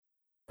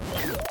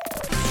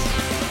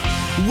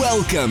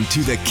Welcome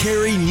to the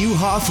Carey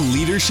Nieuwhof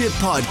Leadership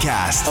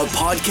Podcast, a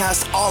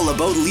podcast all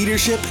about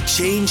leadership,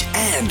 change,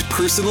 and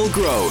personal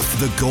growth.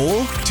 The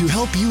goal? To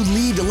help you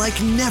lead like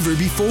never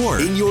before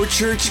in your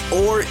church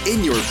or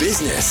in your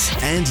business.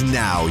 And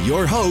now,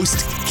 your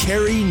host,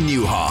 Carey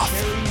Nieuwhof.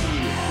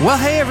 Well,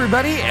 hey,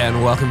 everybody,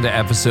 and welcome to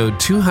episode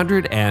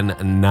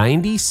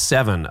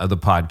 297 of the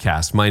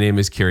podcast. My name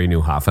is Carey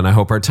Nieuwhof, and I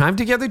hope our time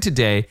together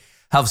today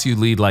helps you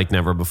lead like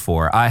never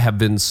before. I have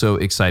been so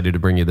excited to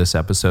bring you this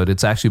episode.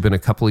 It's actually been a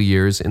couple of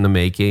years in the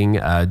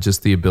making,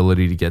 just the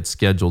ability to get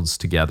schedules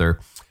together.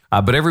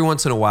 But every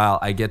once in a while,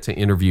 I get to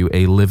interview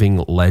a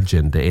living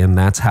legend, and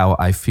that's how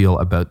I feel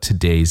about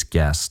today's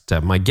guest.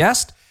 My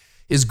guest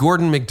is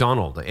Gordon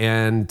MacDonald,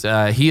 and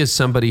he is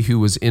somebody who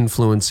was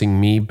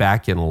influencing me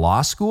back in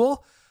law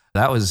school.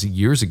 That was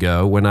years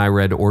ago when I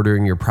read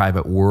Ordering Your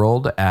Private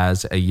World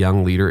as a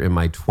young leader in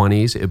my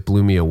 20s. It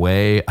blew me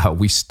away.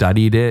 We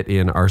studied it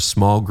in our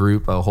small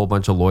group, a whole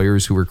bunch of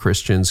lawyers who were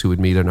Christians who would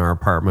meet in our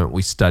apartment.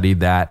 We studied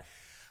that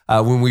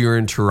when we were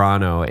in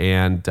Toronto.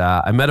 And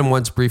I met him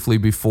once briefly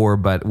before,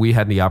 but we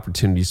had the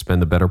opportunity to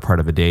spend the better part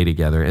of a day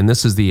together. And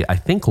this is the, I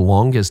think,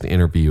 longest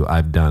interview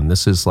I've done.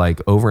 This is like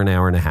over an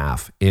hour and a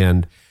half.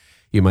 And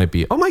you might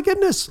be, oh my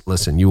goodness.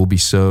 Listen, you will be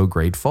so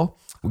grateful.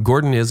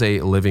 Gordon is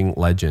a living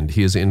legend.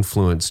 He has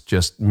influenced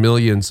just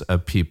millions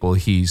of people.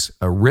 He's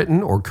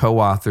written or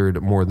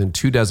co-authored more than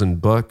 24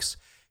 books.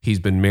 He's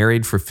been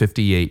married for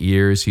 58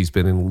 years. He's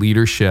been in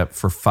leadership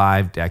for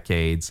 5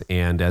 decades.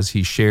 And as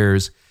he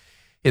shares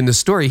in the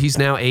story, he's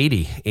now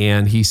 80,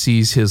 and he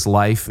sees his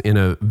life in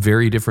a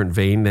very different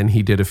vein than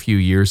he did a few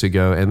years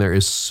ago. And there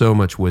is so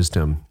much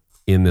wisdom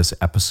in this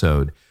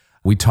episode.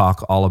 We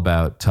talk all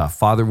about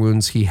father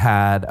wounds he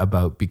had,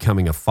 about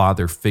becoming a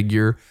father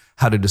figure,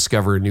 how to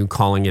discover a new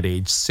calling at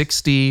age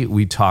 60.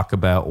 We talk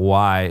about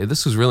why,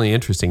 this was really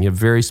interesting. You have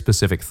very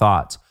specific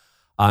thoughts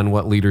on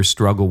what leaders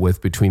struggle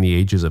with between the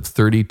ages of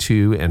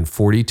 32 and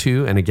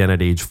 42, and again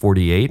at age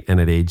 48 and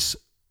at age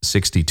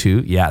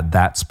 62. Yeah,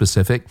 that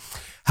specific.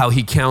 How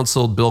he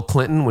counseled Bill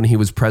Clinton when he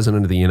was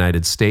president of the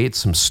United States,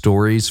 some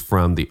stories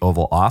from the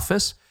Oval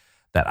Office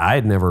that I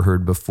had never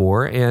heard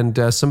before,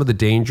 and some of the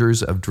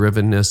dangers of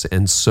drivenness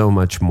and so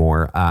much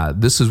more.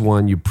 This is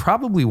one you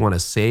probably want to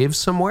save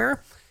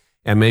somewhere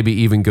and maybe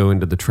even go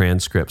into the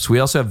transcripts. We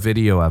also have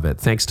video of it.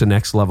 Thanks to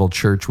Next Level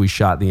Church, we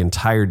shot the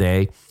entire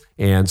day.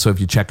 And so if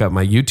you check out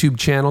my YouTube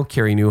channel,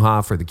 Carey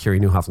Nieuwhof, or the Carey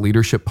Nieuwhof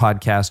Leadership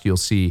Podcast, you'll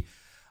see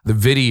the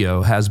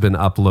video has been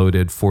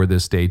uploaded for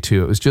this day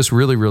too. It was just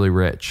really, really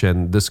rich.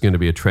 And this is going to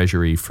be a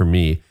treasury for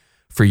me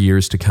for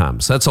years to come.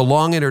 So that's a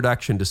long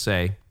introduction to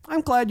say, I'm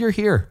glad you're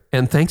here.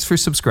 And thanks for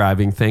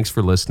subscribing. Thanks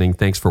for listening.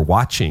 Thanks for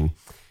watching.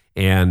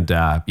 And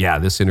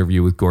this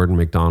interview with Gordon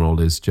MacDonald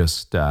is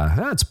just,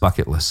 it's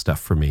bucket list stuff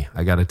for me.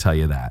 I got to tell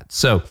you that.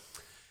 So,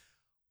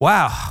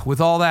 wow, with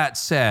all that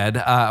said,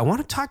 I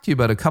want to talk to you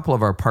about a couple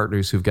of our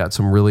partners who've got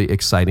some really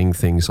exciting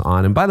things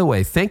on. And by the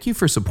way, thank you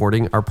for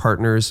supporting our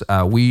partners.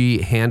 We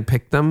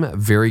handpick them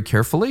very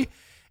carefully.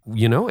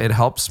 You know, it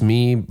helps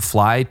me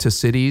fly to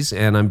cities,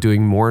 and I'm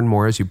doing more and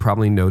more, as you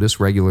probably notice,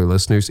 regular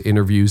listeners,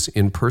 interviews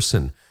in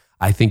person.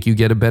 I think you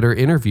get a better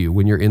interview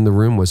when you're in the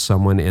room with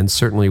someone, and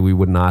certainly we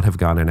would not have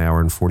gone an hour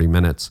and 40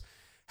 minutes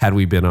had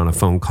we been on a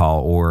phone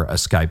call or a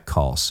Skype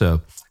call. So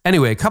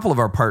anyway, a couple of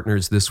our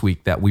partners this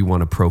week that we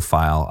want to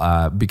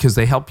profile because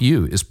they help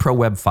you is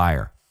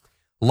ProWebFire.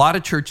 A lot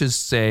of churches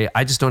say,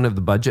 I just don't have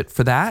the budget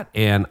for that,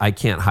 and I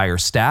can't hire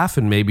staff,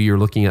 and maybe you're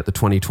looking at the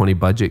 2020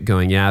 budget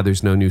going, yeah,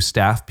 there's no new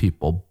staff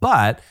people,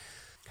 but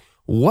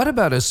what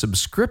about a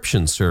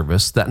subscription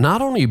service that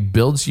not only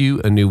builds you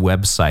a new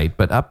website,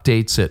 but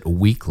updates it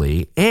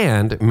weekly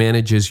and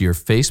manages your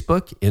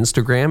Facebook,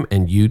 Instagram,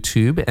 and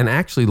YouTube, and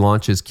actually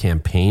launches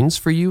campaigns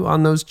for you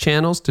on those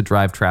channels to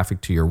drive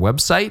traffic to your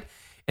website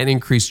and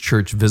increase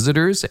church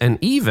visitors, and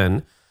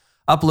even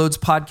uploads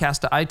podcasts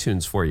to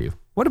iTunes for you?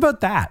 What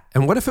about that?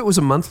 And what if it was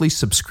a monthly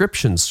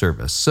subscription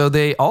service? So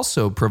they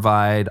also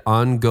provide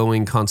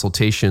ongoing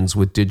consultations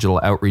with digital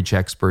outreach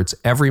experts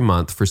every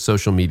month for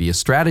social media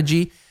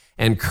strategy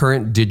and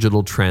current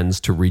digital trends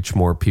to reach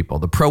more people.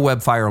 The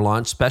ProWebFire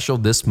launch special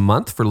this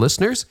month for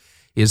listeners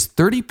is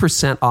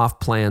 30% off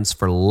plans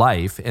for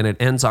life, and it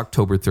ends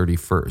October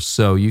 31st.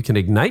 So you can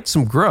ignite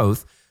some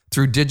growth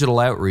through digital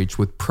outreach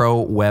with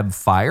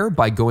ProWebFire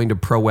by going to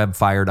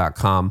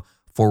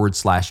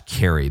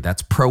prowebfire.com/Carey.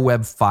 That's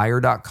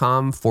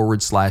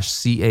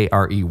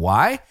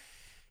prowebfire.com/CAREY.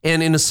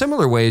 And in a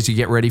similar way, as you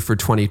get ready for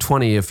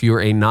 2020, if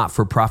you're a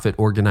not-for-profit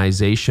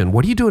organization,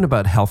 what are you doing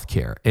about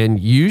healthcare? And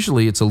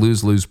usually it's a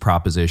lose-lose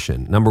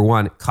proposition. Number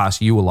one, it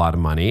costs you a lot of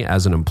money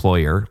as an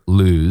employer,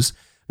 lose.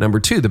 Number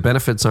two, the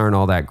benefits aren't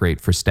all that great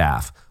for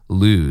staff,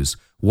 lose.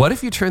 What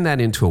if you turn that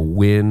into a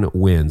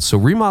win-win? So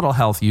Remodel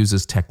Health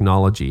uses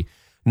technology,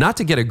 not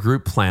to get a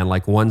group plan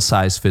like one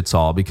size fits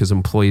all, because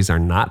employees are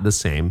not the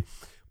same,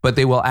 but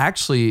they will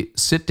actually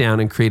sit down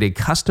and create a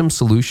custom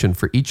solution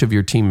for each of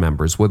your team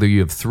members, whether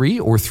you have 3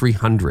 or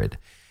 300.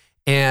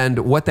 And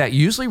what that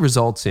usually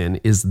results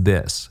in is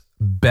this: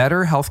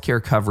 better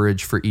healthcare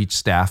coverage for each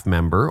staff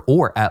member,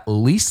 or at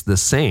least the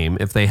same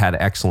if they had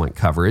excellent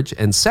coverage.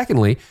 And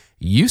secondly,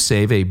 you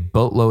save a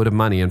boatload of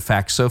money. In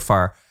fact, so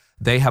far,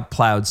 they have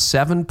plowed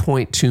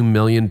 $7.2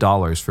 million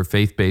for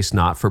faith-based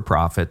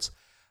not-for-profits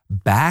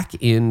back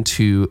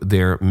into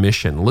their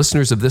mission.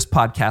 Listeners of this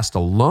podcast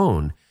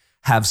alone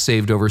have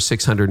saved over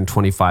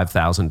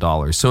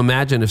 $625,000. So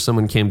imagine if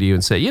someone came to you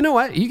and said, you know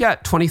what, you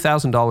got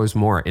 $20,000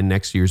 more in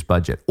next year's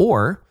budget,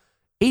 or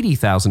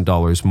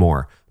 $80,000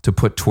 more to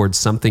put towards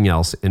something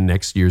else in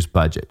next year's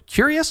budget.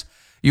 Curious?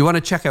 You want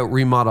to check out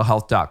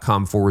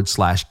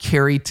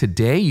remodelhealth.com/Carey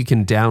today. You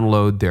can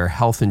download their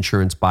health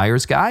insurance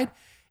buyer's guide.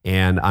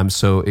 And I'm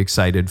so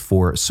excited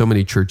for so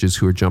many churches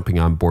who are jumping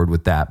on board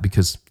with that,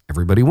 because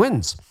everybody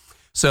wins.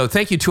 So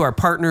thank you to our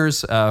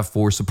partners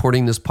for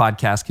supporting this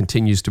podcast.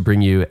 Continues to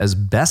bring you as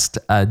best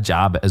a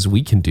job as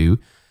we can do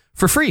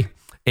for free.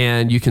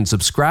 And you can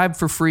subscribe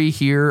for free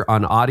here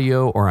on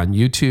audio or on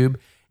YouTube.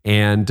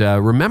 And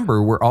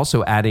remember, we're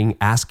also adding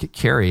Ask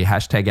Carey,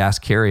 hashtag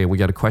Ask Carey. And we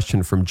got a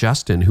question from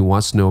Justin who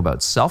wants to know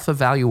about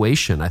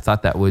self-evaluation. I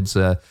thought that was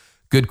a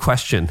good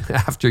question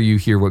after you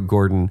hear what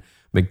Gordon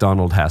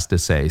MacDonald has to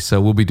say.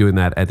 So we'll be doing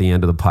that at the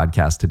end of the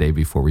podcast today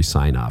before we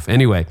sign off.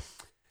 Anyway,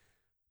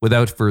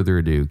 without further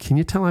ado, can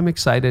you tell I'm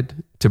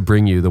excited to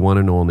bring you the one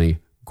and only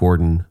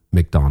Gordon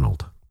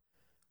MacDonald?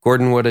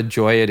 Gordon, what a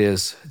joy it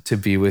is to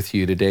be with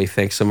you today.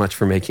 Thanks so much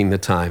for making the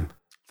time.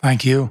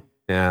 Thank you.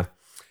 Yeah.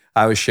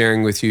 I was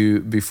sharing with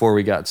you before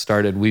we got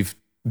started, we've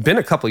been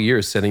a couple of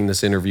years setting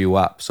this interview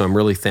up, so I'm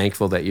really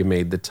thankful that you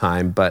made the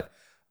time. But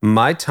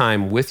my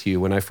time with you,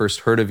 when I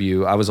first heard of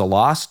you, I was a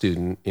law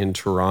student in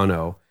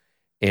Toronto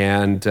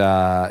and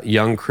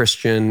young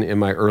Christian in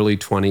my early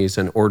 20s,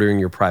 and Ordering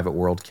Your Private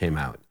World came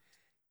out.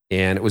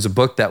 And it was a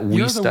book that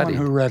we studied. You're the one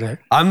who read it.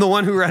 I'm the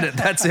one who read it.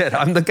 That's it.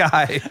 I'm the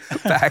guy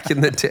back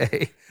in the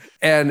day.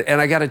 And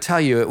I got to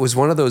tell you, it was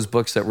one of those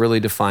books that really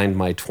defined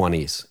my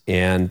 20s,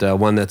 and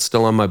one that's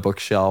still on my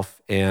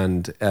bookshelf.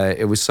 And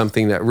it was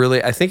something that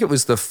really, I think it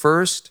was the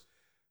first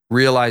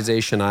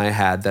realization I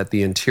had that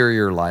the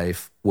interior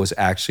life was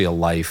actually a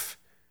life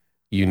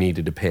you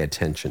needed to pay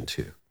attention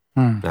to,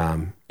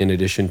 in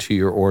addition to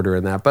your order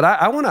and that. But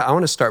I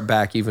want to start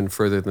back even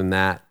further than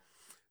that.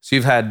 So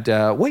you've had,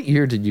 what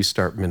year did you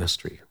start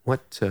ministry?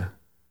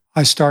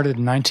 I started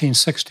in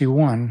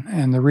 1961,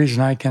 and the reason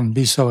I can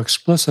be so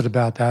explicit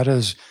about that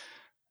is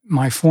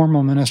my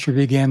formal ministry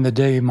began the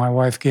day my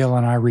wife Gail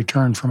and I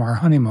returned from our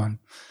honeymoon.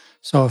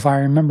 So if I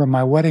remember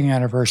my wedding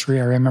anniversary,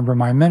 I remember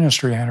my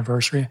ministry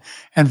anniversary,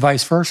 and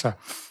vice versa.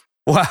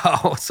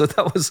 Wow. So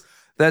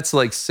that's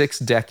like 6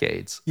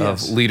 decades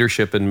of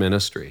leadership and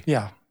ministry.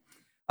 Yeah.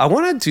 I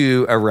want to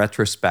do a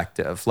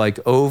retrospective, like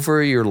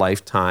over your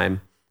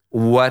lifetime.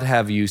 What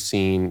have you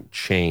seen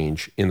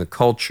change in the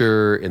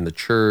culture, in the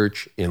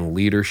church, in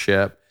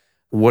leadership?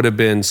 What have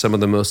been some of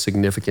the most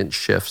significant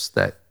shifts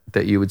that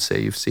you would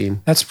say you've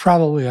seen? That's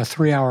probably a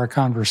 3-hour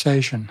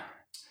conversation.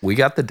 We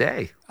got the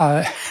day.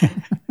 I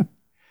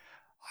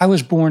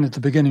was born at the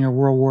beginning of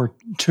World War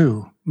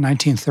II,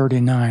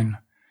 1939.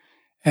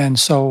 And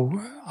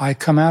so I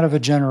come out of a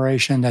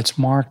generation that's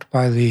marked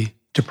by the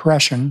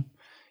Depression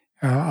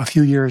a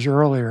few years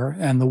earlier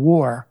and the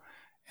war.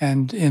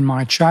 And in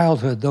my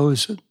childhood,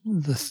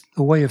 the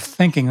way of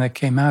thinking that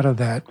came out of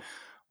that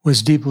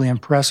was deeply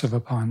impressive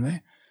upon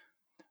me.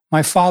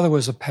 My father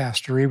was a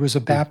pastor. He was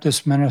a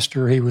Baptist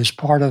minister. He was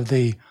part of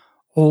the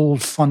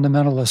old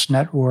fundamentalist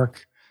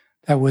network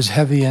that was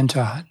heavy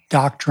into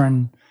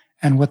doctrine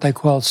and what they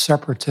called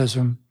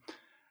separatism.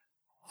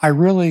 I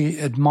really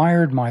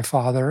admired my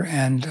father,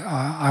 and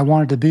I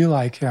wanted to be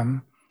like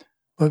him,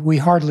 but we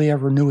hardly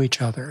ever knew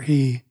each other.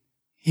 He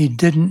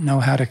didn't know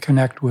how to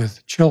connect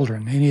with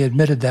children, and he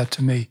admitted that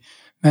to me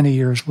many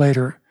years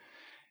later.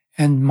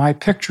 And my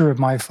picture of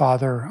my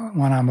father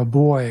when I'm a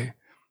boy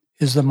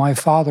is that my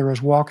father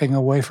is walking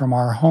away from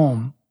our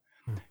home,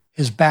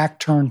 his back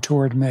turned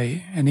toward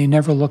me, and he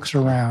never looks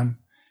around.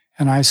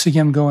 And I see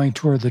him going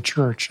toward the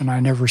church, and I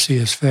never see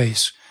his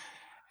face.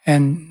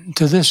 And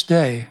to this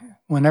day,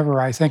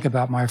 whenever I think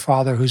about my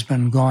father, who's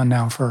been gone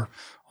now for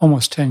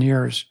almost 10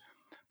 years,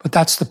 but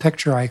that's the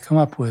picture I come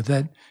up with,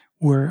 that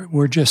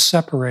we're just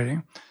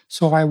separating.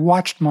 So I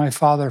watched my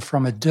father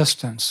from a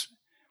distance,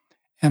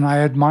 and I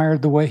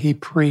admired the way he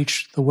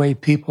preached, the way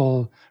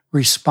people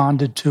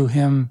responded to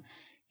him.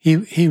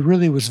 He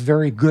really was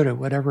very good at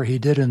whatever he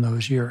did in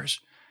those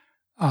years.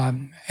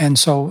 And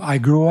so I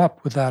grew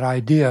up with that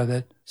idea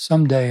that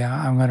someday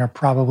I'm going to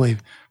probably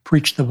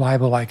preach the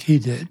Bible like he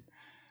did.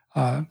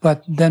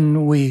 But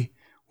then we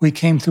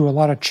came through a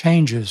lot of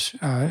changes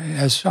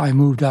as I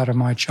moved out of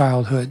my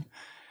childhood.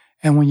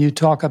 And when you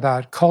talk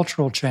about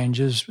cultural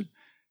changes,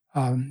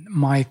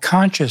 my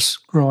conscious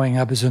growing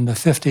up is in the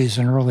 50s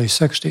and early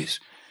 60s,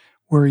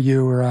 where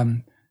you were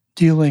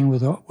dealing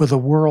with a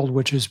world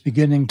which is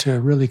beginning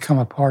to really come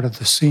a part of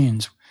the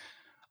scenes.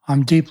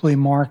 I'm deeply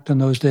marked in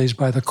those days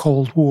by the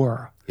Cold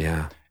War.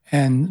 Yeah.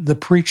 And the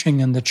preaching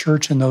in the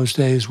church in those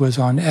days was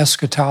on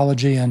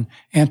eschatology and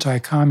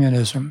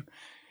anti-communism.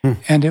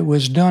 And it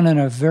was done in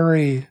a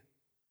very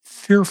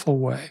fearful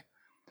way.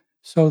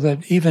 So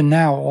that even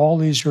now, all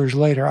these years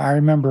later, I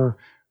remember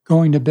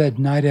going to bed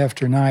night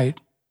after night,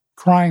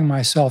 crying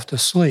myself to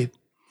sleep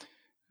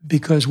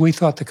because we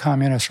thought the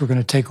communists were going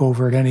to take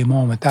over at any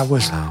moment. That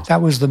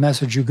was the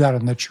message you got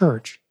in the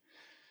church.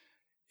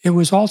 It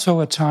was also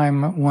a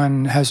time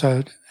when, as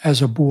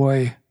a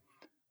boy,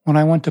 when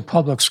I went to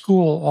public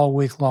school all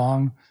week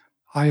long,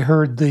 I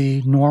heard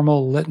the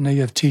normal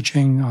litany of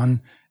teaching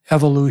on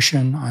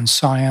evolution, on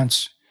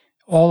science,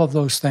 all of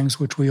those things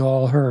which we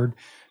all heard.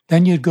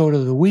 Then you'd go to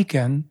the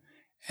weekend,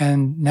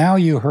 and now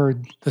you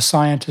heard the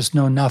scientists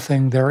know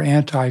nothing, they're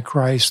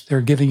antichrist,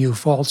 they're giving you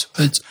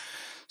falsehoods,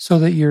 so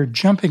that you're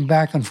jumping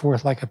back and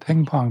forth like a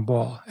ping pong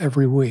ball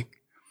every week.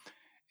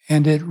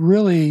 And it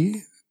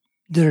really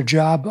did a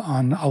job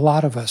on a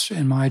lot of us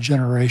in my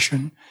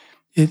generation.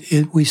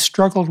 We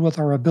struggled with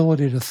our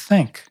ability to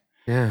think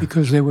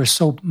because there were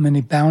so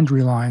many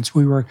boundary lines.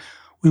 We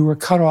were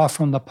cut off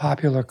from the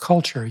popular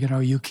culture.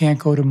 You can't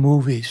go to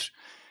movies,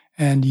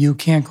 and you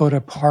can't go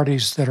to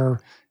parties that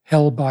are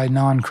held by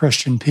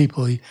non-Christian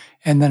people.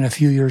 And then a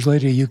few years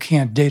later, you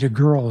can't date a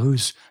girl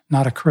who's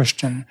not a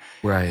Christian.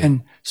 Right.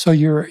 And so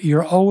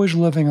you're always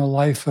living a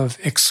life of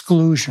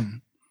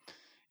exclusion.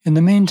 In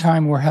the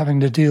meantime, we're having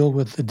to deal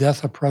with the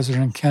death of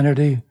President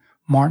Kennedy,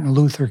 Martin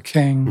Luther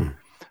King,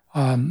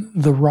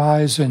 the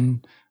rise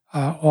in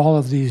all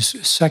of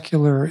these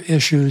secular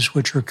issues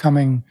which are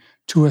coming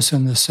to us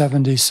in the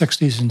 70s,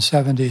 60s, and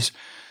 70s.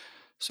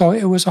 So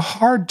it was a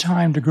hard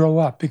time to grow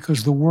up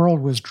because the world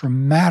was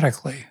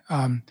dramatically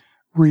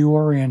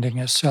reorienting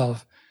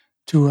itself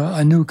to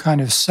a new kind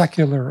of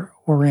secular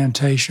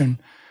orientation,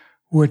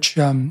 which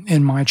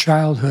in my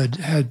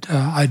childhood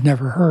I'd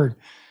never heard.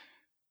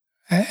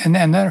 And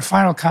then a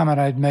final comment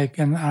I'd make,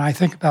 and I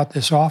think about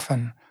this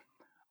often,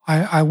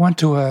 I went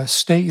to a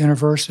state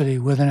university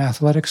with an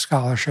athletic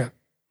scholarship,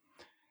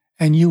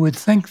 and you would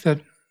think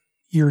that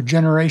your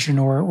generation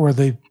or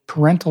the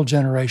parental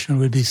generation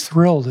would be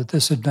thrilled that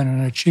this had been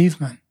an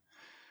achievement.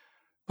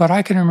 But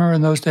I can remember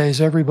in those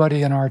days,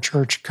 everybody in our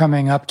church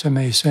coming up to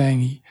me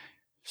saying,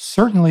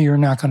 certainly you're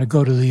not going to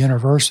go to the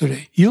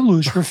university. You'll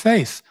lose your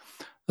faith.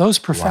 Those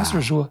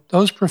professors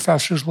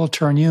will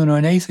turn you into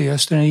an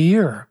atheist in a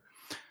year,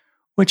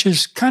 which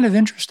is kind of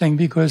interesting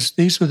because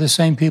these were the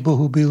same people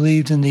who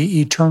believed in the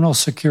eternal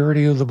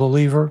security of the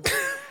believer,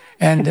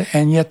 and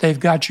yet they've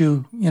got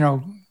you,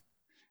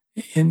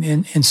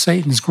 in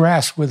Satan's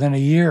grasp within a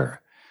year.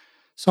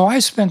 So I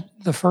spent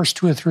the first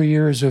 2 or 3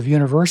 years of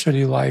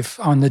university life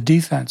on the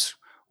defense,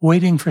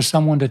 waiting for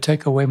someone to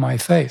take away my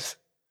faith.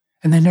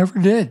 And they never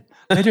did.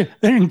 They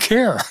didn't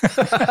care.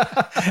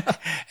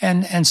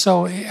 and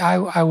so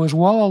I was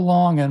well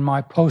along in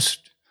my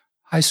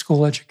post-high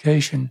school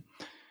education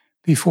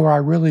before I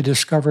really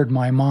discovered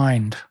my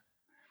mind.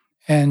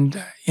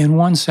 And in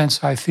one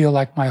sense, I feel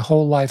like my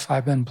whole life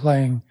I've been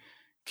playing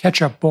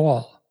catch-up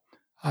ball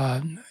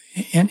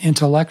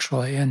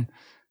intellectually. And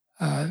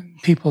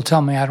people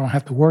tell me I don't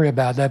have to worry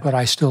about that, but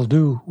I still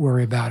do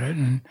worry about it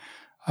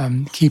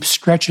and keep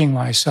stretching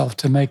myself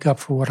to make up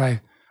for what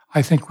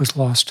I think was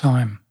lost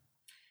time.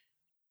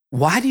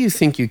 Why do you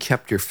think you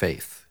kept your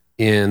faith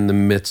in the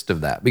midst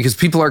of that? Because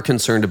people are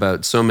concerned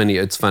about so many,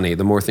 it's funny,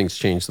 the more things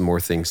change, the more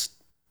things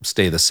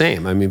stay the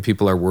same. I mean,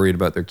 people are worried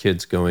about their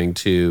kids going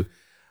to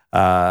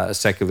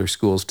secular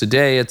schools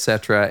today, et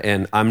cetera,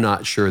 and I'm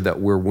not sure that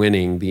we're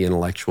winning the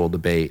intellectual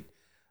debate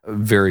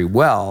very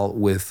well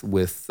with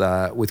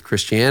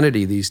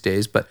Christianity these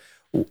days. But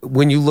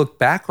when you look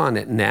back on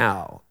it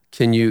now,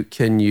 can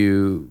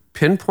you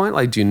pinpoint,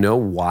 like, do you know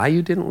why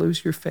you didn't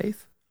lose your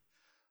faith?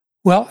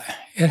 Well,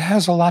 it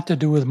has a lot to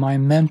do with my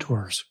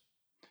mentors.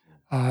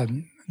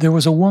 There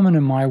was a woman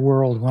in my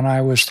world when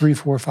I was 3,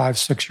 4, 5,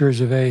 6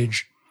 years of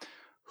age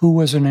who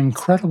was an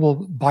incredible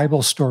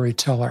Bible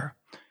storyteller.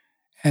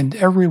 And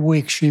every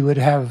week she would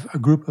have a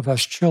group of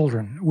us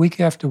children,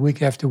 week after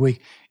week after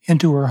week,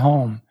 into her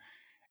home.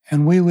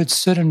 And we would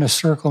sit in a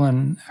circle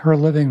in her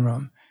living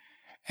room,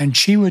 and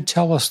she would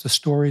tell us the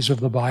stories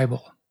of the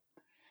Bible.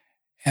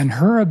 And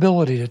her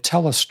ability to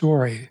tell a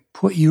story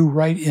put you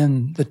right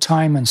in the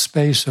time and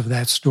space of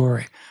that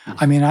story.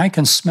 I mean, I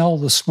can smell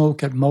the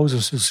smoke at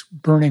Moses'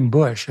 burning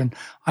bush, and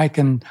I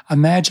can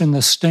imagine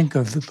the stink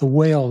of the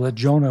whale that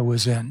Jonah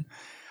was in.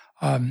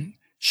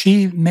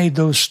 She made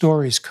those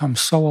stories come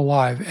so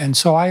alive. And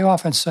so I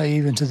often say,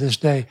 even to this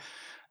day,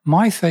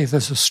 my faith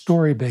is a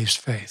story-based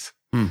faith.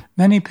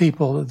 Many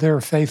people, their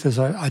faith is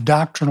a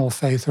doctrinal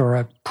faith or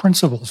a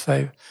principles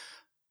faith.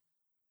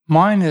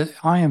 Mine is,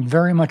 I am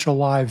very much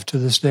alive to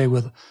this day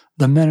with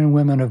the men and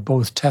women of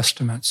both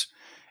testaments.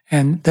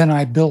 And then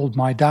I build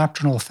my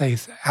doctrinal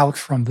faith out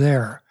from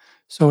there.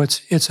 So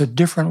it's a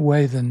different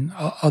way than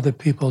other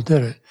people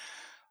did it.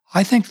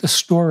 I think the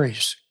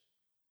stories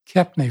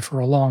kept me for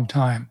a long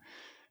time.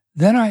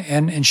 Then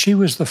and she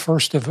was the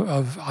first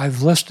of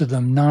I've listed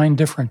them, 9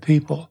 different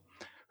people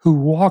who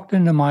walked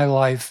into my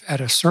life at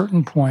a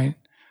certain point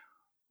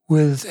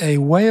with a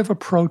way of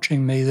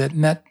approaching me that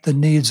met the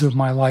needs of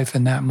my life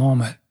in that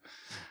moment.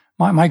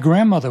 My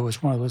grandmother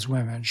was one of those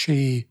women.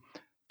 She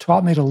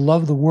taught me to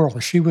love the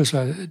world. She was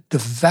a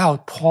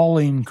devout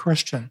Pauline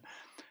Christian.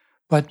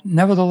 But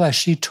nevertheless,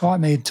 she taught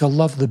me to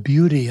love the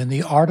beauty and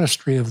the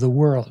artistry of the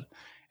world.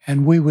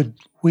 And we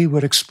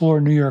would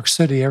explore New York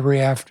City every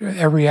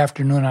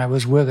afternoon I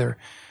was with her.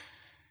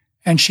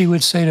 And she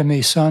would say to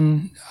me,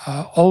 son,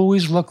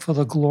 always look for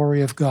the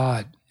glory of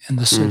God in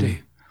the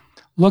city.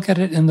 Look at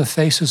it in the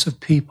faces of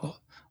people.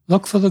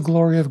 Look for the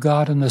glory of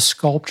God in the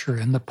sculpture,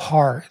 in the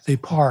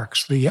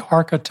parks, the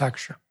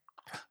architecture,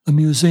 the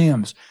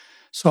museums.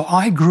 So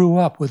I grew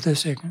up with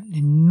this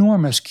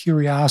enormous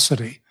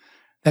curiosity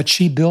that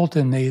she built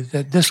in me,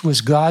 that this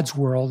was God's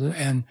world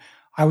and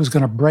I was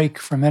going to break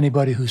from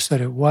anybody who said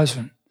it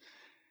wasn't.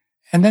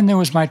 And then there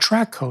was my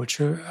track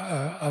coach,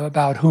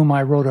 about whom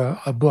I wrote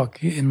a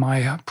book in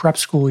my prep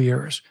school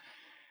years.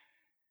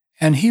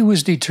 And he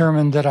was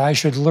determined that I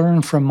should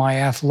learn from my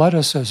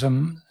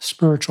athleticism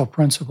spiritual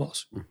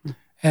principles. Mm-hmm.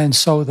 And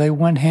so they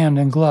went hand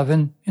in glove.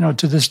 And,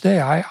 to this day,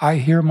 I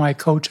hear my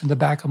coach in the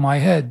back of my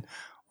head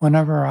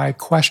whenever I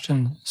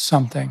question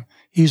something.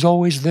 He's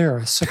always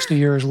there 60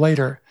 years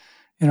later,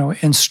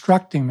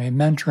 instructing me,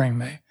 mentoring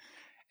me.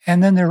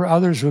 And then there are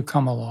others who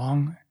come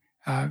along.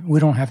 We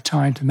don't have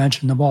time to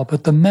mention them all,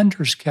 but the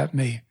mentors kept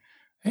me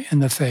in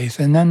the faith.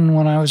 And then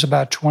when I was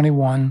about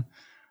 21,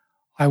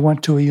 I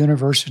went to a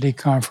university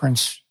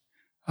conference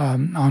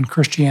on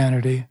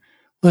Christianity,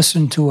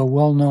 listened to a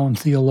well-known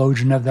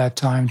theologian of that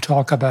time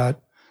talk about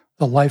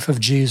the life of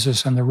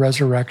Jesus and the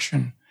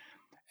resurrection,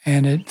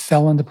 and it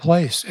fell into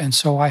place. And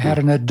so I had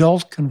an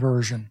adult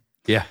conversion.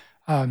 Yeah.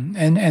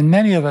 And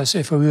many of us,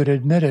 if we would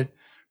admit it,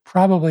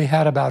 probably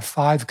had about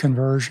 5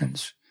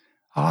 conversions.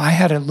 I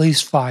had at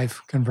least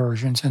 5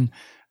 conversions, and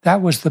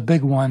that was the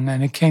big one.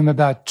 And it came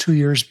about 2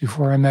 years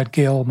before I met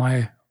Gail,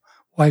 my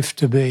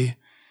wife-to-be.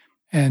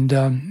 And,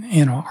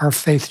 our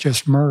faith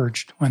just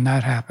merged when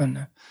that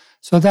happened.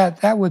 So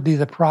that would be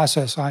the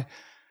process.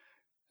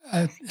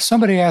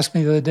 Somebody asked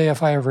me the other day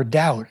if I ever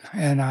doubt,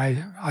 and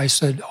I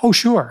said, oh,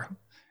 sure.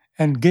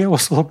 And Gail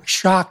was a little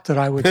shocked that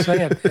I would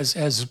say it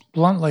as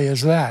bluntly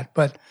as that.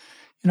 But,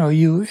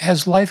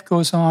 as life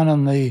goes on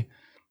and the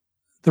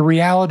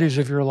realities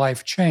of your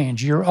life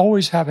change, you're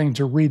always having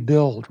to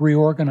rebuild,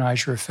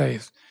 reorganize your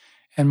faith.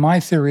 And my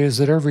theory is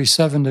that every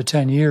 7 to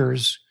 10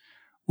 years,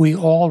 we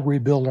all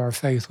rebuild our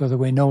faith, whether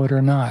we know it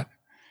or not.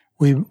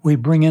 We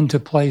bring into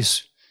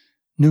place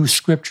new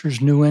scriptures,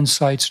 new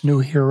insights, new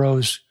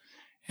heroes.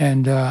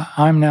 And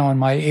I'm now in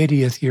my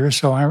 80th year,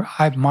 so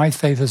my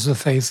faith is the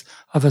faith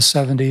of a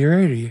 70 or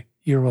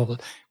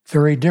 80-year-old.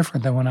 Very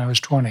different than when I was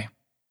 20.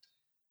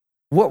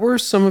 What were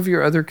some of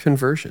your other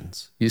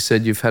conversions? You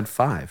said you've had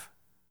 5.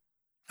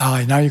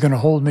 Now you're going to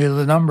hold me to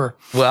the number.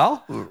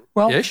 Well,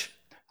 ish.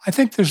 I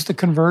think there's the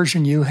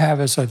conversion you have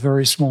as a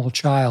very small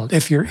child.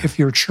 If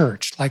you're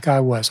church, like I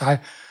was,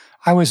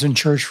 I was in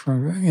church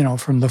from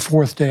the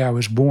 4th day I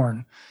was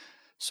born.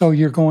 So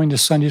you're going to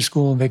Sunday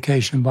school and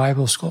vacation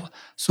Bible school.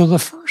 So the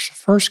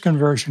first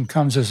conversion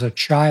comes as a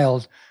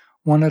child.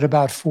 When at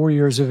about 4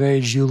 years of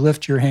age, you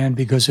lift your hand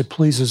because it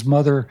pleases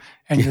mother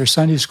and your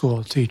Sunday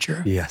school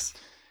teacher. Yes.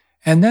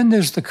 And then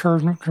there's the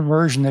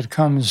conversion that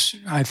comes,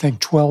 I think,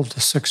 12 to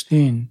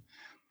 16.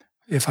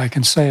 If I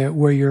can say it,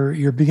 where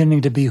you're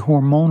beginning to be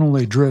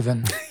hormonally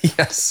driven.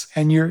 Yes.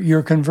 And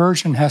your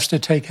conversion has to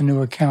take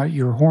into account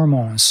your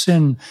hormones.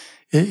 Sin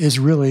is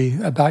really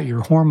about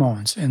your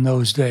hormones in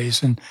those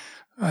days. And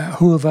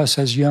who of us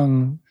as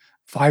young,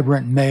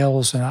 vibrant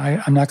males, and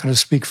I'm not going to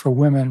speak for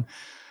women,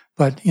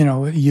 but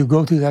you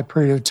go through that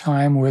period of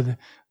time where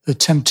the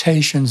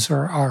temptations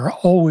are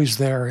always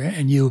there,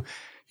 and you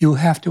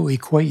have to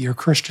equate your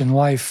Christian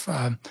life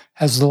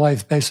as the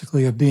life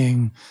basically of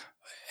being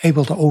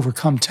able to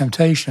overcome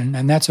temptation,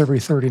 and that's every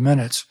 30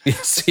 minutes.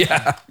 Yes,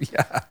 yeah.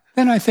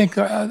 Then I think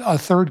a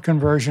third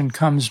conversion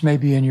comes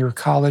maybe in your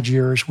college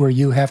years where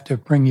you have to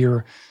bring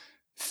your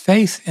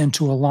faith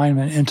into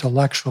alignment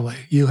intellectually.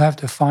 You have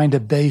to find a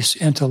base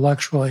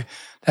intellectually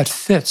that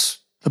fits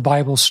the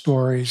Bible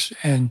stories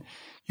and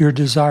your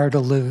desire to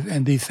live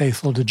and be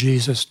faithful to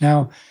Jesus.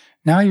 Now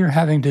you're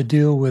having to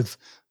deal with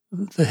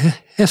the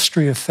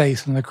history of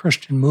faith in the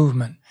Christian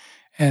movement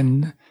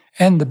and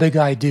the big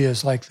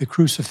ideas like the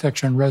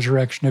crucifixion,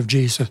 resurrection of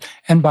Jesus,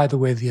 and by the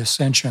way, the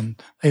ascension.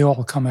 They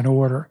all come in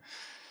order.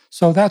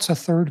 So that's a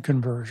third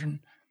conversion.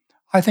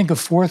 I think a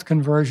fourth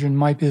conversion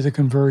might be the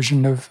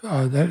conversion of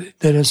that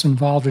is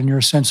involved in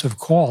your sense of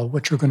call,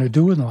 what you're going to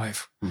do in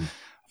life.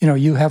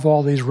 You have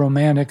all these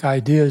romantic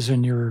ideas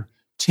in your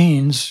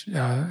teens,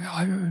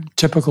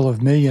 typical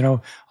of me,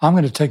 I'm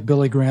going to take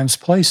Billy Graham's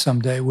place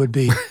someday would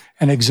be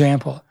an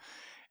example.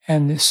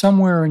 And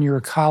somewhere in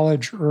your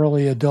college,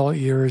 early adult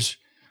years,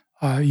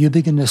 you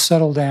begin to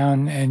settle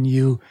down and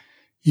you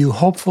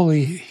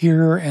hopefully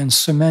hear and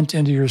cement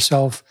into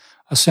yourself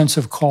a sense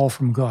of call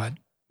from God.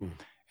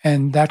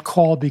 And that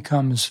call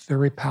becomes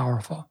very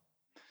powerful.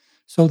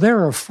 So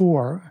there are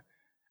 4.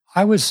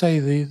 I would say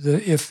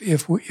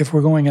if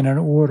we're going in an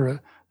order,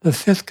 the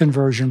 5th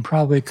conversion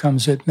probably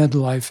comes at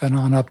midlife and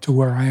on up to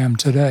where I am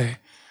today.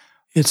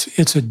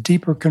 It's a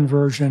deeper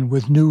conversion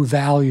with new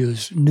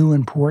values, new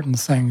important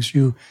things.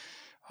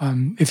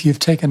 If you've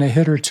taken a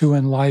hit or two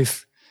in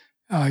life,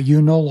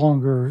 You no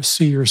longer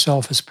see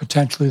yourself as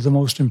potentially the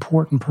most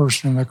important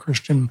person in the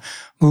Christian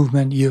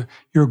movement.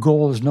 Your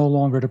goal is no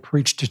longer to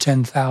preach to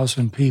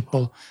 10,000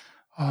 people.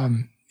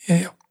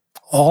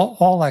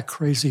 All that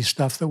crazy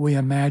stuff that we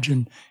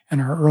imagined in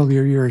our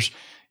earlier years,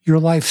 your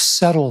life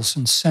settles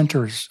and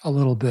centers a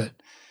little bit.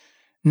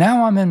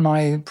 Now I'm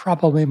in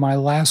probably my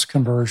last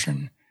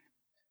conversion.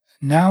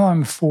 Now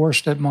I'm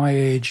forced at my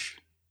age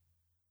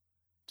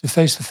to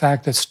face the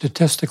fact that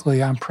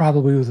statistically I'm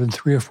probably within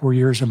 3 or 4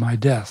 years of my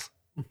death.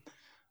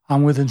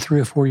 I'm within 3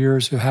 or 4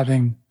 years of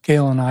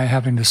Gail and I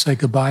having to say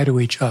goodbye to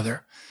each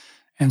other.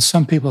 And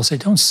some people say,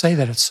 don't say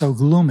that, it's so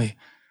gloomy.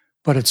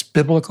 But it's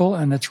biblical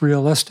and it's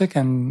realistic,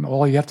 and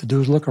all you have to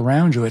do is look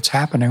around you. It's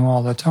happening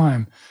all the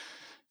time.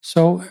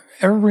 So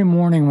every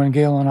morning when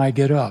Gail and I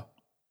get up,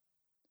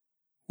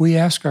 we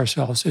ask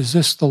ourselves, is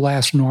this the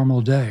last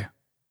normal day?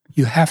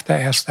 You have to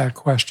ask that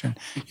question.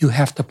 You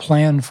have to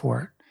plan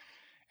for it.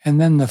 And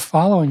then the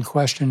following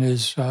question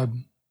is,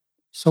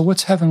 so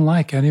what's heaven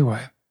like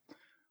anyway?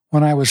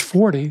 When I was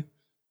 40,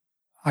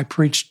 I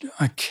preached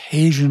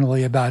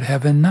occasionally about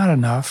heaven, not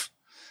enough,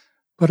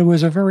 but it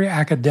was a very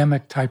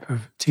academic type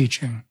of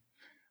teaching.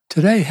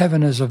 Today,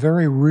 heaven is a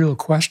very real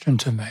question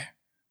to me.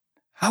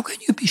 How can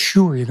you be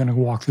sure you're going to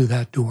walk through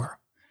that door?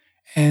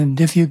 And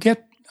if you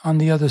get on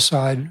the other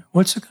side,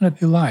 what's it going to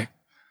be like?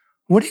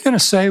 What are you going to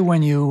say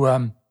when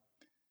you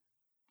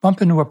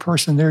bump into a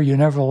person there you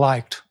never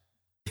liked?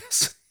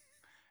 Yes.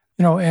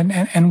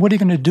 And what are you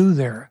going to do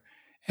there?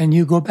 And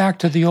you go back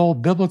to the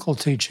old biblical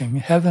teaching,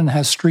 heaven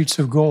has streets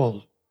of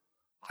gold.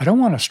 I don't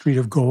want a street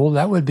of gold.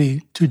 That would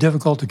be too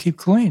difficult to keep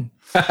clean.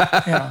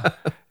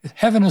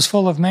 Heaven is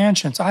full of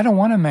mansions. I don't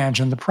want a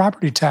mansion. The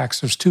property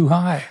tax is too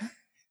high.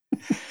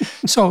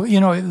 So,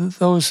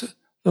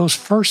 those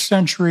first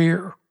century,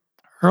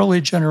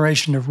 early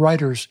generation of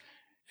writers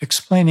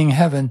explaining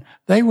heaven,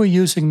 they were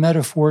using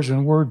metaphors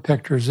and word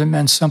pictures that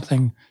meant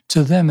something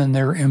to them in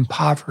their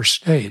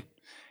impoverished state.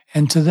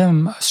 And to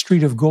them, a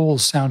street of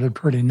gold sounded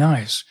pretty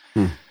nice.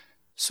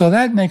 So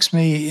that makes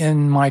me,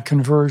 in my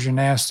conversion,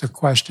 ask the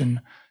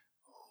question,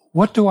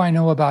 what do I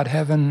know about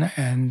heaven,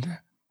 and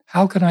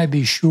how can I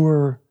be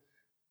sure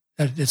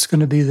that it's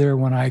going to be there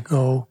when I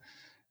go?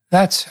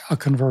 That's a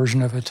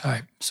conversion of a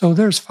type. So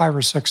there's 5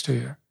 or 6 to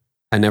you.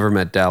 I never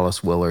met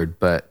Dallas Willard,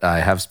 but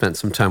I have spent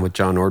some time with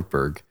John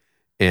Ortberg.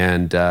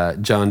 And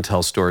John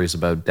tells stories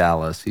about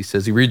Dallas. He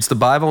says he reads the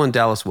Bible and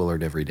Dallas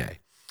Willard every day.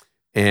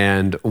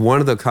 And one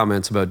of the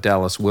comments about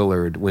Dallas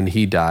Willard when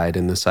he died,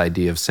 and this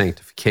idea of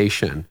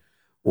sanctification,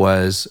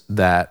 was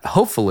that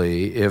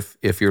hopefully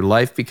if your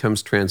life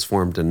becomes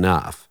transformed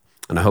enough,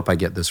 and I hope I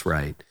get this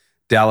right,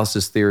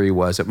 Dallas's theory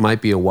was it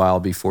might be a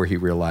while before he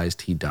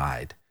realized he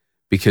died,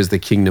 because the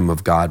kingdom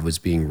of God was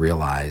being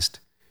realized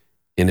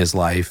in his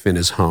life, in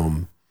his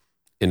home,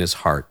 in his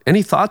heart.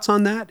 Any thoughts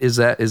on that? Is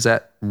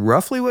that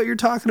roughly what you're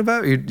talking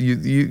about?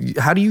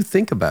 How do you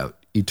think about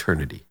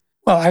eternity?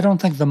 Well, I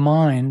don't think the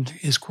mind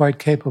is quite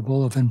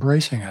capable of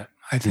embracing it.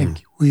 I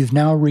think we've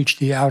now reached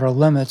the outer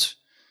limits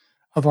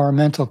of our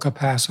mental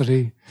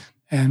capacity,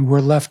 and we're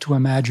left to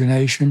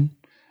imagination.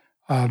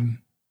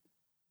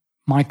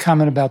 My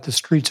comment about the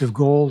streets of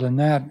gold and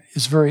that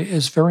is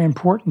very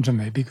important to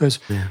me, because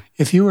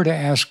if you were to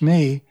ask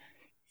me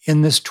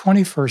in this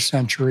 21st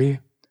century,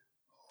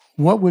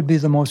 what would be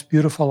the most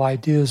beautiful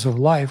ideas of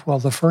life? Well,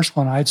 the first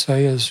one I'd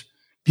say is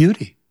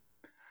beauty.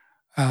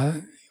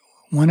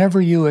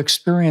 Whenever you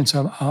experience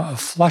a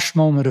flush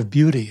moment of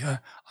beauty,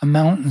 a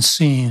mountain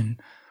scene,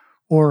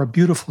 or a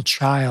beautiful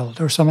child,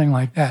 or something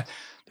like that,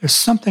 there's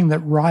something that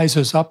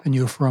rises up in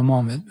you for a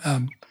moment.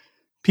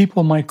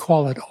 People might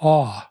call it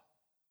awe.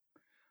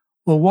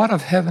 Well, what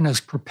if heaven is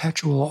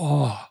perpetual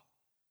awe?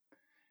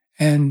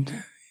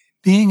 And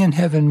being in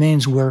heaven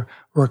means we're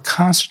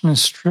constantly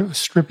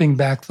stripping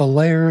back the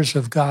layers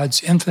of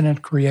God's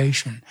infinite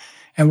creation,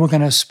 and we're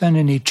going to spend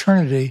an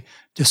eternity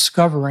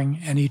discovering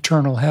an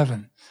eternal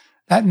heaven.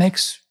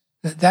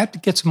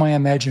 That gets my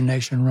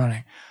imagination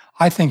running.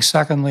 I think,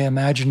 secondly,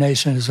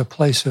 imagination is a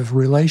place of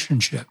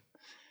relationship.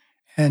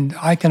 And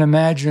I can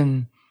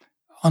imagine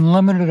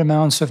unlimited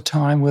amounts of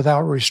time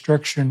without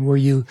restriction where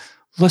you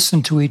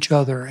listen to each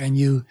other and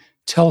you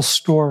tell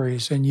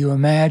stories and you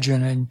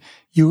imagine and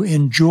you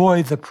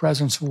enjoy the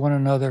presence of one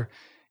another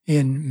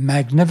in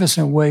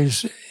magnificent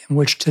ways in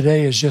which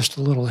today is just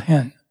a little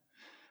hint.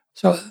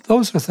 So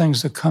those are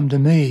things that come to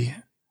me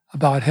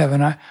about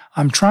heaven.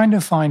 I'm trying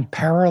to find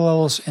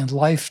parallels in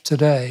life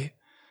today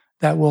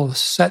that will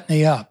set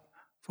me up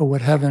for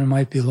what heaven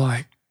might be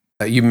like.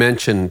 You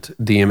mentioned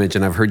the image,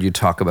 and I've heard you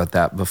talk about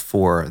that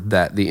before,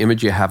 that the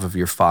image you have of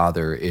your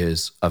father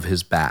is of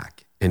his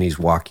back, and he's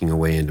walking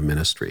away into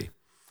ministry.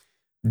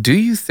 Do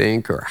you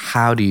think, or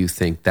how do you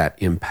think that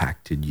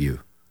impacted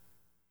you?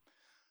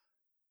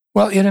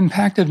 Well, it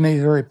impacted me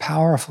very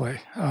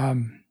powerfully.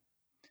 And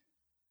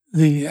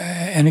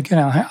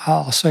again,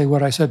 I'll say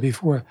what I said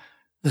before.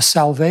 The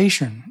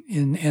salvation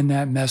in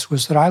that mess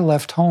was that I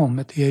left home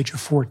at the age of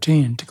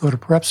 14 to go to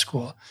prep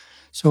school.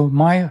 So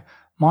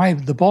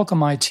the bulk of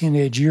my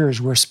teenage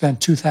years were spent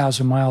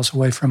 2,000 miles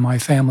away from my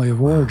family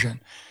of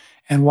origin.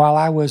 And while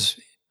I was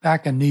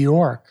back in New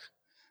York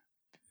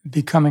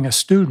becoming a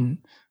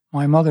student,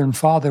 my mother and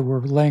father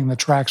were laying the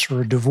tracks for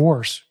a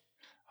divorce,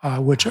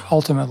 which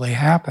ultimately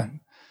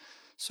happened.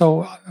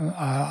 So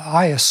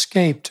I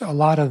escaped a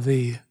lot of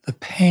the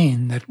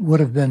pain that would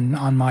have been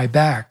on my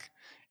back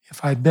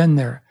if I'd been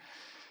there.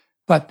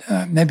 But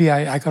maybe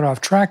I got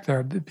off track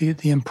there.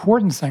 The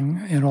important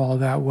thing in all of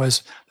that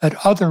was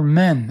that other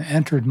men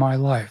entered my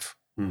life.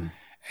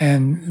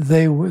 And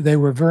they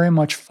were very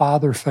much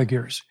father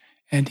figures.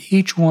 And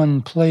each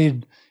one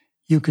played,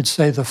 you could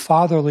say, the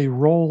fatherly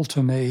role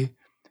to me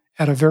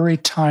at a very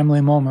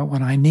timely moment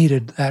when I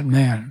needed that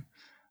man.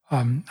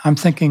 I'm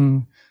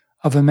thinking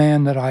of a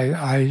man that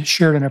I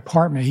shared an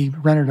apartment. He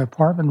rented an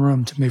apartment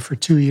room to me for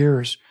 2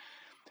 years.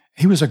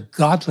 He was a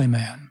godly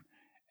man,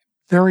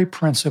 very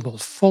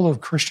principled, full of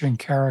Christian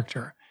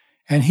character.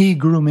 And he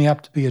grew me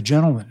up to be a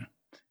gentleman.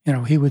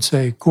 He would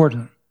say,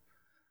 Gordon,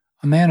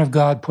 a man of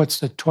God puts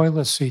the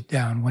toilet seat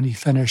down when he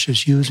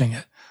finishes using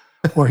it.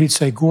 Or he'd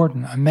say,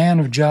 Gordon, a man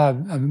of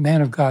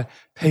God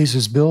pays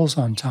his bills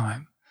on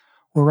time.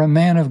 Or a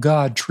man of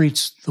God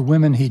treats the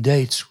women he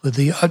dates with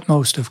the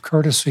utmost of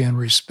courtesy and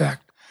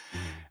respect.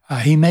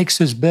 He makes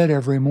his bed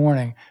every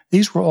morning.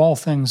 These were all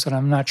things that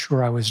I'm not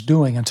sure I was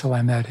doing until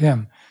I met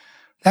him.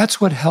 That's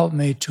what helped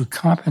me to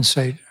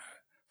compensate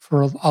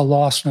for a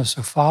lostness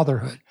of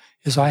fatherhood,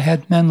 is I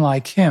had men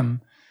like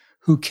him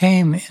who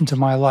came into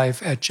my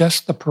life at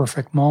just the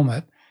perfect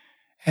moment.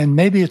 And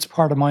maybe it's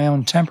part of my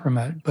own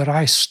temperament, but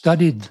I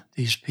studied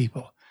these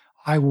people.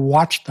 I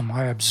watched them.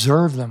 I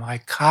observed them. I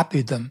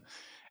copied them.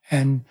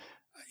 And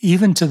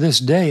even to this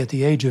day, at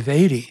the age of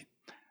 80,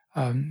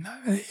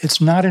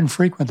 it's not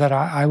infrequent that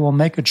I will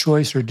make a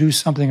choice or do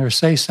something or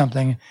say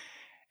something,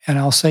 and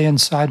I'll say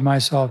inside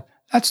myself,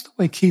 that's the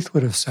way Keith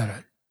would have said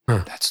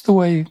it. That's the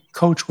way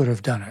Coach would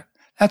have done it.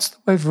 That's the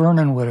way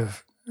Vernon would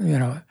have,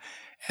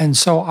 And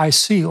so I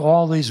see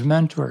all these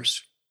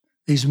mentors,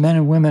 these men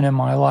and women in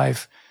my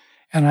life,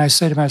 and I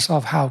say to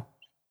myself how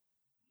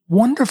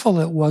wonderful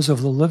it was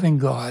of the living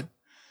God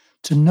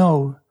to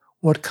know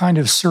what kind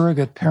of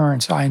surrogate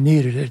parents I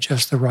needed at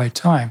just the right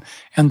time.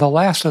 And the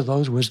last of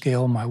those was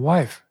Gail, my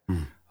wife,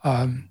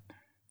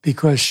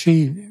 because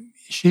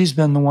she's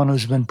been the one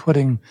who's been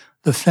putting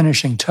the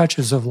finishing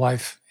touches of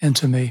life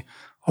into me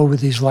over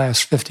these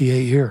last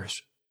 58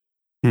 years.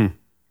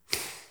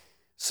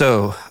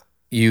 So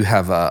you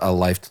have a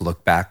life to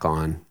look back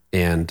on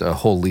and a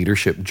whole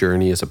leadership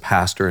journey as a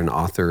pastor, an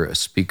author, a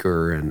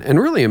speaker, and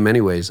really in many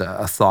ways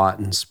a thought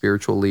and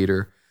spiritual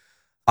leader.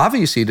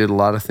 Obviously, you did a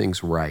lot of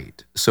things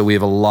right. So we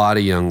have a lot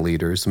of young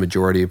leaders. The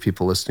majority of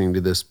people listening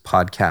to this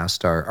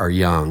podcast are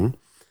young.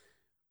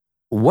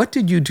 What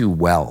did you do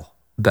well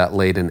that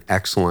laid an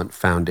excellent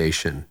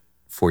foundation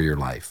for your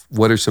life?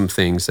 What are some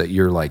things that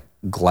you're like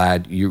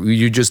glad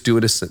you just do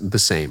it the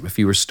same? If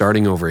you were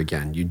starting over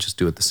again, you just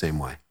do it the same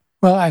way.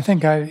 Well, I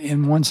think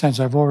in one sense,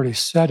 I've already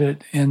said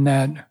it in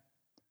that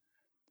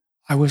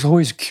I was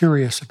always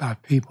curious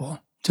about people.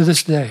 To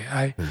this day,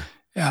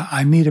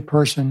 I meet a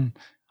person,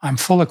 I'm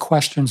full of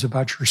questions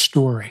about your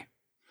story.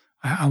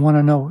 I want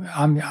to know,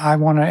 I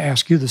want to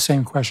ask you the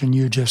same question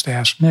you just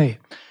asked me.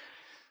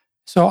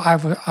 So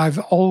I've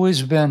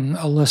always been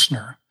a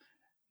listener.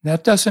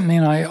 That doesn't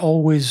mean I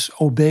always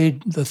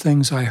obeyed the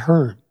things I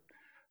heard.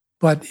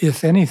 But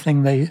if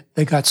anything,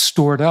 they got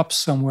stored up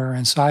somewhere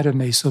inside of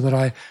me so that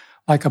I,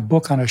 like a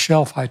book on a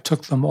shelf, I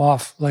took them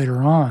off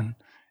later on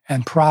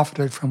and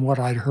profited from what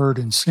I'd heard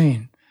and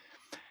seen.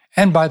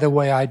 And by the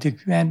way, I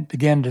began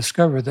to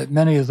discover that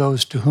many of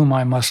those to whom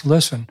I must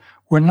listen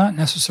were not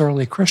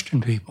necessarily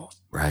Christian people.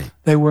 Right.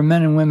 They were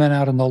men and women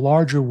out in the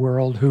larger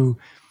world who,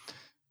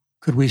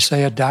 could we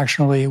say it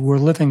doctrinally, were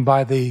living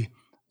by the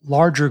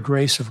larger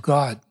grace of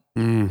God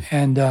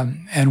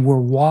and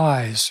were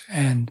wise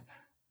and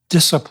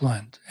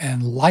disciplined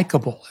and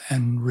likable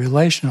and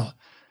relational.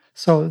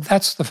 So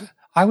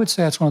I would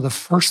say that's one of the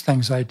first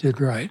things I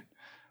did right.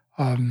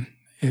 I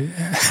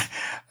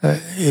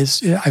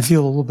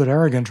feel a little bit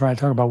arrogant trying to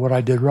talk about what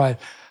I did right.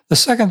 The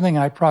second thing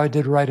I probably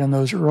did right in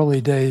those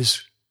early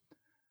days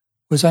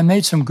was I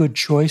made some good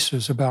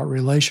choices about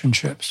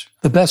relationships.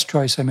 The best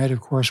choice I made,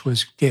 of course,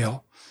 was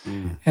Gail.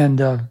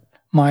 And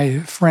my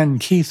friend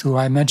Keith, who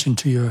I mentioned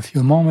to you a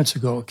few moments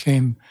ago,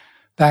 came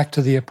back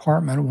to the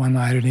apartment one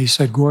night and he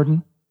said,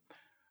 Gordon,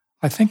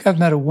 I think I've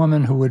met a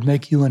woman who would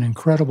make you an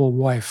incredible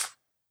wife.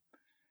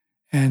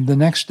 And the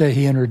next day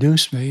he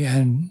introduced me,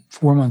 and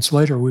 4 months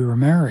later we were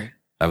married.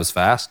 That was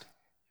fast?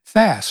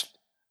 Fast.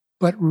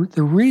 But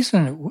the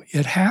reason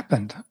it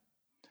happened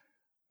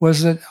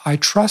was that I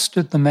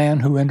trusted the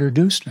man who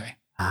introduced me.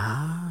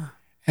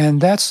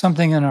 And that's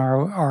something in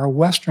our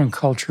Western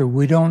culture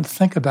we don't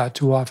think about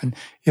too often.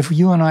 If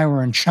you and I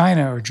were in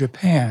China or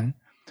Japan,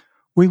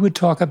 we would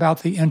talk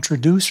about the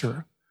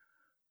introducer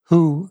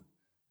who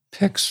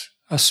picks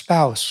a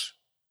spouse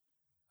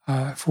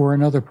for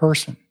another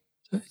person.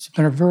 It's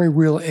been a very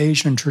real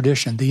Asian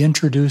tradition, the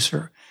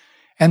introducer.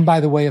 And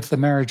by the way, if the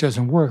marriage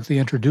doesn't work, the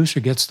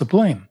introducer gets the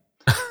blame.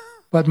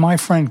 But my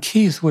friend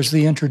Keith was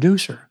the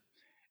introducer.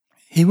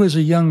 He was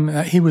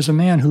a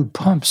man who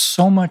pumped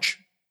so much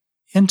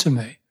into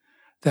me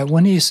that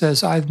when he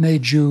says, I've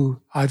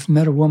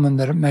met a woman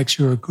that makes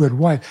you a good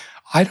wife,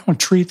 I don't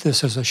treat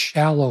this as a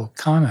shallow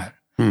comment.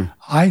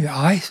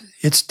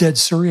 It's dead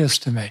serious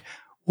to me.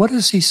 What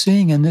is he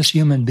seeing in this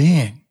human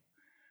being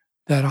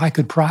that I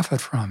could profit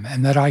from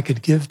and that I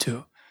could give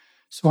to?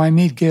 So I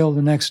meet Gail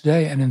the next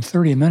day, and in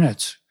 30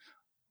 minutes,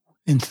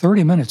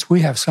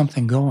 we have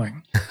something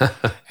going.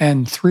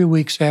 And 3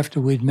 weeks after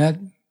we'd met,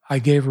 I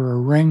gave her a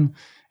ring,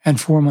 and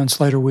 4 months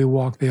later, we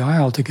walked the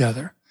aisle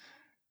together.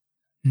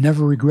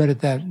 Never regretted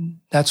that.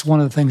 That's one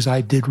of the things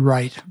I did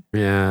right.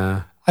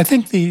 Yeah. I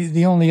think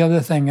the only other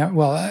thing,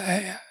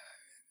 I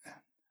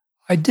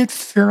did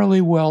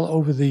fairly well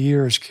over the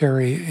years,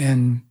 Carey,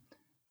 in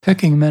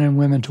picking men and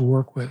women to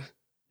work with.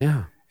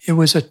 Yeah. It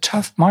was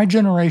my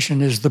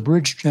generation is the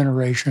bridge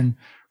generation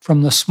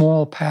from the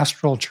small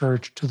pastoral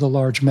church to the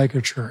large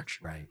mega church.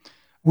 Right.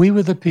 We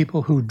were the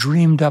people who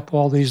dreamed up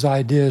all these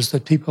ideas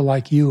that people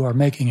like you are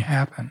making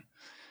happen.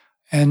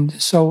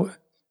 And so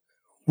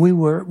we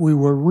were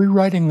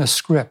rewriting the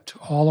script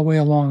all the way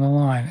along the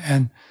line,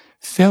 and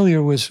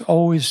failure was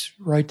always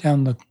right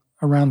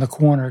around the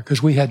corner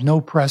because we had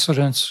no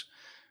precedents.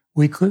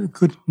 We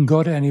couldn't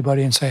go to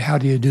anybody and say, how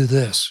do you do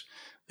this?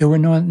 There were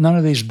none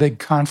of these big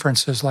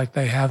conferences like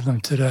they have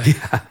them today.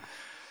 Yeah.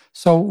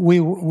 So we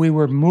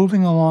were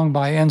moving along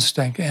by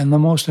instinct, and the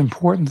most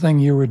important thing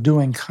you were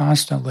doing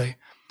constantly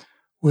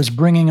was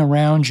bringing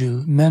around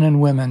you men and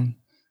women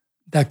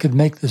that could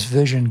make this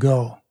vision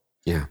go.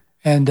 Yeah.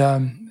 And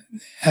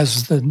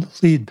as the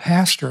lead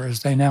pastor,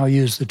 as they now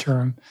use the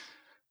term,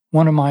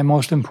 one of my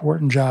most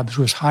important jobs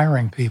was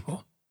hiring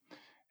people.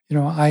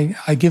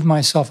 I give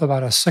myself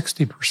about a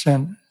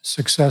 60%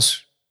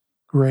 success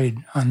grade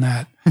on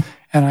that.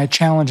 And I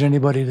challenge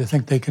anybody to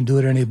think they can do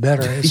it any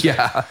better.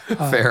 Yeah,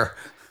 fair.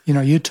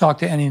 You talk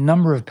to any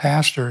number of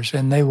pastors,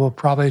 and they will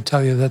probably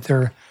tell you that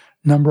their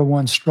number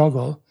one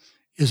struggle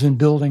is in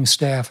building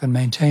staff and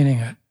maintaining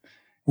it.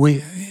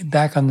 We,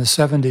 back in the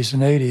 70s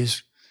and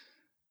 80s,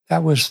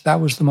 that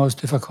was the most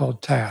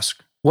difficult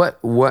task.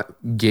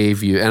 What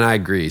gave you, and I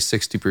agree,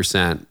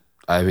 60%,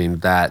 I mean,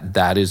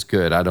 that is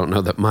good. I don't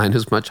know that mine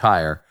is much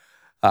higher.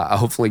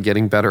 Hopefully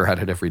getting better at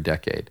it every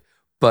decade.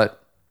 But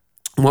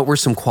what were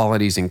some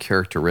qualities and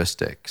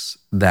characteristics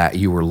that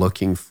you were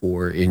looking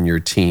for in your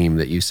team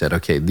that you said,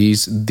 okay,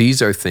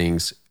 these are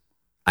things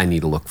I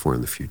need to look for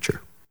in the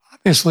future?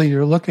 Obviously,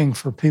 you're looking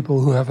for people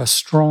who have a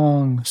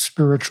strong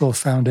spiritual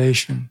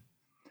foundation,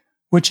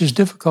 which is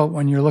difficult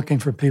when you're looking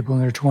for people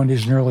in their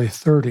 20s and early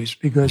 30s,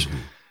 because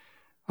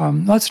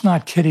let's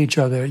not kid each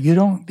other. You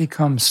don't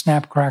become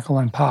snap, crackle,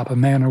 and pop a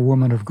man or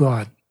woman of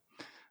God.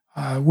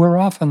 We're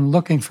often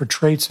looking for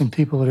traits in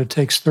people that it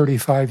takes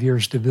 35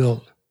 years to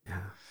build.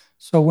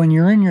 So when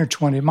you're in your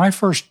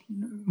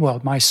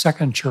 20s, my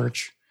second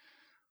church,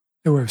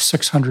 there were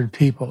 600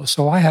 people.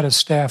 So I had a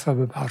staff of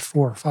about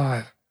 4 or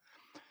 5.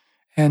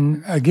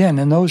 And again,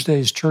 in those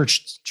days,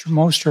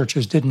 most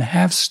churches didn't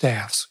have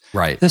staffs.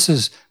 Right. This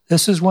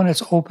is when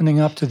it's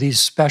opening up to these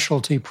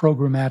specialty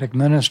programmatic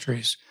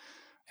ministries.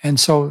 And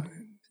so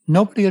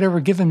nobody had ever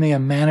given me a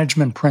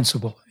management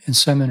principle in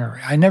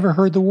seminary. I never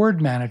heard the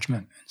word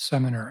management in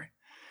seminary.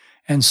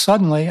 And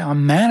suddenly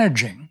I'm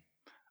managing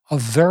a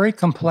very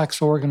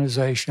complex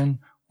organization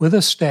with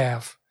a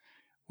staff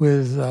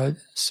with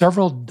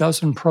several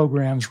dozen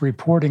programs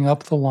reporting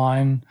up the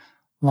line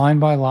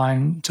by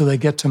line, till they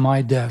get to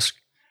my desk.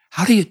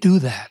 How do you do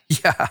that?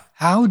 Yeah.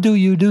 How do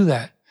you do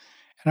that?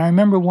 And I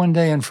remember one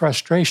day in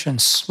frustration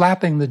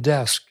slapping the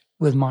desk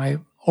with my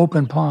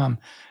open palm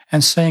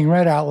and saying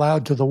right out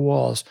loud to the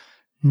walls,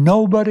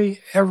 nobody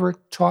ever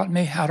taught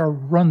me how to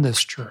run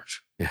this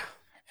church. Yeah.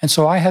 And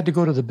so I had to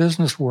go to the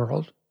business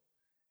world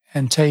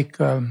and take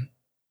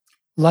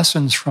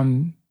lessons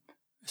from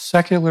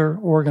secular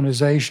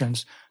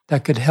organizations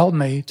that could help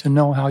me to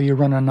know how you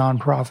run a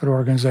nonprofit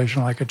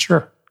organization like a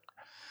church.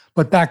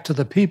 But back to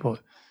the people.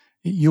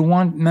 You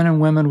want men and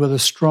women with a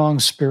strong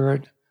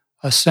spirit,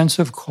 a sense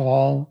of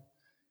call.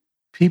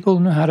 People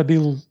know how to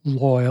be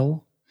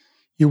loyal.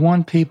 You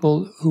want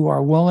people who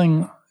are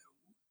willing,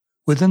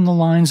 within the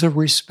lines of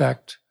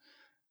respect,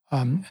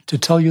 to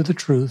tell you the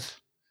truth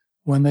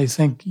when they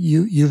think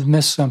you've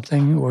missed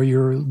something or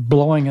you're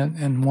blowing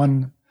it in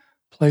one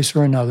place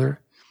or another.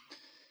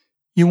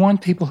 You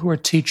want people who are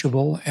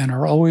teachable and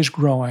are always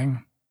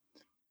growing.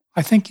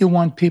 I think you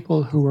want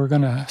people who are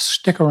going to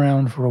stick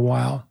around for a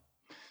while.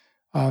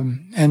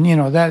 And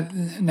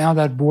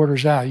that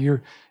borders out.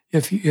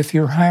 If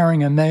you're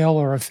hiring a male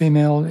or a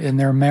female and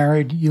they're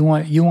married, you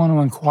want to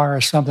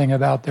inquire something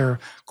about their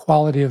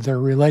quality of their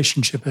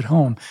relationship at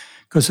home,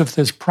 because if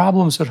there's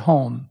problems at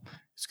home,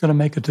 it's going to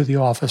make it to the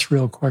office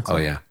real quickly. Oh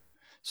yeah.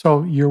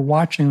 So you're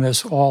watching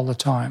this all the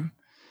time.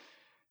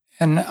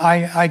 And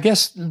I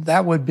guess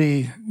that would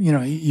be,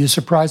 you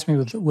surprised me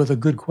with a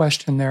good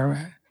question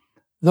there.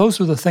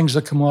 Those are the things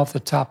that come off the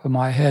top of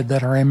my head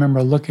that I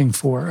remember looking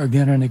for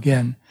again and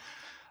again.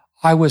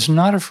 I was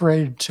not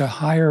afraid to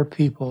hire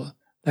people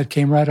that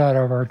came right out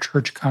of our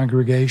church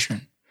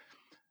congregation.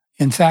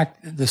 In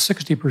fact, the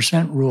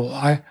 60% rule,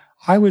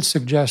 I would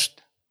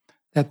suggest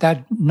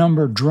that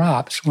number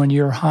drops when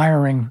you're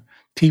hiring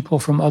people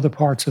from other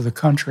parts of the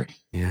country.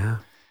 Yeah.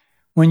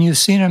 When you've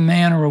seen a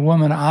man or a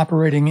woman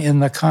operating in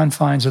the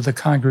confines of the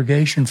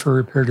congregation for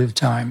a period of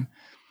time,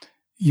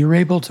 you're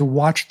able to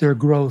watch their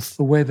growth,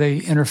 the way they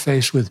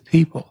interface with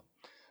people,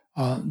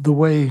 the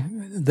way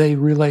they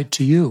relate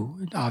to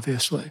you,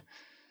 obviously.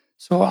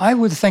 So I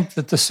would think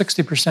that the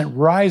 60%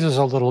 rises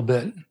a little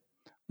bit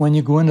when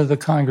you go into the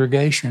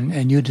congregation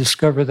and you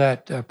discover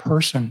that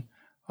person,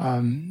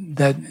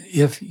 that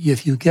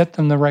if you get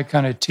them the right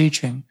kind of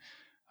teaching,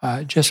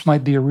 just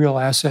might be a real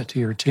asset to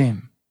your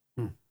team.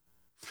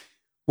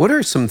 What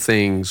are some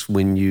things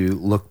when you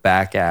look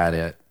back at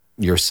it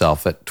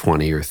yourself at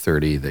 20 or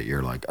 30 that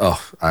you're like,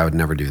 oh, I would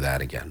never do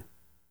that again?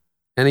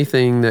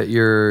 Anything that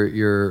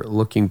you're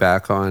looking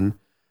back on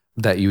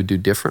that you would do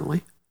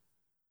differently?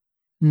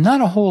 Not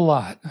a whole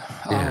lot.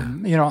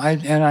 Yeah.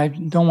 I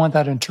don't want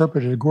that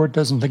interpreted. Gord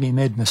doesn't think he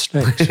made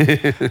mistakes.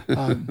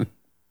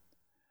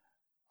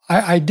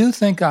 I do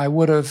think I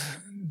would have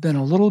been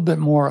a little bit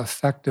more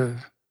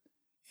effective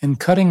in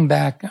cutting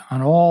back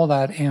on all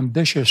that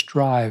ambitious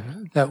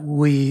drive that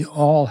we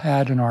all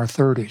had in our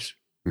 30s.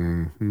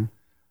 Mm-hmm.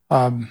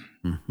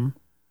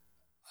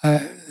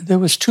 There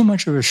was too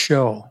much of a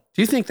show.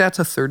 Do you think that's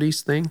a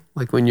 30s thing?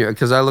 Like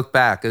because I look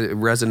back, it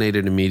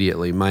resonated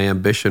immediately. My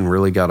ambition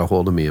really got a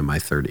hold of me in my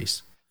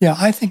 30s. Yeah,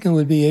 I think it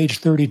would be age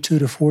 32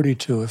 to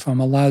 42 if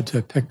I'm allowed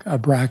to pick a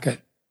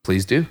bracket.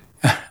 Please do.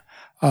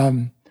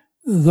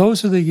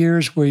 Those are the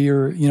years where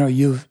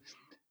you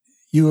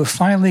have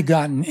finally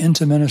gotten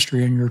into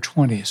ministry in your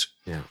 20s.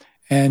 Yeah.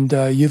 And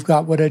you've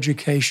got what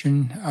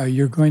education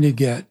you're going to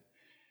get.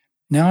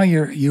 Now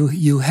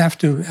you have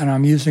to, and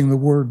I'm using the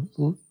word,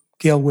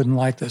 Gail wouldn't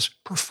like this,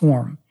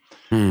 perform.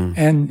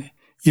 And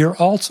you're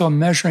also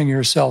measuring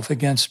yourself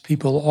against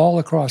people all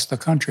across the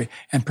country.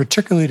 And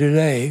particularly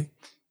today,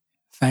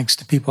 thanks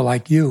to people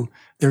like you,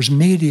 there's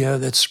media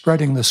that's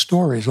spreading the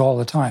stories all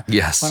the time.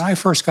 Yes. When I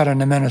first got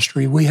into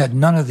ministry, we had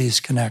none of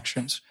these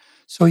connections.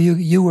 So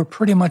you were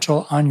pretty much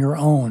on your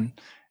own.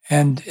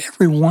 And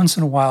every once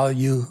in a while,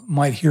 you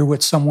might hear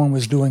what someone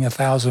was doing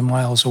 1,000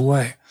 miles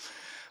away.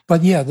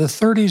 But yeah, the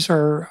 30s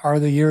are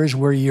the years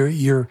where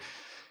your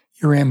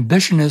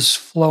ambition is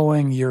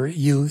flowing.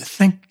 You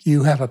think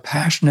you have a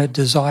passionate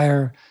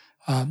desire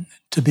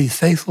to be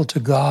faithful to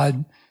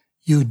God.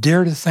 You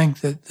dare to think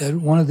that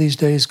one of these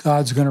days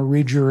God's going to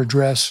read your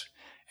address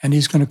and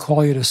he's going to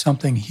call you to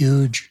something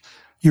huge.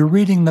 You're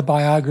reading the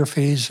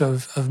biographies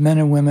of men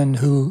and women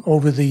who,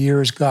 over the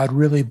years, God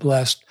really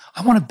blessed.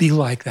 I want to be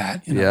like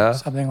that,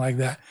 something like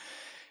that.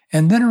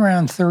 And then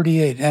around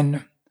 38,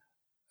 and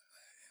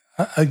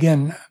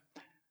again,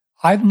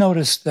 I've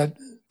noticed that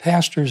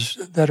pastors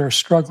that are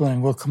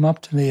struggling will come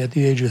up to me at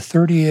the age of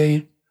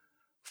 38,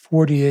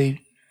 48,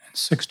 and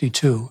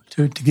 62,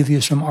 to give you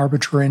some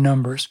arbitrary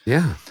numbers.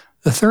 Yeah.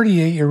 The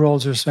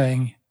 38-year-olds are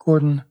saying,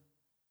 Gordon,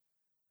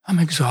 I'm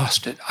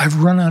exhausted.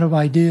 I've run out of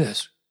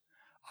ideas.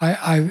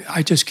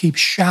 I just keep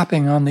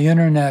shopping on the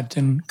internet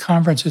and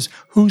conferences.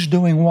 Who's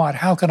doing what?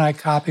 How can I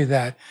copy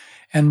that?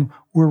 And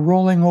we're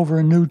rolling over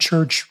a new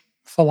church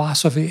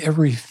philosophy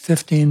every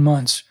 15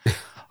 months.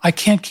 I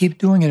can't keep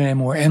doing it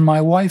anymore. And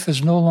my wife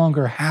is no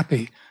longer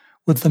happy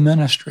with the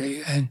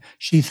ministry. And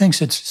she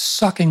thinks it's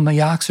sucking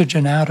the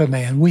oxygen out of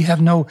me. And we have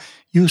no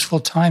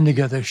useful time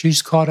together.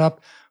 She's caught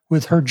up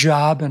with her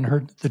job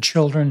and the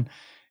children.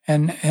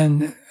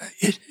 And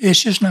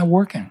it's just not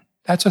working.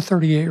 That's a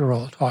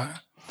 38-year-old talking.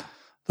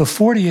 The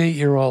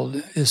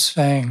 48-year-old is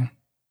saying,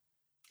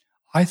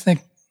 I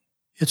think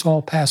it's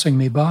all passing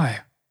me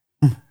by.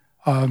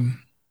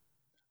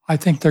 I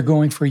think they're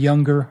going for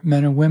younger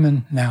men and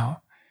women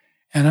now.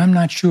 And I'm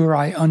not sure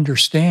I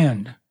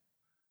understand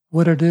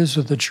what it is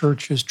that the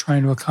church is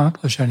trying to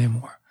accomplish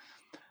anymore.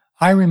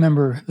 I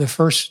remember the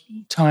first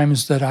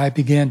times that I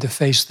began to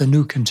face the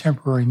new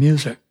contemporary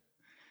music.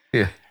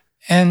 Yeah.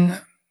 And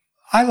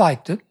I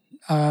liked it.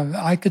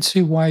 I could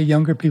see why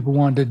younger people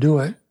wanted to do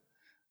it.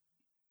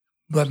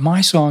 But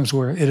my songs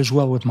were It Is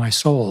Well With My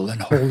Soul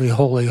and Holy,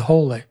 Holy,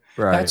 Holy.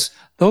 Right.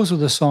 Those were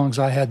the songs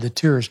I had the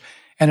tears.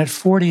 And at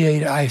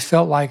 48, I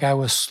felt like I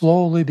was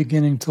slowly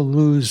beginning to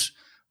lose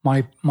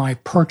my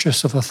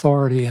purchase of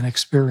authority and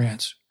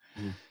experience.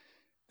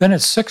 Then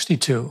at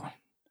 62,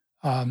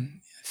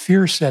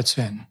 fear sets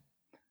in.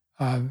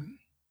 When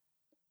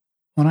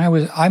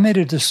I made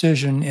a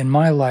decision in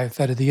my life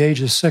that at the age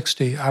of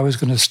 60, I was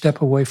going to step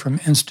away from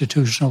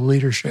institutional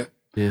leadership.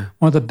 Yeah.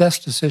 One of the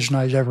best decisions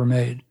I'd ever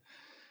made.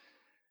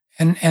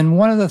 And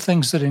one of the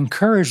things that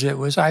encouraged it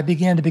was I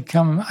began to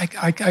become,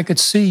 I could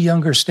see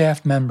younger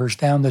staff members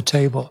down the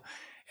table,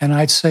 and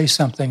I'd say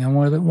something, and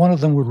one of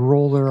them would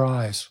roll their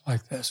eyes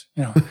like this,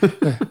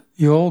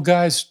 you old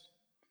guys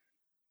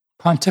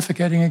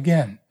pontificating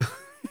again.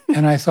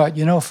 And I thought,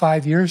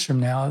 5 years from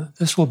now,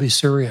 this will be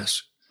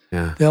serious.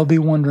 Yeah. They'll be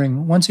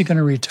wondering, when's he going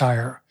to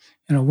retire?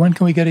 When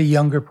can we get a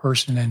younger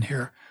person in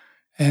here?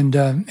 And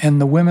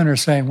the women are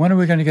saying, when are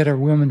we going to get a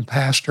women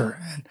pastor?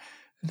 And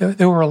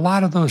there were a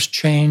lot of those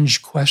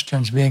change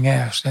questions being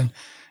asked. And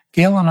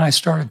Gail and I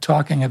started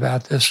talking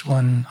about this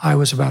when I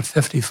was about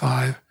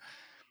 55.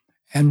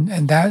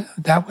 And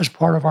that was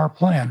part of our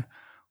plan.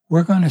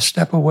 We're going to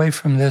step away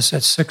from this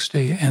at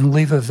 60 and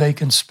leave a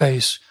vacant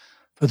space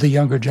for the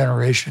younger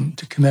generation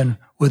to come in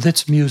with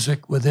its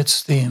music, with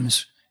its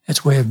themes,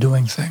 its way of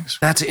doing things.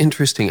 That's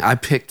interesting. I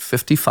picked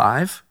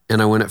 55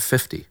 and I went at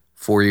 50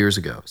 4 years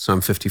ago. So I'm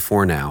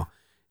 54 now.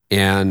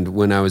 And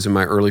when I was in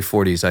my early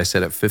 40s, I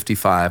said at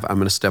 55, I'm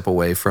going to step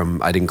away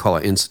from, I didn't call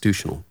it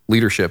institutional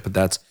leadership, but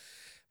that's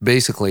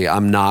basically,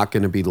 I'm not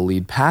going to be the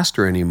lead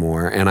pastor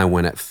anymore. And I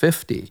went at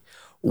 50.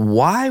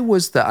 Why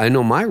was that? I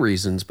know my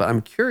reasons, but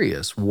I'm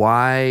curious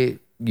why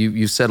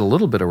you said a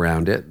little bit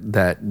around it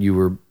that you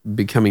were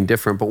becoming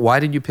different, but why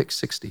did you pick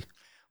 60?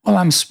 Well,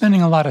 I'm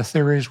spinning a lot of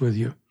theories with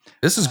you.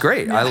 This is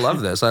great. I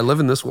love this. I live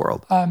in this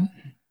world.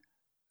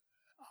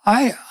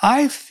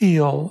 I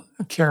feel,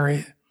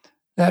 Carey,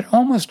 that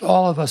almost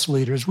all of us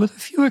leaders, with a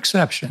few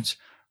exceptions,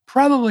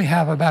 probably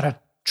have about a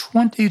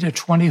 20 to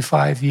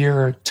 25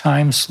 year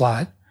time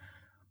slot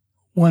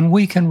when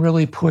we can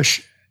really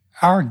push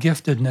our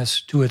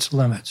giftedness to its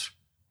limits.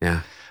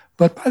 Yeah.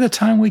 But by the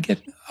time we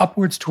get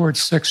upwards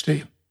towards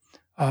 60,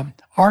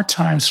 our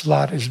time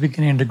slot is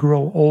beginning to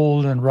grow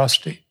old and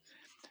rusty.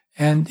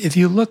 And if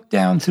you look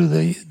down through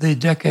the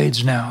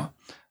decades now,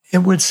 it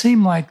would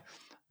seem like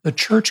the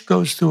church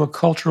goes through a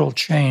cultural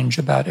change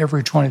about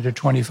every 20 to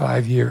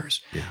 25 years.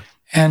 Yeah.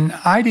 And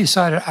I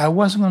decided I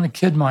wasn't going to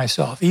kid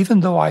myself, even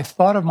though I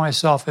thought of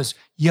myself as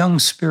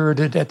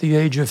young-spirited at the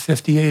age of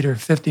 58 or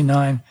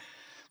 59.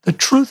 The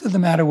truth of the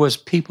matter was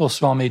people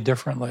saw me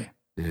differently.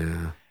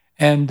 Yeah.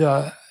 And,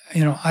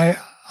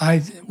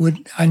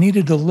 I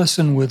needed to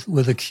listen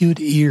with acute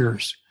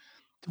ears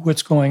to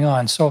what's going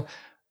on. So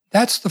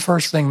that's the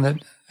first thing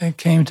that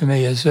came to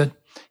me is that,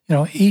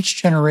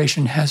 each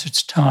generation has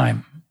its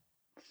time.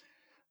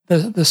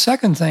 The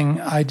second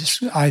thing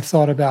I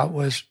thought about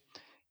was,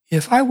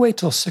 if I wait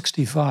till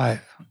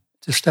 65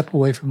 to step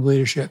away from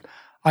leadership,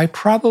 I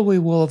probably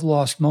will have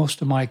lost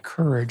most of my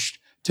courage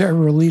to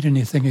ever lead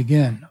anything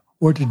again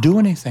or to do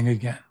anything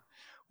again.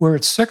 Where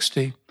at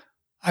 60,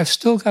 I've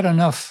still got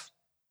enough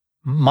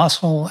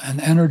muscle and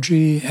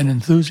energy and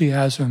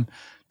enthusiasm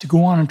to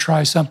go on and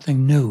try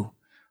something new.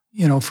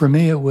 For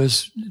me, it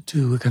was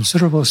to a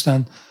considerable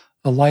extent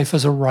the life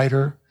as a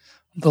writer,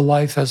 the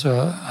life as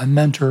a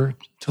mentor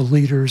to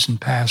leaders and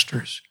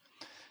pastors.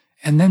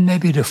 And then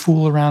maybe to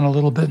fool around a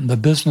little bit in the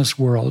business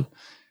world.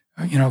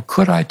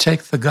 Could I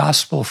take the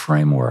gospel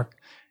framework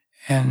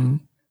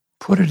and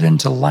put it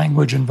into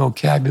language and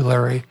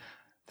vocabulary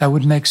that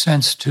would make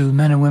sense to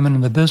men and women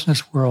in the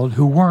business world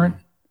who weren't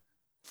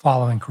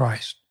following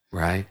Christ?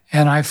 Right.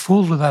 And I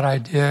fooled with that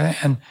idea,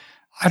 and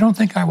I don't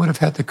think I would have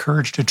had the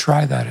courage to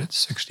try that at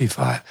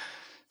 65.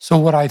 So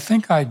what I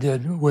think I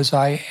did was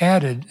I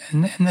added,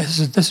 and this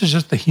is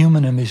just the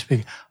human in me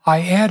speaking,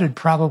 I added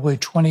probably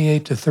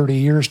 28 to 30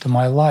 years to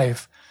my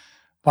life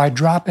by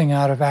dropping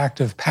out of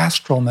active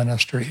pastoral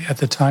ministry at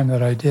the time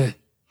that I did.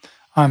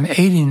 I'm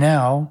 80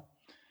 now,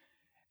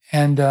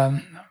 and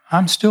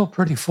I'm still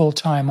pretty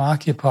full-time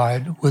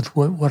occupied with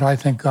what I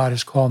think God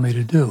has called me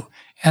to do.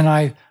 And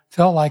I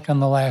felt like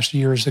in the last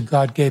years that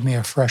God gave me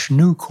a fresh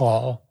new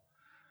call,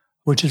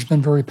 which has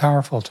been very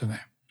powerful to me.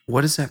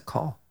 What is that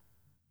call?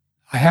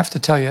 I have to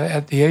tell you,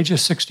 at the age of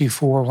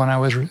 64, when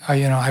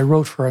I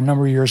wrote for a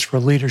number of years for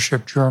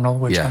Leadership Journal,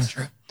 which yes. I'm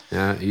sure.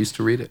 Yeah, I used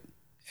to read it.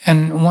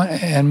 And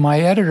my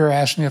editor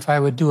asked me if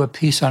I would do a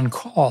piece on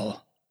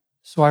call.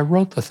 So I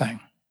wrote the thing,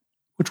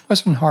 which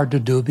wasn't hard to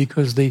do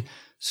because the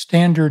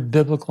standard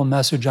biblical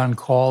message on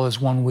call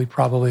is one we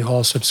probably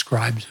all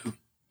subscribe to.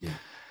 Yeah.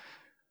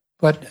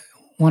 But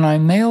when I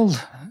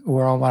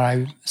when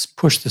I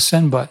pushed the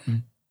send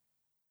button,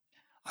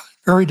 I was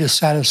very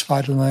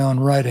dissatisfied with my own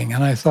writing.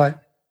 And I thought,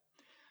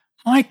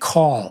 my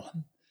call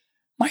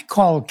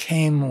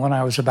came when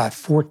I was about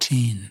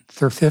 14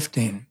 or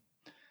 15.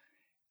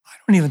 I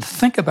don't even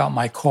think about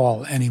my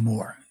call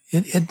anymore.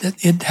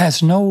 It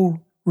has no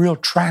real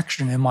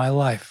traction in my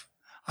life.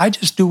 I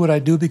just do what I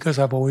do because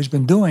I've always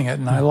been doing it,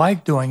 and I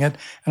like doing it,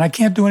 and I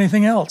can't do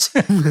anything else.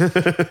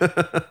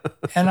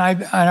 And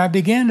I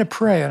began to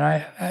pray,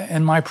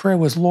 and my prayer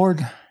was,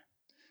 Lord,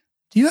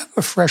 do you have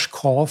a fresh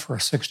call for a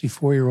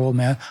 64-year-old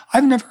man?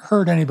 I've never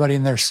heard anybody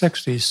in their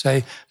 60s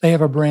say they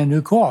have a brand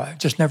new call. I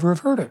just never have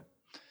heard it.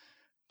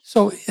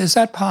 So is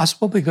that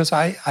possible? Because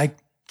I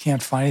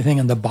can't find anything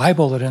in the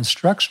Bible that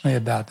instructs me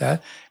about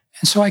that.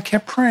 And so I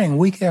kept praying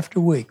week after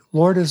week.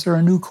 Lord, is there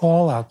a new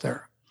call out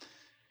there?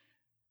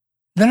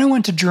 Then I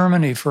went to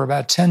Germany for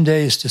about 10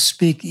 days to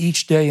speak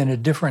each day in a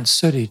different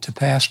city to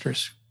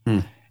pastors.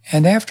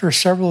 And after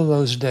several of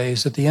those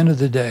days, at the end of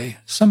the day,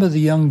 some of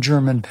the young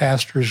German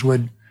pastors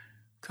would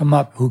come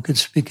up who could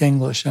speak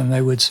English, and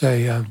they would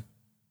say,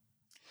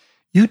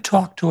 you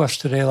talk to us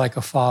today like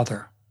a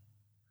father.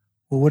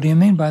 Well, what do you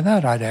mean by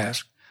that, I'd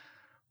ask.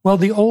 Well,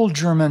 the old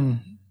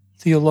German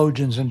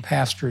theologians and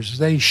pastors,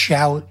 they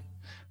shout,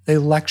 they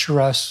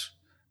lecture us,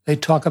 they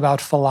talk about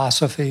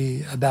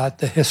philosophy, about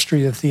the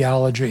history of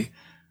theology,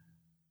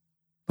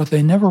 but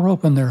they never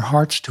open their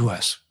hearts to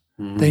us.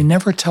 Mm-hmm. They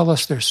never tell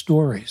us their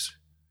stories.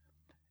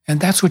 And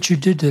that's what you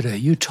did today.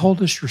 You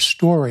told us your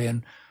story,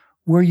 and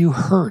where you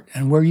hurt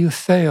and where you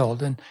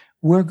failed and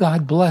where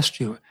God blessed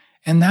you.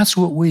 And that's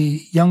what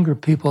we younger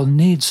people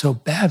need so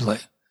badly.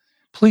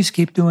 Please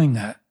keep doing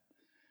that.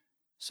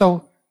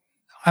 So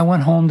I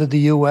went home to the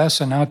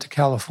U.S. and out to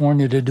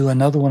California to do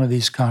another one of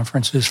these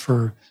conferences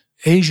for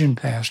Asian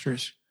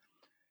pastors.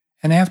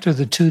 And after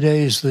the 2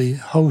 days, the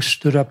host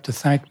stood up to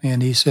thank me,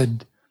 and he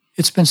said,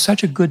 "It's been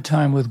such a good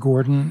time with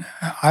Gordon.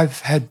 I've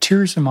had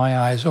tears in my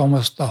eyes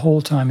almost the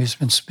whole time he's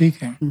been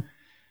speaking."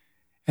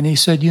 And he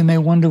said, "You may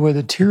wonder where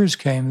the tears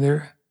came.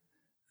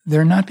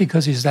 They're not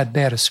because he's that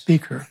bad a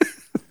speaker,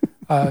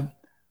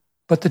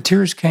 but the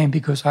tears came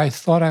because I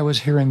thought I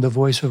was hearing the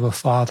voice of a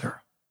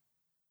father."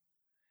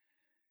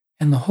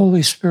 And the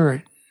Holy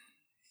Spirit,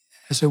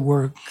 as it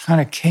were, kind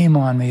of came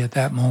on me at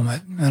that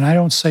moment. And I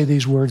don't say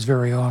these words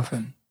very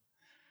often,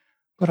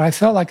 but I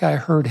felt like I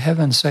heard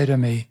heaven say to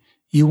me,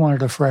 "You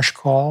wanted a fresh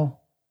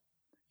call?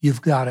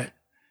 You've got it.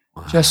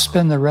 Wow. Just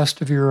spend the rest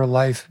of your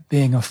life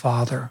being a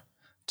father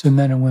to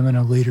men and women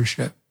of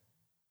leadership."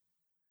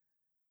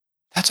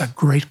 That's a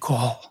great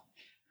call.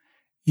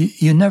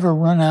 You never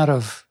run out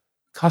of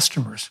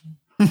customers.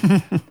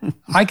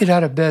 I get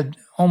out of bed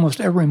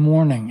almost every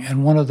morning,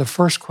 and one of the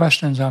first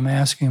questions I'm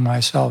asking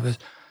myself is,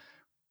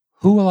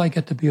 who will I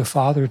get to be a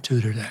father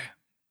to today?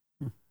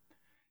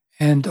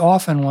 And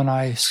often when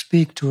I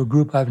speak to a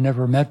group I've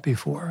never met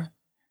before,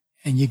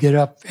 and you get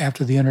up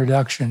after the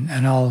introduction,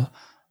 and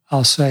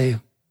I'll say,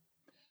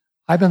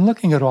 "I've been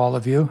looking at all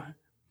of you,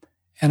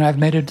 and I've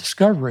made a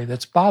discovery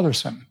that's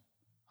bothersome.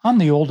 I'm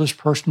the oldest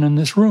person in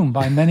this room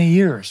by many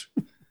years."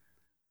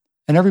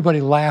 And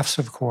everybody laughs,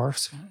 of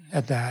course,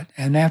 at that.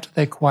 And after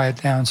they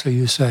quiet down, so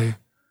you say,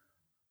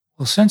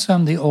 "Well, since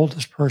I'm the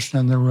oldest person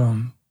in the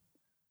room,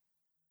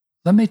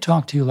 let me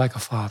talk to you like a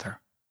father."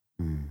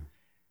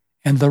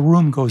 And the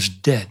room goes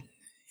dead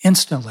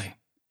instantly.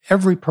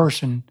 Every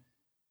person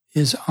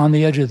is on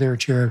the edge of their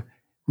chair.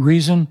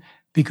 Reason?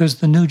 Because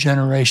the new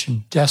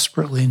generation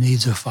desperately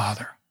needs a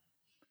father.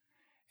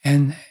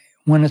 And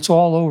when it's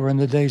all over and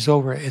the day's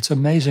over, it's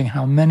amazing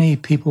how many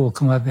people will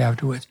come up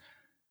afterwards.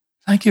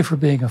 "Thank you for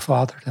being a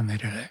father to me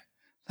today.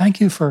 Thank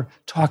you for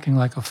talking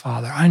like a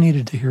father. I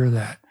needed to hear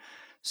that."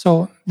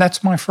 So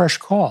that's my fresh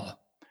call.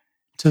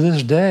 To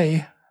this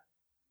day,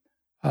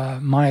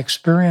 my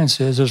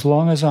experience is, as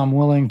long as I'm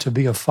willing to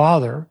be a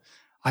father,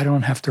 I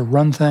don't have to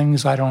run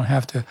things. I don't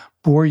have to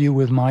bore you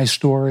with my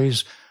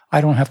stories. I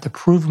don't have to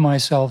prove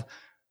myself.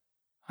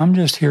 I'm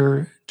just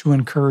here to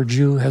encourage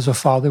you as a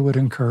father would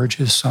encourage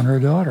his son or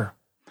daughter.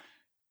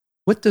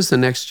 What does the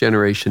next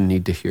generation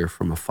need to hear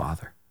from a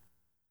father?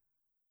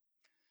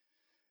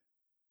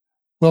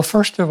 Well,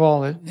 first of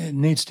all, it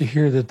needs to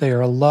hear that they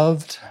are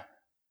loved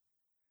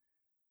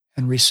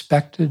and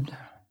respected,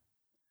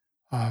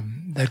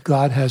 that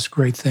God has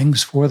great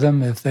things for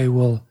them if they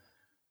will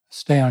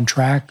stay on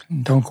track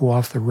and don't go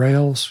off the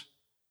rails.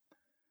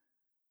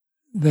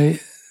 They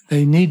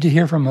need to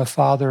hear from a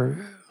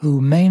father who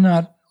may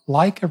not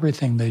like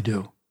everything they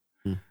do,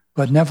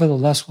 but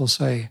nevertheless will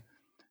say,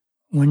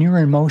 "When you're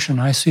in motion,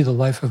 I see the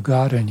life of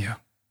God in you."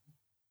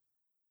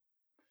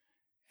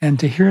 And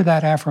to hear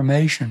that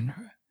affirmation,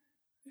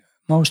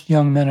 most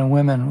young men and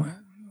women,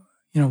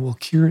 will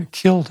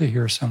kill to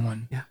hear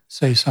someone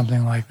say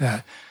something like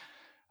that.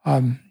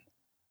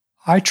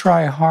 I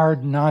try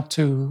hard not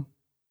to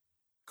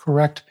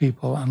correct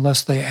people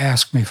unless they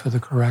ask me for the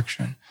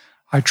correction.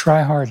 I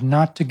try hard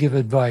not to give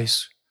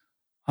advice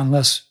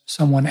unless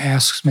someone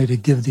asks me to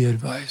give the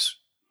advice.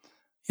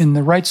 In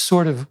the right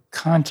sort of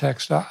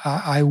context,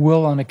 I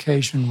will on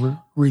occasion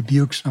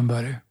rebuke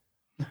somebody.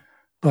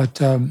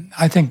 But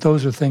I think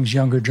those are things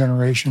younger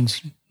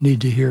generations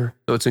need to hear.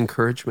 So it's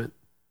encouragement.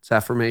 It's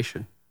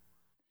affirmation.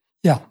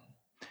 Yeah.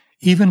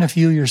 Even if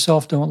you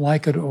yourself don't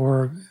like it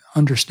or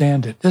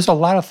understand it. There's a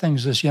lot of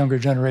things this younger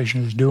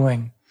generation is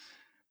doing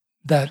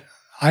that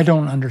I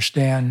don't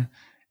understand.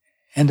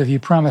 And if you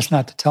promise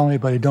not to tell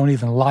anybody, don't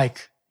even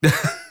like.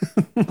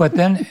 But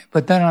then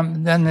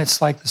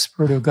it's like the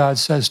Spirit of God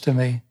says to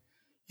me,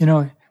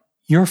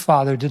 your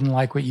father didn't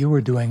like what you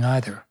were doing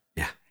either.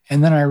 Yeah.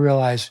 And then I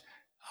realized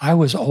I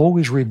was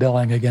always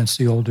rebelling against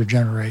the older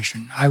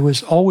generation. I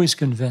was always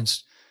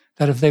convinced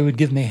that if they would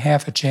give me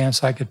half a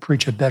chance, I could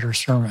preach a better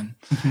sermon.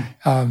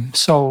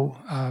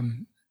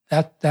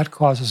 That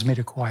causes me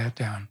to quiet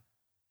down.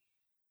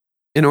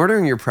 In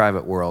ordering your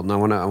private world,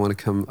 and I want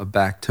to come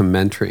back to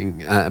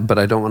mentoring, but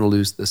I don't want to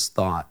lose this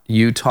thought.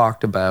 You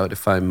talked about,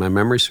 if my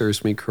memory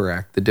serves me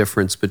correct, the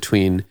difference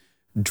between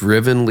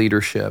driven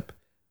leadership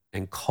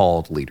and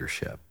called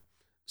leadership.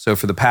 So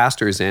for the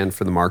pastors and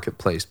for the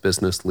marketplace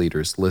business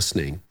leaders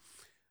listening,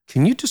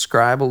 can you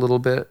describe a little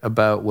bit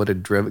about what a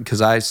driven,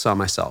 because I saw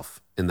myself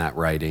in that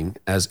writing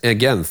as,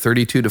 again,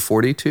 32 to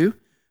 42,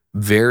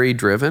 very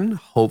driven,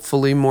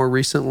 hopefully more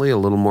recently, a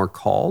little more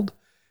called.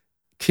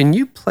 Can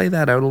you play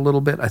that out a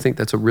little bit? I think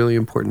that's a really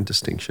important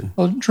distinction.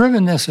 Well,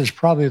 drivenness is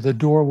probably the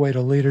doorway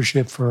to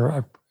leadership for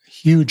a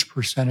huge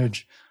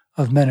percentage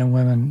of men and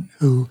women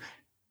who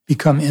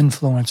become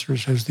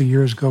influencers as the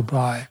years go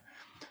by.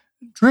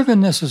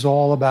 Drivenness is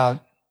all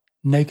about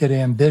naked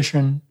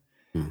ambition.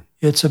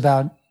 It's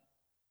about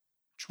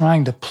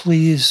trying to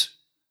please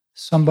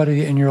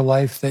somebody in your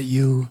life that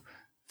you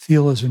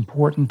feel is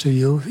important to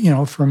you. You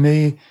know, for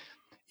me,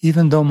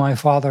 even though my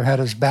father had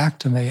his back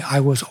to me, I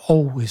was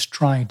always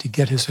trying to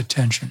get his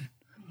attention.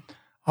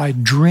 I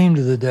dreamed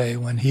of the day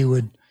when he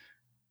would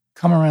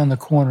come around the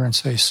corner and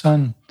say,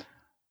 "Son,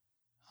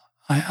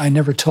 I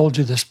never told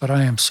you this, but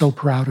I am so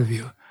proud of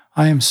you.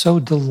 I am so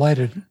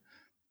delighted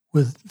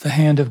with the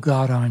hand of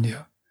God on you."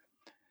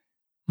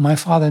 My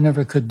father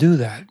never could do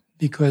that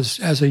because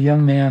as a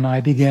young man,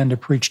 I began to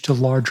preach to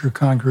larger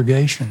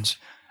congregations.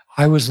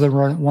 I was the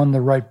one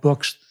to write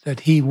books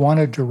that he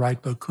wanted to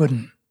write but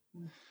couldn't.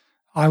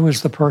 I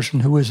was the person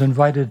who was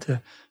invited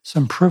to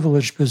some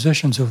privileged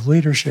positions of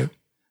leadership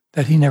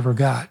that he never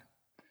got.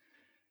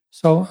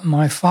 So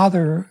my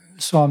father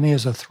saw me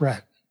as a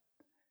threat.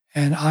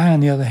 And I, on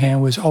the other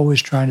hand, was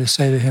always trying to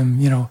say to him,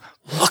 you know,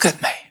 look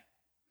at me.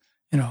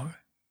 You know,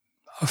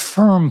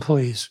 affirm,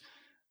 please,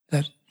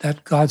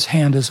 that God's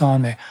hand is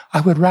on me. I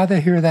would rather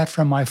hear that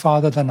from my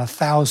father than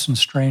 1,000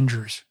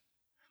 strangers.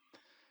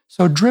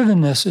 So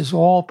drivenness is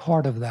all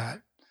part of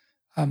that.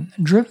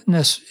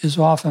 Drivenness is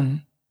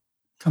often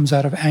comes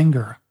out of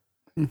anger.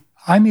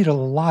 I meet a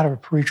lot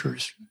of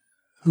preachers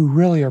who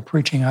really are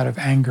preaching out of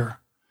anger.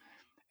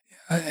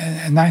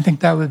 And I think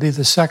that would be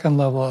the second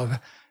level of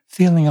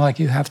feeling like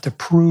you have to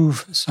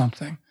prove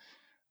something.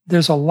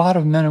 There's a lot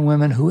of men and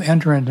women who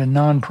enter into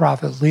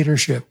nonprofit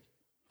leadership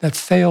that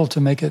fail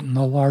to make it in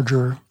the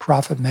larger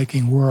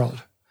profit-making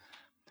world.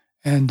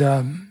 And,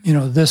 you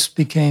know, this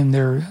became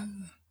their,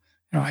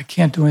 you know, I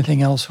can't do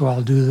anything else, so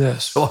I'll do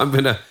this. So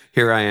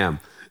here I am.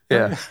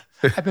 Yeah.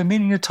 I've been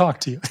meaning to talk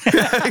to you.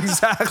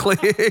 Exactly.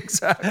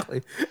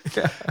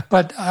 Yeah.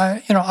 But,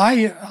 you know,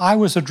 I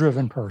was a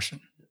driven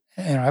person.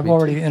 And I've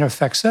already, in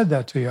effect, said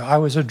that to you. I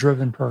was a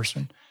driven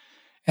person.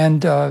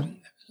 And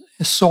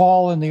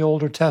Saul in the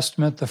Older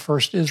Testament, the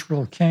first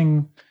Israel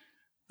king,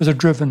 was a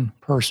driven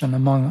person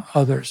among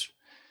others.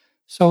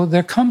 So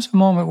there comes a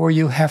moment where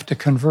you have to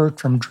convert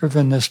from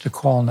drivenness to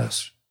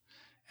callness.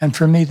 And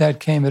for me, that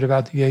came at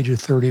about the age of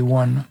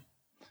 31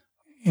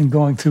 in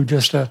going through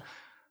just a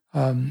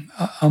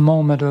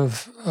moment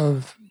of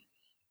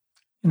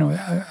you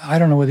know, I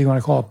don't know whether you want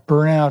to call it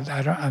burnout.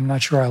 I'm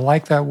not sure I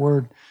like that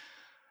word.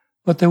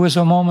 But there was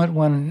a moment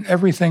when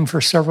everything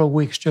for several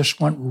weeks just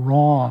went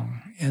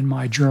wrong in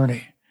my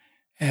journey,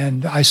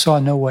 and I saw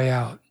no way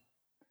out.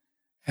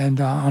 And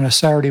on a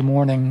Saturday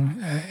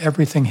morning,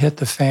 everything hit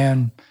the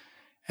fan,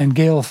 and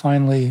Gail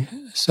finally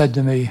said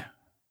to me,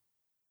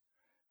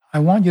 "I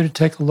want you to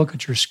take a look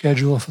at your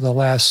schedule for the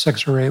last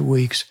 6 or 8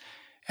 weeks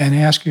and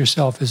ask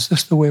yourself, is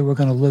this the way we're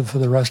going to live for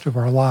the rest of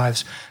our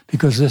lives?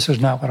 Because this is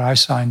not what I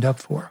signed up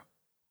for."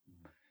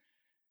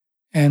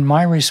 And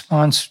my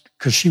response,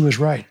 because she was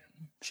right,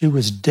 she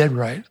was dead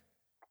right.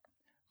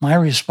 My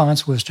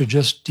response was to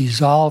just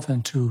dissolve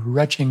into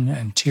retching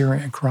and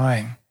tearing and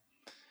crying.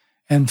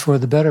 And for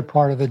the better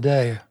part of a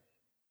day,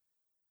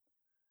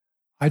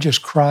 I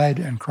just cried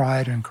and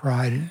cried and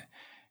cried.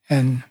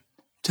 And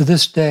to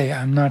this day,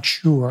 I'm not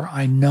sure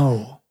I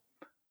know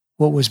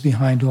what was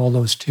behind all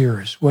those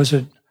tears. Was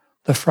it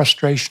the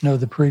frustration of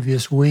the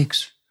previous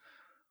weeks?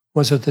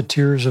 Was it the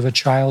tears of a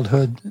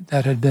childhood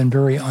that had been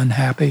very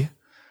unhappy?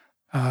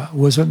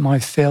 Was it my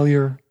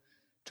failure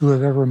to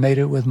have ever made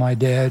it with my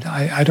dad?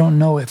 I don't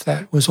know if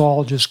that was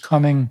all just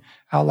coming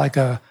out like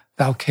a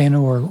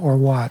volcano or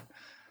what.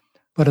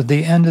 But at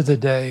the end of the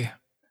day,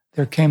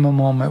 there came a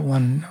moment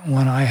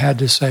when I had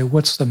to say,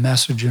 what's the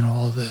message in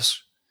all of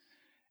this?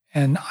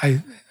 And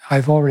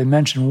I've already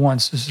mentioned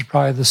once, this is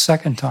probably the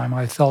second time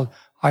I felt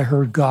I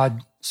heard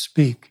God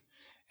speak.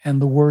 And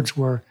the words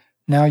were,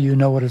 "Now you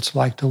know what it's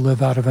like to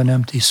live out of an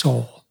empty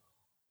soul."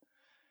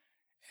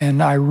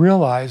 And I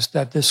realized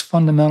that this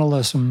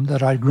fundamentalism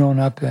that I'd grown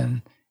up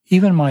in,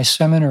 even my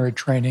seminary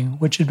training,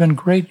 which had been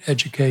great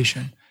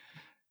education,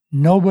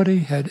 nobody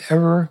had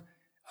ever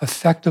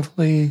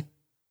effectively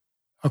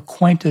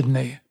acquainted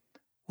me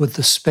with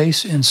the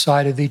space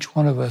inside of each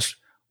one of us,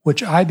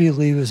 which I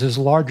believe is as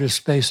large a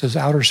space as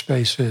outer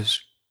space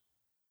is.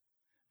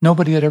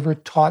 Nobody had ever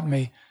taught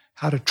me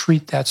how to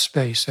treat that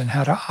space and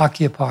how to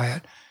occupy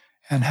it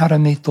and how to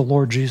meet the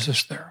Lord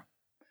Jesus there.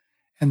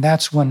 And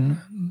that's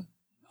when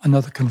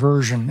another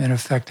conversion, in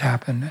effect,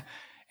 happened.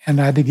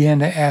 And I began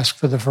to ask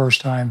for the first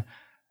time,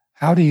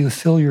 how do you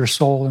fill your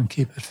soul and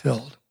keep it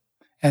filled?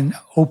 And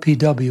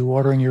OPW,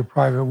 Ordering Your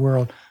Private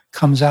World,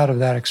 comes out of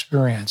that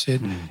experience.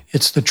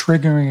 It's the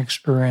triggering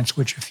experience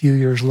which a few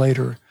years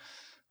later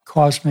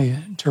caused me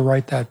to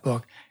write that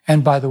book.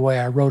 And by the way,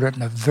 I wrote it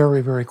in a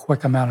very, very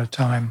quick amount of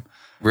time.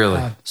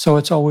 Really? So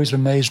it's always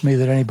amazed me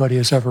that anybody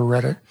has ever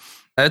read it.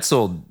 That's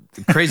sold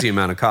a crazy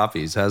amount of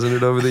copies, hasn't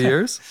it, over the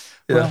years?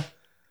 Yeah.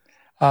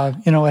 Well,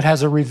 you know, it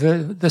has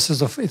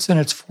it's in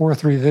its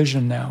 4th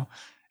revision now.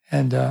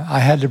 And I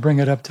had to bring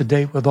it up to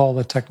date with all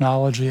the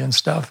technology and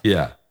stuff.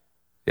 Yeah.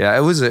 Yeah,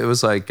 it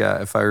was like,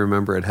 if I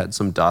remember, it had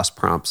some DOS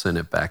prompts in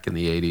it back in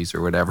the 80s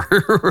or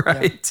whatever,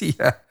 right?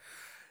 Yeah.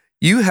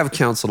 You have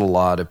counseled a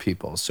lot of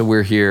people. So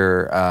we're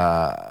here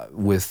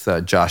with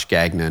Josh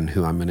Gagnon,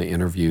 who I'm going to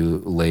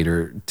interview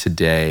later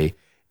today.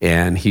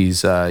 And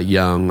he's a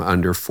young,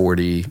 under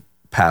 40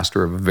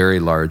 pastor of a very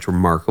large,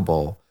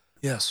 remarkable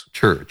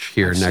church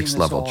here, Next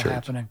Level Church.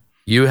 Happening.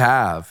 You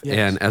have, yes.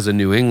 And as a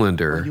New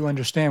Englander. Well, you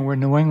understand, we're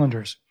New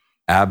Englanders.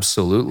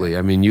 Absolutely.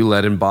 I mean, you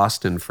led in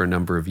Boston for a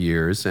number of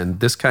years, and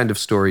this kind of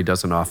story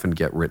doesn't often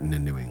get written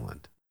in New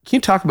England. Can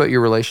you talk about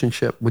your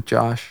relationship with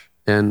Josh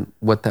and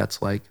what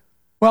that's like?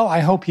 Well, I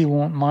hope he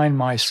won't mind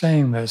my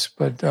saying this,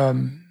 but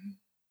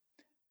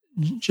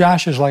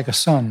Josh is like a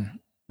son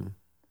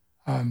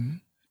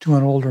to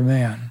an older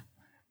man.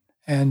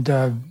 And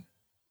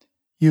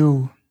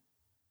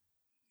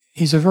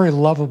he's a very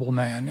lovable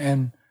man.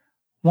 And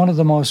one of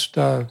the most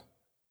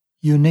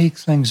unique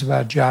things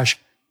about Josh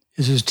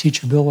is his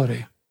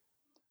teachability.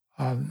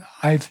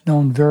 I've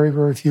known very,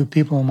 very few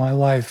people in my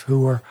life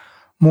who are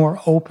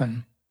more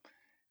open.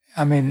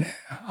 I mean,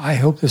 I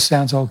hope this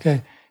sounds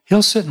okay.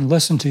 He'll sit and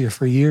listen to you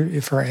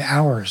for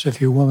hours if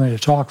you're willing to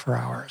talk for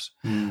hours.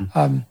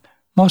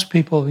 Most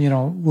people,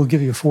 will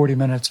give you 40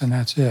 minutes and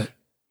that's it.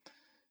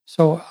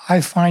 So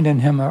I find in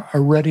him a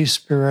ready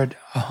spirit,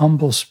 a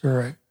humble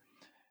spirit,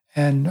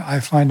 and I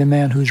find a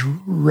man who's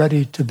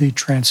ready to be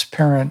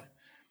transparent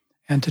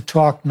and to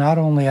talk not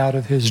only out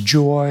of his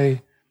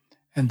joy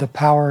and the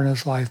power in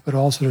his life, but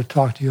also to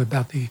talk to you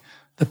about the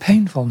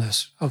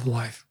painfulness of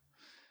life.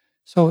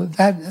 So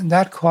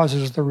that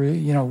causes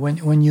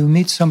when you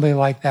meet somebody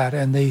like that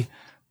and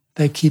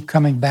they keep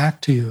coming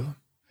back to you,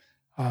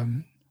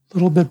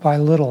 little bit by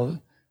little,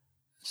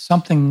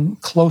 something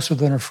closer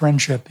than a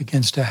friendship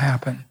begins to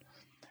happen.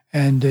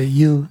 And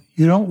you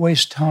don't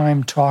waste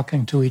time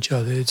talking to each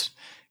other.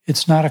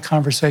 It's not a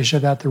conversation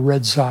about the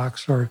Red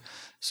Sox or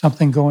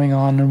something going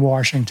on in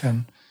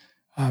Washington,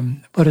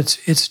 but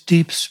it's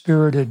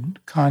deep-spirited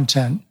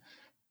content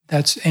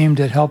that's aimed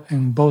at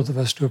helping both of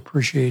us to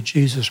appreciate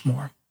Jesus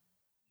more.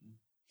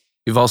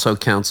 You've also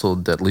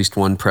counseled at least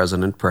one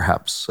president,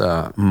 perhaps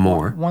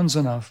more. One's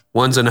enough.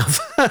 One's enough.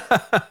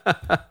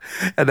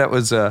 And that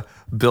was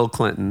Bill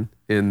Clinton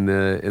in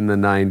the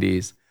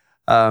 90s.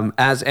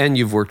 And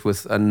you've worked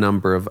with a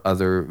number of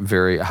other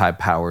very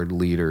high-powered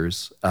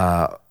leaders.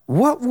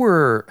 What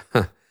were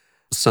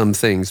some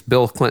things?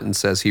 Bill Clinton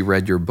says he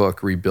read your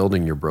book,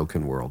 Rebuilding Your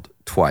Broken World,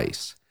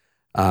 twice.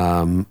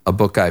 A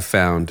book I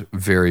found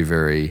very,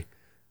 very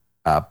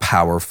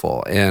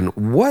powerful. And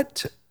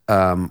what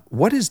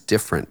is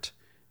different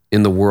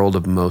in the world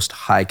of most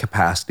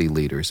high-capacity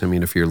leaders? I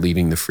mean, if you're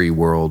leading the free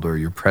world or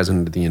you're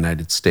president of the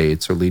United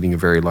States or leading a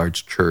very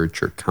large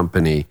church or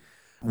company,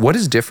 what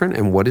is different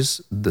and what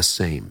is the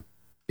same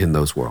in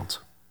those worlds?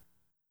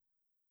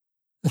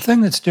 The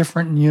thing that's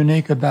different and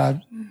unique about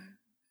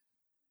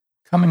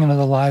coming into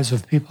the lives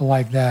of people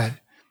like that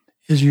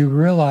is you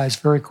realize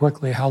very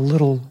quickly how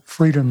little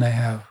freedom they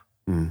have.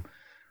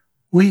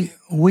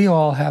 We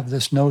all have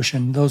this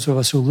notion, those of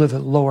us who live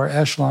at lower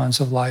echelons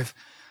of life,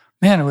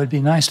 man, it would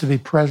be nice to be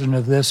president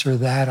of this or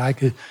that. I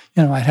could,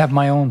 I'd have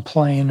my own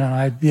plane and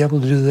I'd be able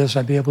to do this,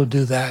 I'd be able to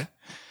do that.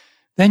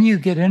 Then you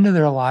get into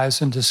their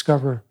lives and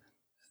discover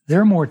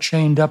they're more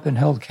chained up and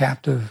held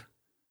captive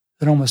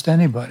than almost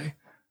anybody.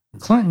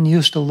 Clinton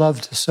used to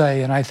love to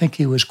say, and I think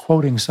he was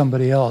quoting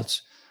somebody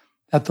else,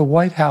 that the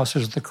White House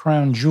is the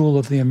crown jewel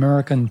of the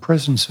American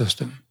prison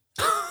system.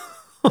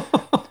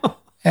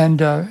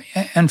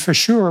 And for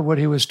sure, what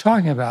he was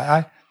talking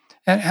about,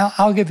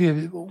 I'll give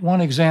you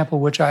one example,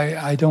 which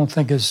I don't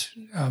think is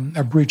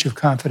a breach of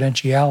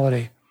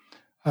confidentiality.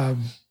 I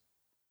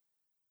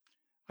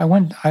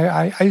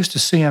used to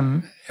see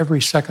him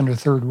every second or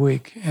third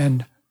week,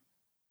 and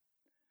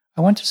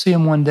I went to see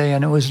him one day,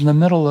 and it was in the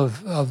middle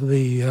of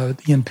the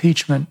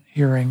impeachment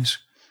hearings.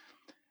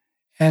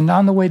 And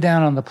on the way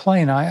down on the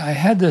plane, I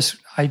had this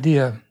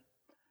idea.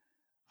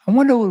 I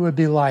wonder what it would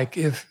be like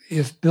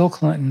if Bill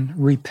Clinton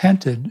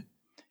repented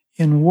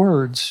in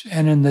words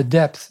and in the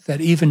depth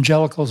that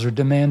evangelicals are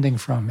demanding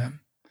from him.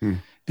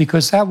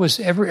 Because that was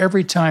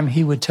every time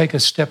he would take a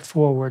step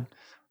forward,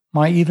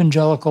 my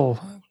evangelical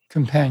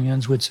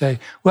companions would say,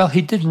 well,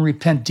 he didn't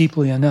repent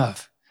deeply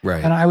enough.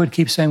 Right. And I would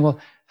keep saying, well,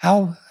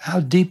 how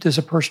deep does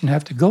a person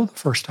have to go the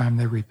first time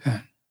they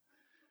repent?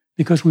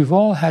 Because we've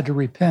all had to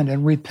repent,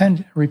 and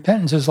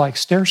repentance is like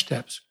stair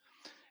steps.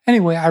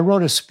 Anyway, I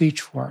wrote a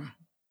speech for him.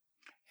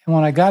 And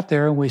when I got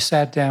there and we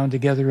sat down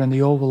together in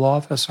the Oval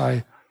Office,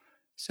 I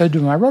said to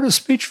him, I wrote a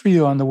speech for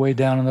you on the way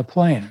down on the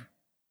plane.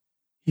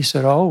 He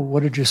said, oh,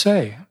 what did you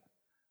say?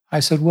 I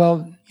said,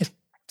 well,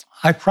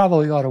 I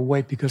probably ought to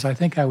wait because I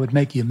think I would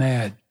make you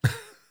mad.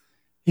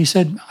 He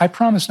said, I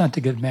promise not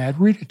to get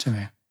mad. Read it to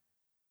me.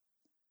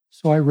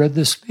 So I read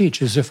this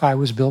speech as if I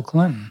was Bill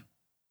Clinton.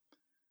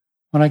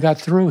 When I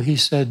got through, he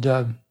said,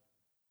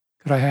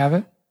 could I have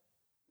it?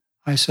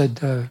 I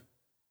said,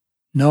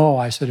 no.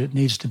 I said, it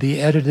needs to be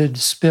edited,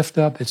 spiffed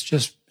up. It's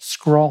just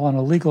scrawl on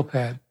a legal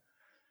pad.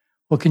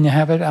 Well, can you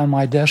have it on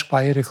my desk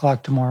by 8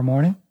 o'clock tomorrow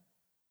morning?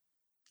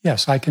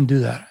 Yes, I can do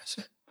that, I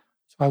said.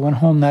 So I went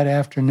home that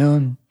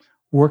afternoon,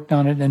 worked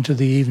on it into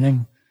the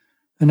evening.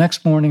 The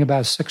next morning,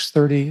 about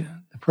 6:30,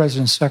 the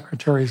president's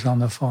secretary is on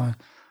the phone.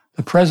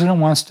 The president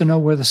wants to know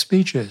where the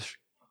speech is.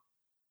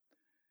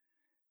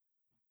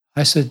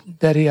 I said,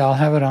 Betty, I'll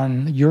have it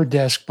on your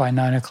desk by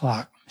 9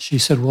 o'clock. She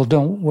said, well,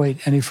 don't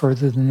wait any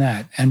further than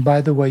that. And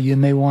by the way, you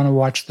may want to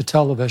watch the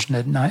television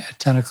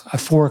at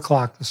 4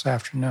 o'clock this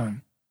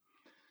afternoon.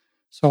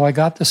 So I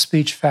got the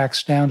speech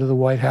faxed down to the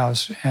White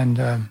House, and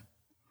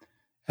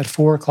at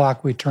 4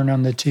 o'clock we turned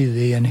on the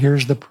TV, and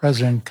here's the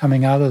president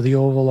coming out of the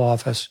Oval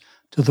Office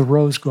to the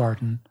Rose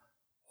Garden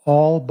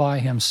all by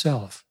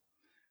himself.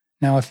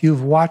 Now, if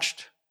you've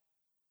watched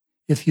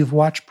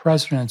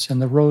presidents in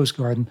the Rose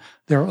Garden,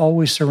 they're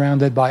always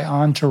surrounded by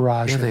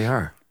entourages. Yeah, they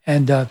are.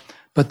 And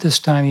but this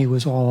time he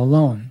was all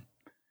alone.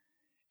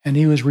 And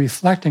he was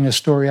reflecting a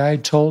story I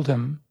had told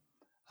him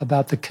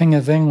about the King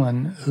of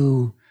England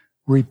who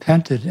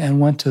repented and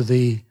went to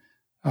the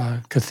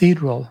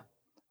cathedral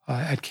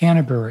at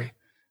Canterbury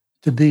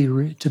to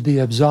be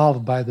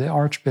absolved by the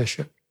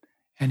Archbishop,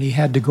 and he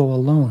had to go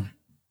alone.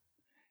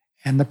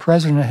 And the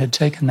president had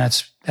taken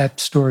that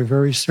story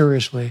very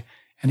seriously,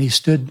 and he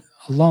stood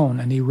alone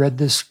and he read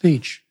this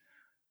speech,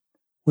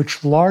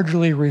 which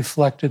largely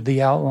reflected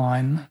the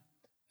outline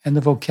and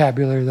the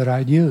vocabulary that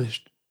I'd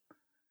used.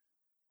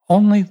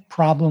 Only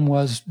problem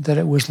was that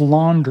it was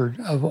laundered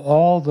of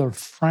all the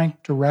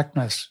frank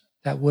directness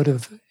that would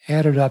have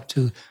added up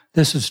to,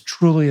 this is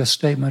truly a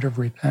statement of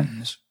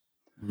repentance.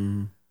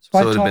 Mm.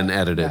 So it had been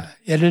edited.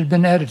 It had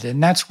been edited,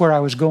 and that's where I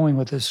was going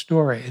with this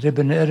story. It had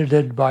been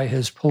edited by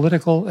his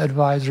political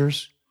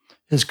advisors,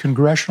 his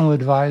congressional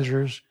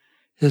advisors,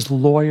 his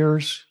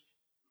lawyers,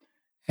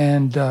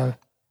 and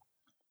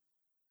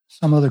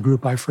some other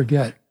group I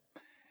forget.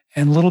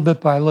 And little bit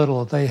by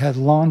little, they had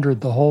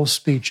laundered the whole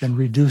speech and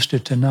reduced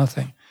it to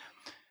nothing.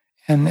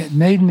 And it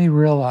made me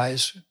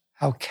realize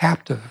how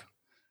captive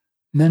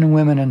men and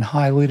women in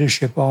high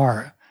leadership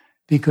are,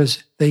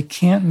 because they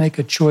can't make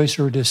a choice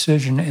or a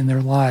decision in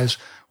their lives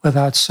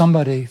without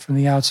somebody from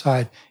the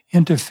outside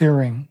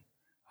interfering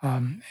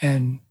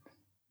and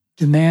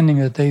demanding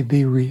that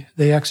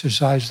they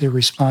exercise their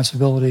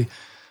responsibility,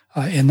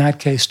 in that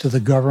case to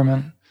the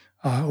government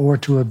or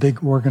to a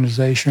big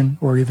organization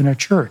or even a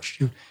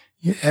church.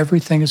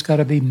 Everything has got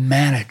to be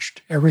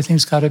managed.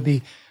 Everything's got to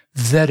be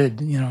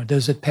vetted.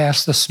 Does it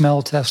pass the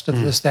smell test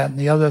of this, that, and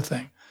the other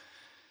thing?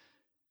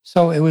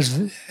 So it was,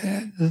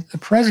 the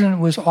president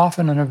was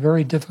often in a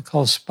very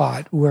difficult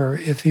spot where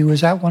if he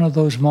was at one of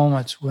those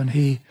moments when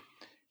he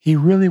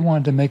really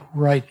wanted to make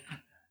right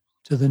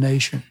to the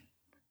nation,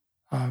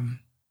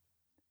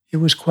 it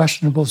was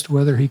questionable as to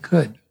whether he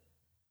could.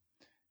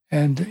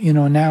 And,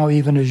 now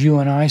even as you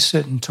and I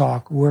sit and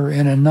talk, we're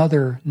in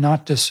another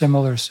not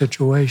dissimilar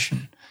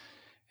situation.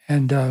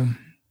 And,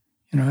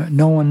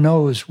 no one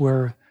knows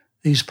where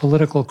these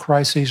political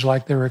crises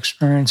like they're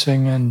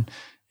experiencing in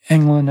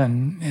England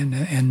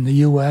and the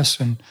U.S.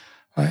 and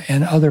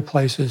other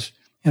places,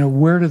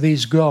 where do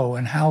these go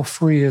and how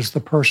free is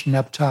the person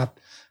up top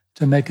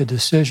to make a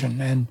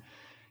decision? And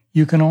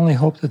you can only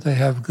hope that they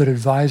have good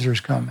advisors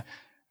come.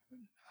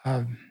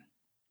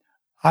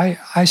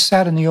 I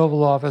sat in the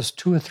Oval Office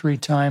 2 or 3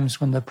 times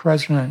when the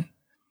president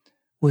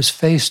was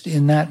faced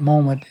in that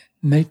moment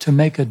to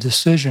make a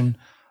decision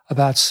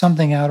about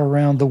something out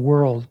around the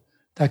world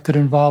that could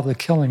involve the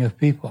killing of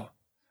people.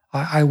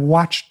 I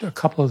watched a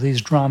couple of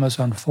these dramas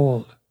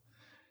unfold.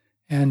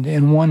 And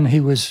in one, he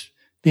was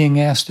being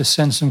asked to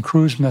send some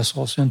cruise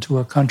missiles into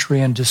a country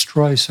and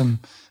destroy some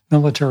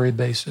military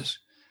bases.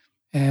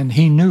 And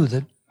he knew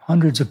that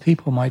hundreds of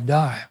people might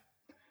die.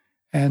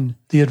 And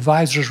the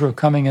advisors were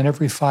coming in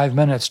every 5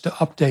 minutes to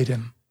update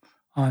him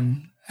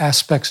on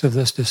aspects of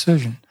this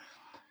decision.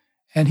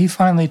 And he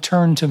finally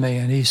turned to me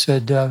and he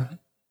said,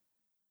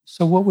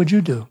 so what would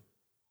you do?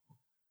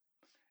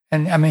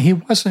 And he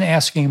wasn't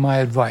asking my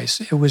advice.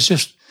 It was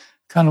just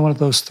kind of one of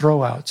those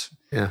throwouts.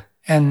 Yeah.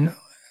 And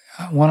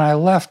when I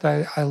left,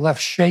 I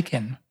left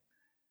shaken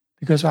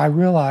because I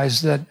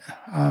realized that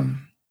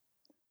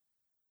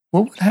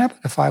what would happen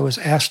if I was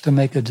asked to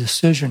make a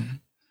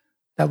decision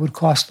that would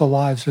cost the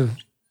lives of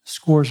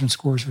scores and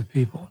scores of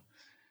people?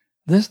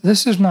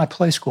 This is not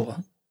play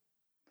school.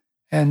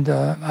 And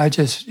I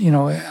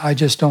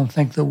just don't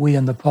think that we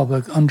in the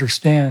public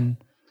understand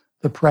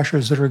the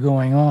pressures that are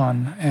going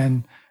on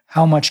and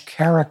how much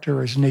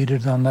character is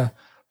needed on the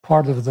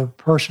part of the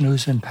person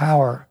who's in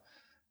power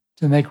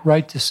to make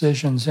right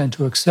decisions and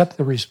to accept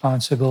the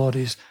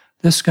responsibilities.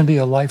 This can be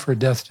a life or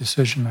death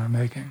decision I'm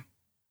making.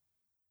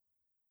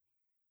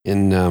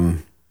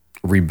 In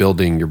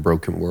Rebuilding Your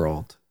Broken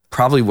World,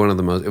 probably one of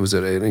the most, it was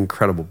an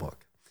incredible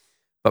book,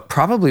 but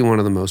probably one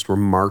of the most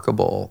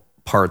remarkable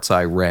parts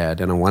I read,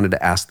 and I wanted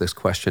to ask this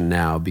question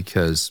now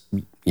because,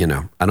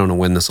 I don't know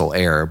when this will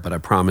air, but I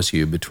promise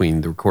you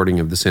between the recording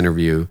of this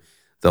interview,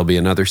 there'll be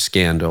another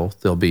scandal.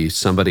 There'll be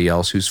somebody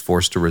else who's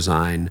forced to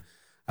resign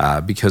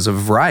because of a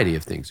variety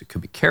of things. It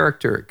could be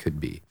character, it could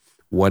be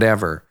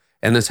whatever.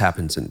 And this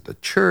happens in the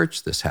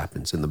church, this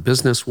happens in the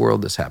business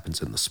world, this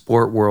happens in the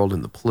sport world,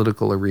 in the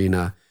political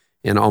arena,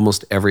 in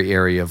almost every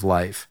area of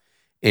life.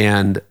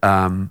 And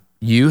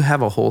you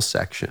have a whole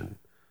section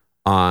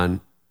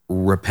on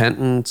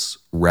repentance,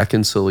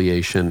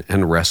 reconciliation,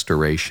 and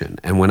restoration.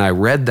 And when I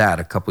read that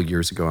a couple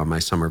years ago on my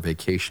summer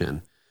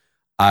vacation,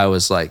 I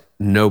was like,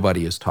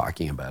 nobody is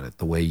talking about it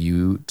the way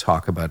you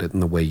talk about it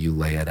and the way you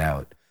lay it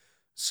out.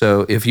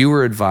 So if you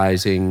were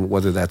advising,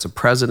 whether that's a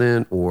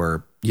president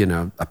or,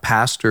 a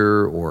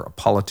pastor or a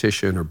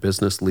politician or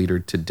business leader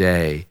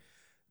today,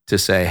 to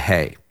say,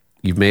 hey,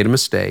 you've made a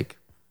mistake.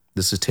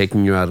 This is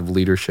taking you out of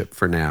leadership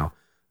for now.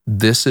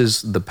 This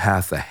is the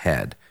path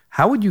ahead.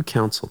 How would you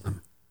counsel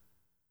them?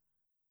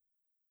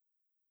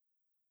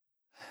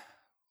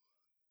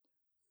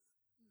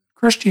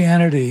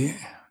 Christianity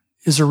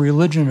is a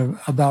religion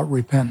about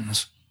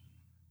repentance.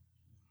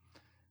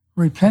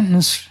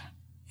 Repentance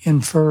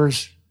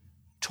infers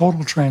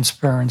total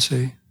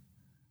transparency,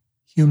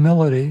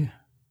 humility,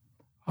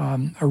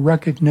 a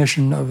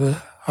recognition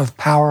of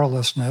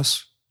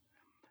powerlessness,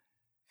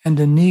 and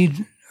a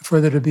need for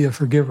there to be a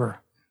forgiver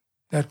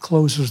that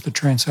closes the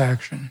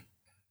transaction.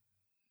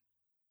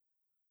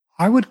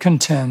 I would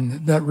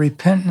contend that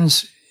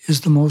repentance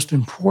is the most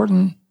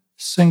important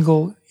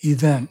single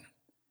event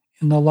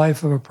in the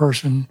life of a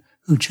person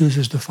who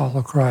chooses to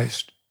follow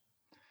Christ.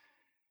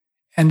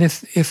 And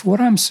if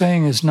what I'm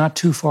saying is not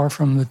too far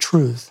from the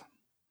truth,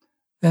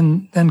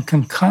 then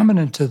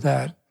concomitant to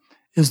that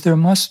is there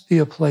must be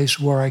a place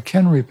where I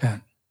can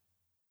repent,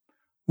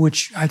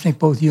 which I think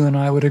both you and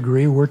I would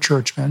agree, we're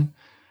churchmen,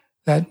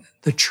 that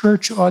the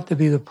church ought to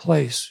be the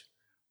place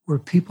where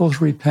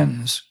people's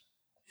repentance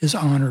is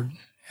honored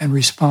and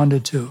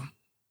responded to.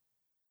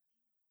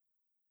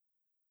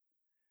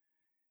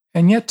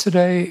 And yet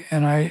today,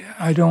 and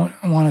I don't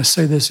want to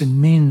say this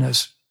in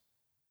meanness,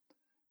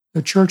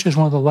 the church is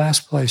one of the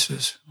last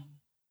places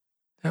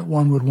that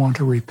one would want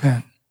to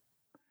repent,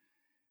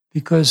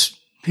 because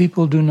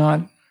people do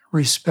not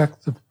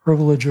respect the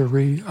privilege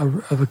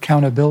of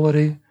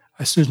accountability.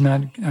 Excuse me,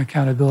 not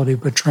accountability,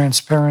 but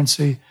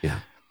transparency.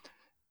 Yeah.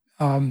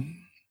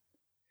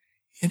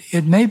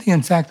 It may be,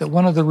 in fact, that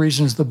one of the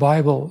reasons the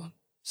Bible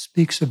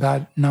speaks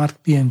about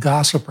not being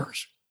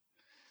gossipers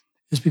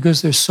is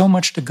because there's so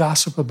much to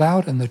gossip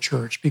about in the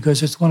church,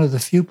 because it's one of the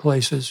few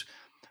places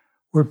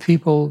where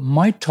people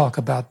might talk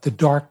about the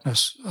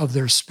darkness of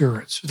their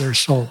spirits, their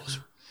souls.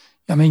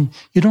 I mean,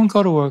 you don't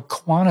go to a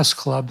Kiwanis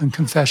club and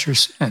confess your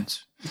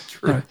sins.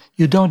 True.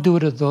 You don't do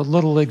it at the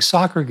Little League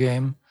soccer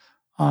game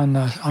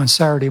on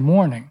Saturday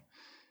morning.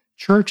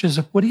 Church is,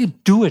 what do you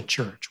do at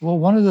church? Well,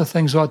 one of the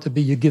things ought to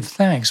be you give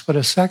thanks, but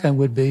a second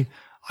would be,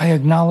 I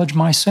acknowledge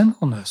my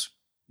sinfulness.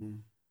 Mm.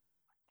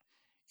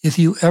 If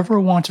you ever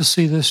want to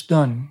see this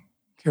done,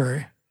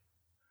 Carey,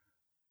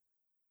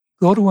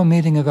 go to a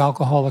meeting of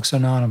Alcoholics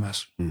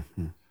Anonymous.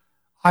 Mm-hmm.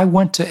 I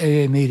went to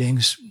AA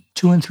meetings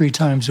 2 and 3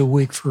 times a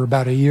week for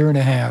about a year and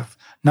a half,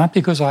 not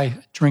because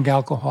I drink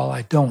alcohol,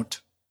 I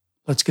don't.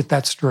 Let's get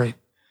that straight.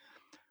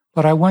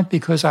 But I went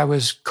because I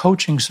was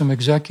coaching some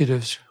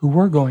executives who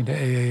were going to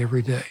AA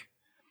every day.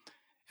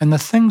 And the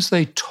things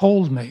they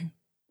told me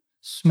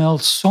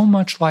smelled so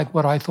much like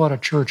what I thought a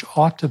church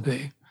ought to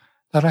be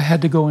that I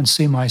had to go and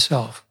see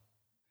myself.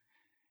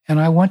 And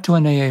I went to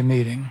an AA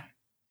meeting,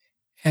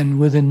 and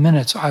within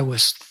minutes I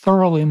was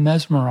thoroughly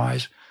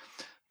mesmerized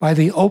by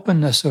the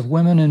openness of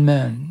women and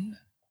men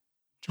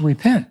to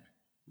repent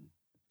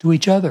to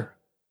each other,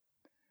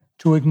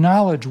 to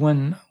acknowledge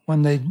when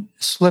they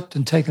slipped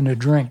and taken a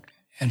drink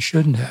and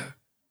shouldn't have.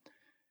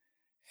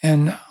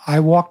 And I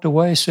walked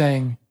away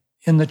saying,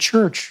 in the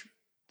church,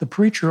 the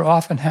preacher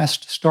often has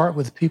to start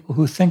with people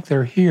who think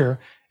they're here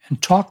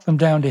and talk them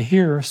down to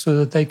here so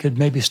that they could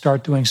maybe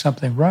start doing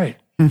something right.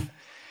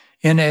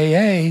 In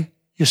AA,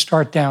 you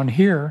start down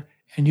here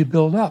and you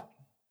build up.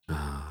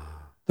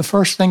 The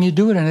first thing you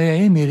do at an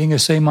AA meeting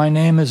is say, my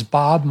name is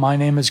Bob, my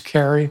name is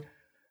Carey,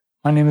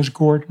 my name is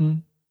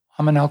Gordon,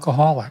 I'm an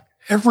alcoholic.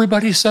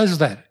 Everybody says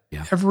that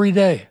every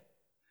day.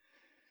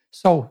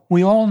 So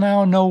we all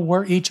now know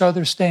where each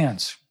other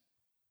stands.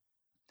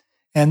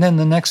 And then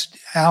the next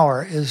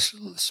hour is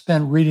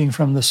spent reading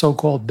from the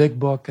so-called big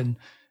book and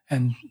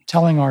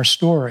telling our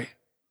story.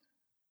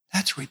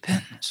 That's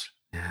repentance.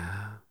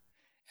 Yeah.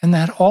 And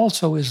that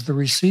also is the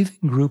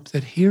receiving group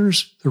that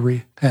hears the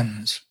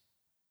repentance.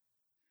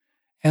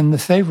 And the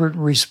favorite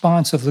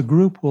response of the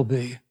group will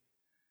be,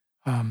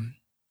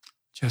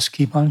 just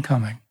keep on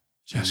coming.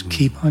 Just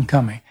keep on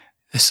coming.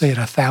 They say it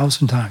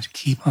 1,000 times,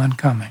 keep on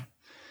coming.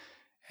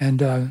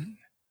 And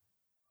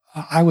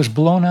I was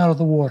blown out of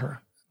the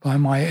water by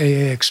my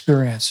AA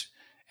experience,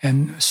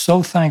 and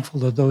so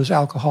thankful that those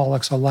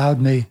alcoholics allowed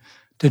me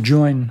to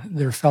join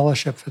their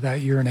fellowship for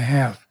that year and a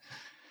half.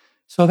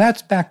 So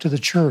that's back to the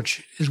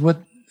church, is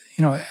what,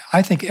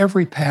 I think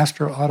every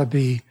pastor ought to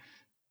be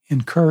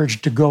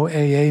encouraged to go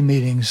AA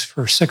meetings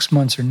for 6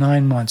 months or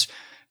 9 months,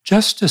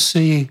 just to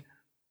see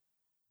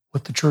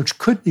what the church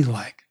could be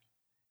like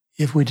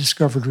if we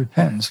discovered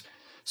repentance.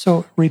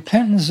 So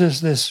repentance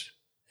is this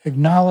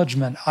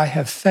acknowledgement, I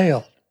have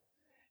failed,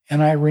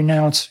 and I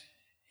renounce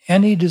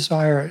any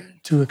desire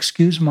to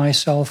excuse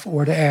myself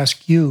or to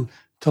ask you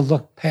to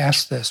look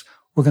past this.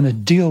 We're going to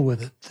deal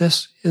with it.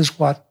 This is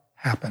what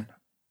happened.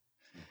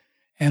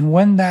 And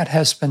when that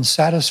has been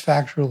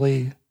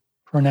satisfactorily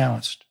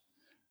pronounced,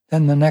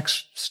 then the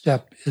next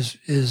step is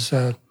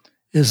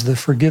the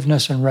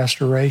forgiveness and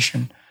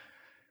restoration,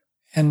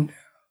 And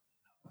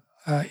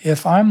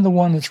if I'm the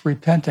one that's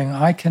repenting,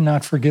 I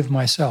cannot forgive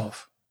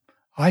myself.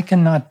 I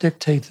cannot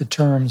dictate the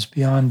terms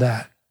beyond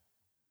that.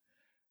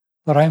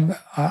 But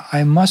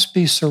I must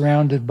be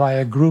surrounded by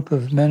a group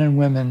of men and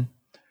women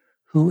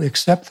who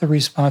accept the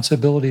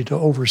responsibility to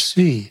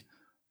oversee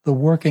the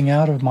working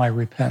out of my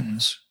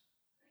repentance.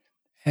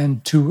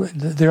 And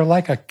they're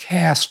like a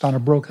cast on a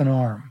broken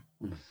arm.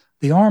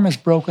 The arm is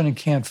broken and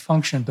can't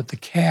function, but the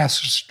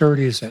cast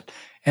sturdies it.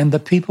 And the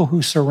people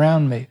who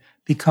surround me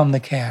become the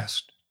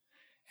cast.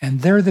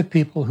 And they're the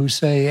people who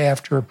say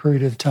after a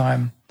period of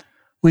time,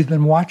 we've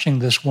been watching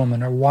this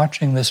woman or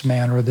watching this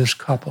man or this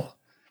couple.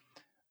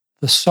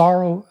 The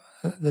sorrow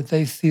that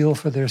they feel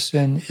for their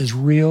sin is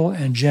real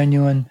and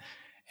genuine.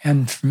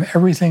 And from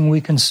everything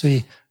we can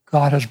see,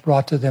 God has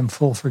brought to them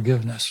full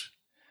forgiveness.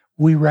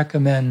 We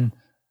recommend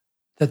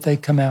that they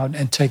come out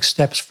and take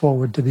steps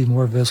forward to be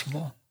more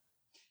visible.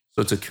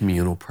 So it's a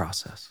communal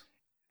process.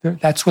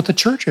 That's what the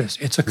church is.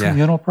 It's a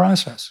communal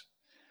process.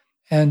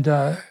 And,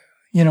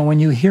 when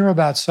you hear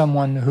about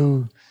someone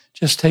who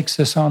just takes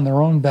this on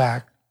their own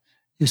back,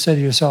 you say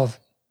to yourself,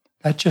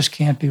 that just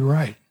can't be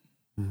right.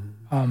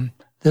 Mm-hmm.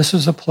 This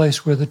is a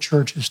place where the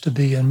church is to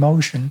be in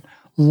motion,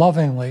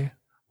 lovingly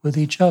with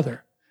each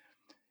other.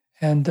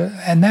 And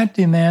that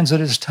demands that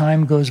as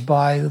time goes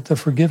by, that the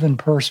forgiven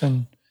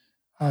person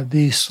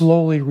be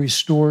slowly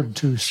restored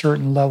to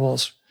certain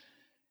levels,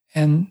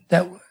 and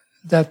that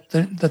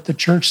the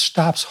church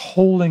stops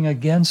holding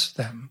against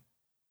them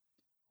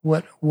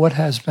what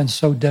has been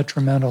so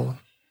detrimental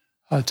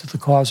to the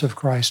cause of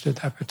Christ at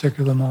that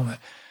particular moment.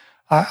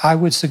 I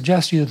would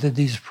suggest to you that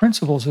these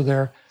principles are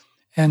there,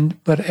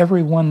 but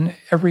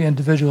every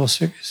individual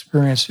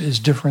experience is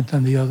different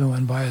than the other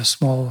one by a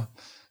small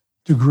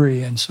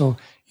degree, and so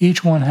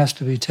each one has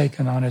to be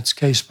taken on its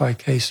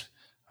case-by-case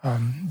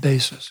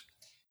basis.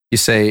 You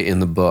say in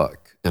the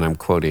book, and I'm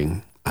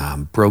quoting,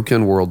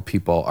 broken world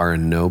people are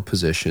in no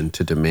position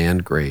to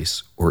demand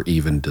grace or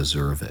even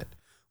deserve it,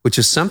 which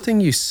is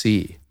something you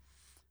see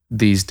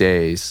these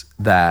days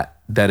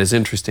that is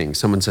interesting.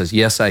 Someone says,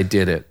 yes, I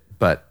did it,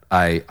 but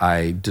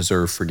I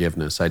deserve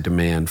forgiveness. I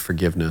demand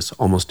forgiveness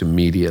almost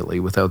immediately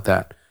without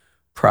that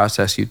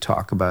process you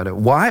talk about it.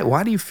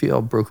 Why do you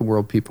feel broken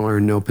world people are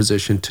in no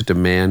position to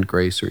demand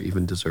grace or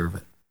even deserve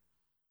it?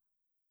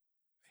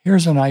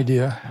 Here's an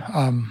idea.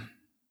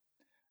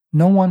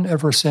 No one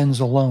ever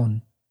sins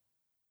alone.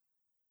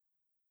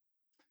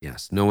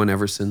 Yes, no one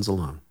ever sins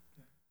alone.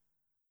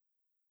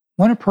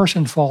 When a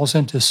person falls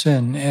into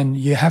sin, and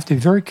you have to be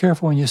very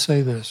careful when you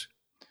say this,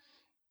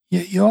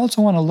 you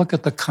also want to look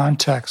at the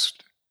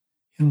context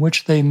in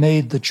which they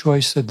made the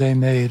choice that they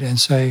made and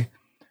say,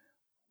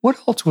 what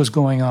else was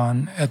going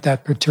on at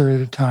that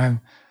period of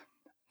time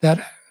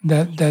that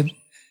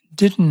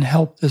didn't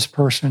help this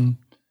person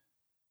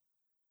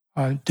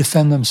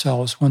defend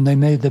themselves when they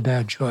made the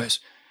bad choice?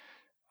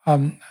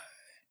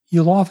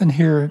 You'll often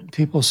hear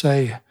people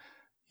say,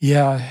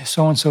 yeah,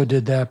 so-and-so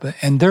did that,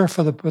 and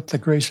therefore with the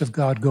grace of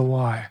God go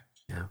I.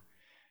 Yeah.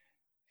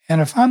 And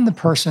if I'm the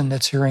person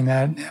that's hearing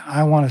that,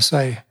 I want to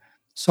say,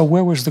 so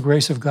where was the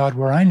grace of God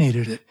where I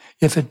needed it?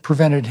 If it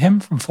prevented him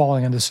from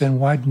falling into sin,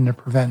 why didn't it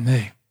prevent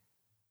me?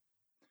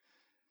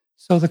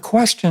 So the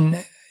question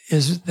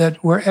is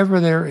that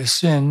wherever there is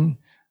sin,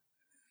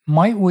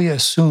 might we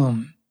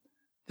assume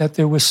that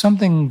there was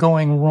something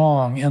going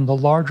wrong in the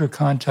larger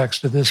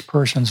context of this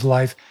person's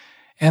life,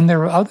 and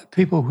there are other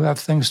people who have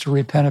things to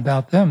repent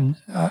about them.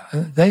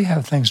 They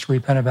have things to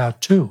repent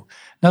about too.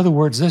 In other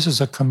words, this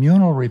is a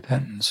communal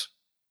repentance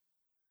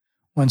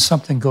when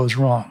something goes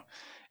wrong.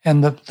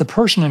 And the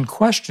person in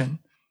question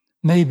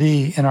may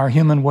be, in our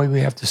human way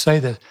we have to say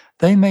this,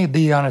 they may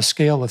be on a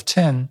scale of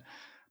 10,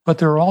 but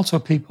there are also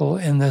people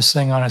in this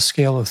thing on a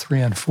scale of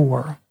 3 and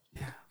 4.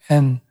 Yeah.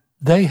 And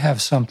they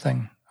have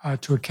something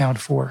to account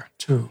for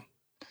too.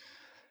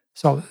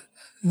 So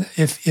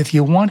if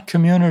you want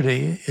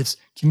community,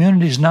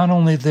 community is not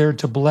only there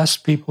to bless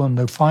people in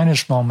the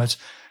finest moments,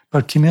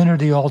 but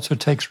community also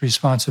takes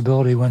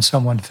responsibility when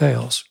someone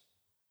fails.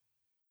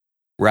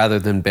 Rather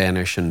than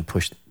banish and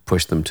push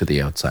them to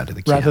the outside of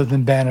the camp. Rather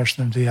than banish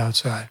them to the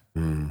outside.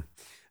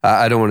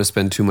 I don't want to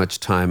spend too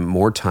much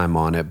more time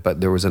on it, but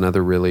there was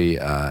another really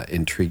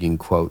intriguing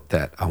quote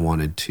that I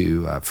wanted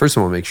to, first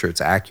of all, make sure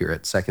it's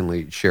accurate.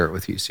 Secondly, share it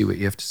with you, see what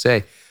you have to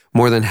say.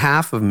 More than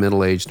half of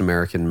middle-aged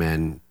American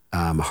men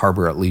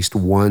harbor at least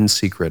one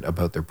secret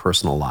about their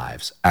personal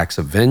lives. Acts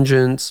of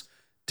vengeance,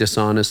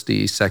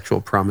 dishonesty,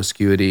 sexual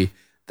promiscuity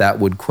that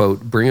would,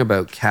 quote, bring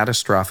about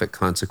catastrophic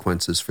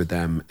consequences for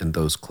them and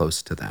those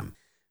close to them.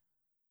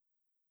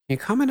 Can you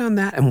comment on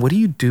that? And what do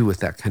you do with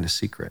that kind of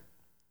secret?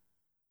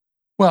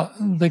 Well,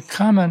 the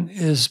comment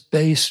is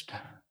based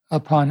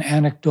upon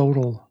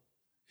anecdotal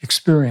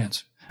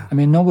experience. I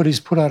mean,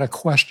 nobody's put out a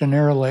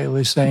questionnaire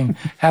lately saying,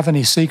 have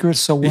any secrets?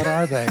 So what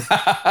are they?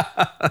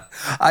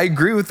 I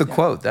agree with the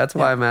quote. That's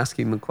why I'm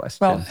asking the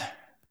question. Well,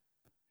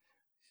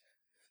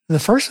 the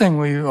first thing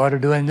we ought to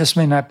do, and this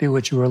may not be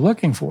what you were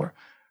looking for,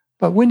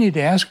 but we need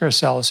to ask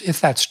ourselves, if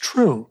that's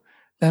true,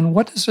 then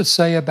what does it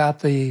say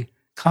about the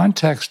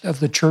context of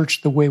the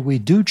church, the way we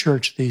do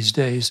church these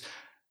days,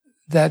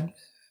 that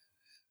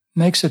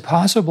makes it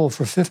possible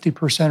for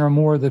 50% or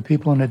more of the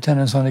people in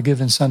attendance on a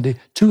given Sunday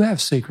to have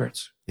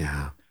secrets.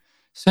 Yeah.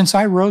 Since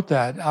I wrote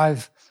that,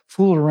 I've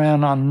fooled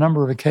around on a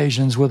number of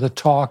occasions with a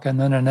talk and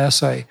then an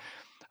essay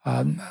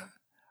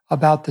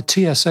about the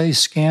TSA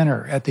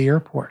scanner at the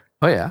airport.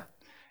 Oh, yeah.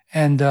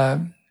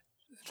 And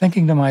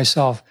thinking to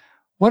myself,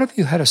 what if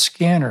you had a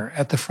scanner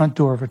at the front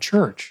door of a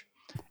church?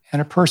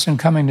 And a person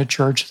coming to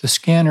church, the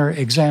scanner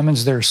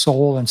examines their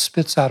soul and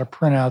spits out a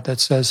printout that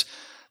says,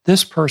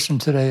 this person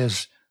today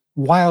is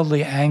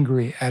wildly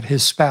angry at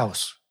his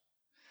spouse.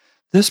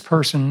 This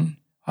person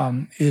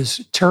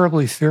is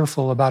terribly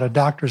fearful about a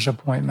doctor's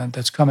appointment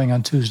that's coming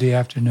on Tuesday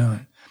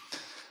afternoon.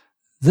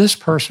 This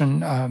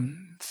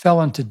person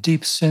fell into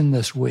deep sin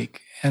this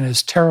week and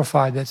is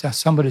terrified that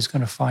somebody's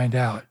going to find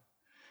out.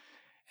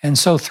 And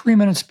so 3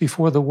 minutes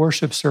before the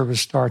worship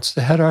service starts,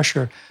 the head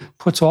usher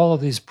puts all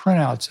of these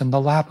printouts in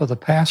the lap of the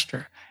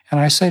pastor.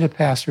 And I say to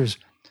pastors,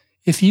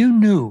 if you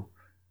knew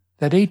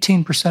that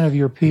 18% of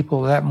your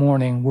people that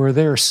morning were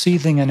there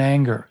seething in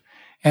anger,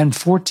 and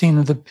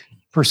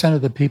 14%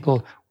 of the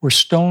people were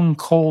stone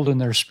cold in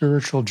their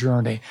spiritual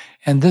journey,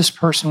 and this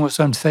person was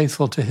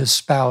unfaithful to his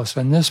spouse,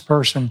 and this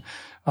person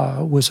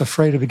was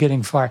afraid of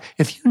getting fired.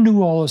 If you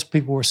knew all those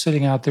people were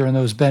sitting out there in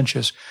those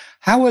benches,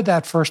 how would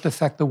that first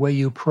affect the way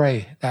you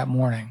pray that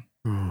morning?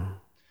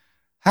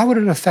 How would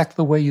it affect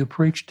the way you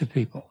preach to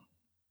people?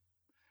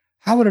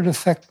 How would it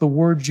affect the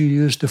words you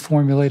use to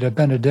formulate a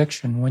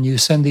benediction when you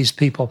send these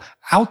people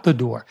out the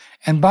door?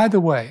 And by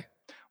the way,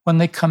 when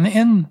they come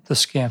in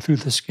through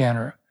the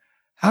scanner,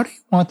 how do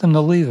you want them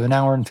to leave an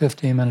hour and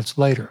 15 minutes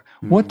later?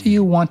 What do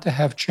you want to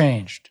have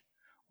changed?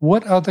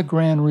 What are the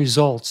grand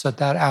results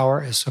that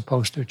hour is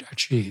supposed to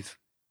achieve?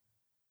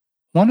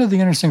 One of the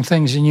interesting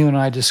things, and you and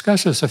I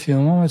discussed this a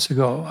few moments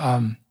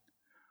ago,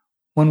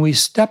 when we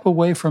step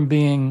away from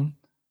being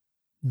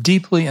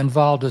deeply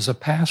involved as a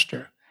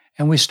pastor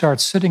and we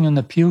start sitting in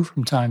the pew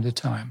from time to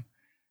time,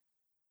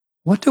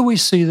 what do we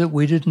see that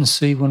we didn't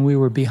see when we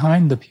were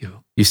behind the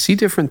pew? You see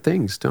different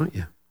things, don't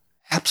you?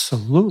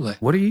 Absolutely.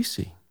 What do you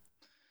see?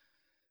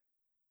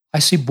 I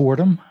see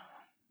boredom.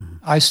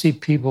 I see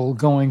people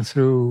going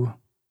through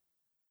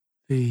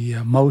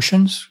the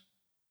motions.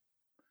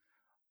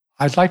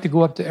 I'd like to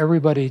go up to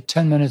everybody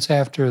 10 minutes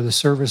after the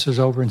service is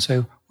over and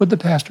say, what did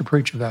the pastor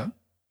preach about?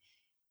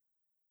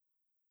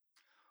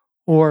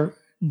 Or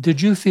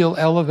did you feel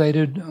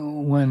elevated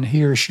when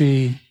he or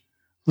she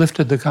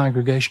lifted the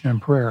congregation in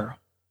prayer?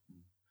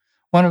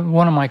 One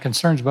of my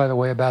concerns, by the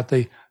way, about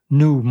the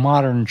new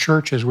modern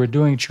churches, we're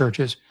doing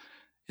churches,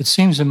 it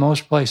seems in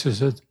most places,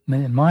 that,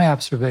 in my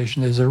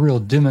observation, there's a real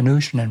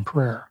diminution in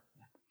prayer.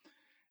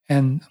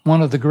 And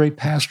one of the great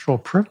pastoral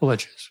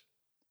privileges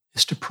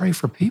is to pray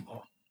for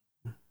people.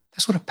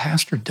 That's what a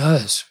pastor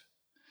does.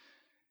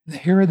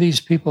 Here are these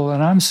people,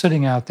 and I'm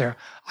sitting out there.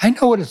 I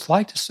know what it's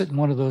like to sit in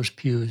one of those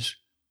pews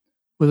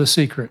with a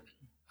secret.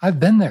 I've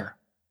been there.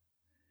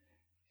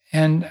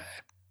 And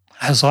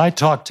as I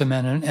talk to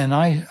men, and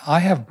I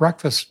have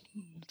breakfast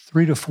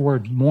 3 to 4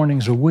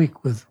 mornings a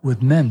week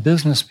with men,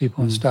 business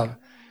people and stuff.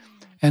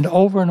 And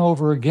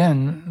over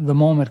again, the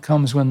moment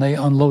comes when they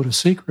unload a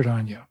secret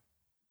on you.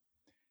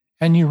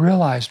 And you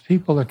realize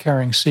people are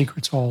carrying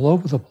secrets all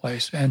over the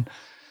place and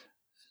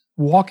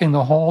walking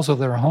the halls of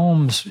their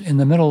homes in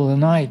the middle of the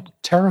night,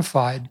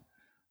 terrified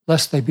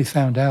lest they be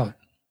found out.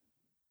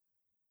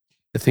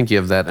 I think you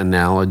have that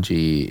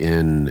analogy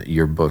in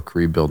your book,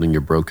 Rebuilding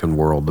Your Broken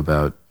World,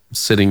 about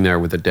sitting there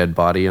with a dead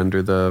body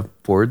under the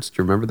boards. Do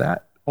you remember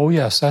that? Oh,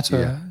 yes.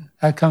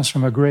 That comes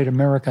from a great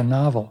American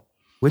novel.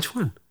 Which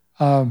one?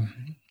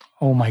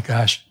 Oh, my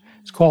gosh.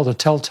 It's called A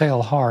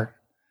Telltale Heart.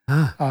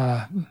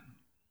 I'm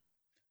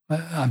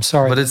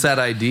sorry. But it's that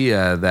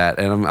idea that,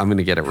 and I'm going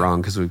to get it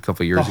wrong because a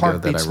couple of years ago that I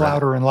read. The heart beats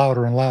louder and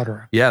louder and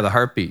louder. Yeah, the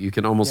heartbeat. You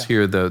can almost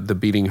hear the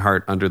beating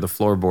heart under the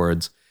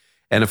floorboards.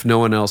 And if no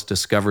one else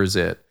discovers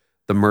it,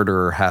 the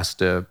murderer has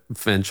to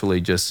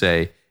eventually just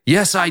say,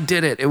 yes, I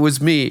did it. It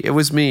was me. It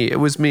was me. It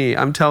was me.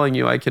 I'm telling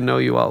you, I can know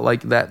you all.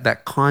 Like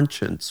that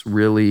conscience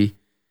really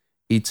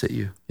eats at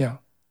you. Yeah.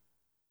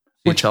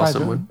 Which,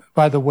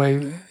 by the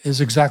way,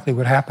 is exactly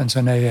what happens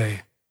in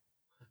AA.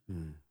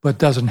 But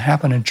doesn't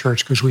happen in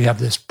church because we have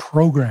this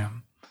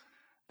program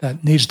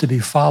that needs to be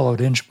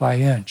followed inch by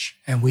inch,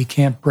 and we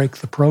can't break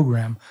the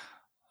program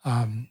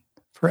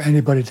for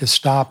anybody to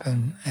stop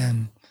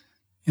and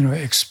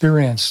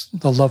experience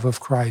the love of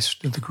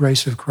Christ, the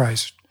grace of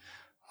Christ.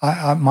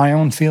 My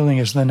own feeling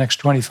is in the next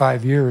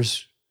 25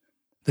 years,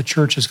 the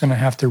church is going to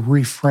have to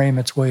reframe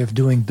its way of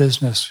doing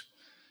business,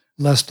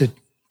 lest it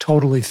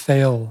totally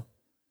fail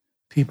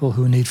people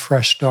who need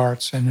fresh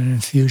starts and an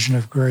infusion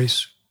of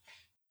grace.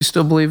 You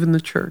still believe in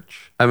the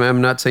church? I mean, I'm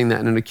not saying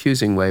that in an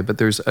accusing way, but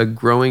there's a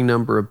growing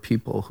number of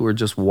people who are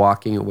just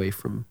walking away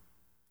from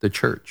the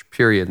church,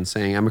 period, and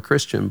saying, I'm a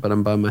Christian, but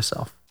I'm by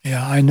myself.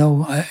 Yeah, I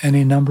know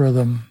any number of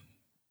them.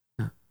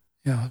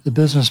 Yeah, the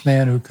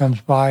businessman who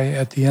comes by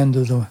at the end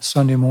of the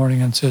Sunday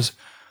morning and says,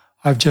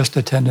 I've just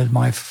attended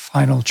my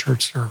final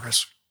church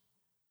service.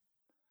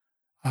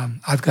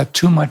 I've got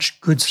too much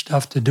good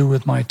stuff to do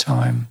with my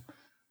time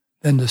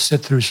than to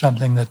sit through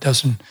something that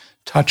doesn't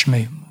touch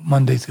me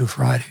Monday through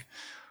Friday.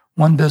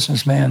 One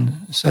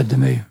businessman said to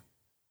me,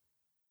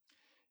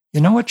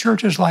 "You know what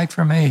church is like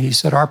for me?" He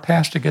said, "Our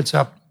pastor gets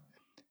up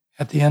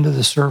at the end of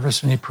the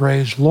service and he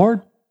prays,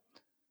 'Lord,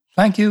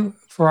 thank you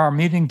for our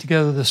meeting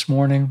together this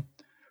morning.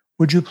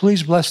 Would you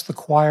please bless the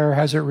choir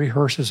as it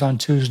rehearses on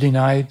Tuesday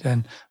night,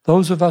 and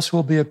those of us who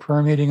will be at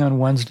prayer meeting on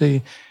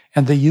Wednesday,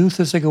 and the youth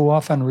as they go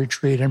off on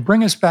retreat, and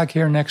bring us back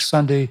here next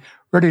Sunday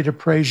ready to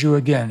praise you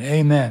again.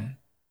 Amen.'"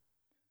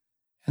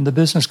 And the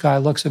business guy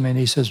looks at me and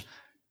he says,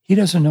 "He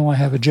doesn't know I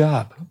have a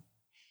job.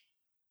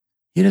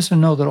 He doesn't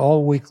know that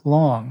all week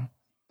long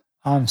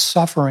I'm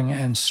suffering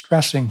and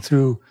stressing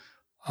through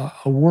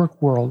a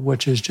work world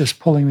which is just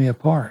pulling me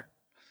apart.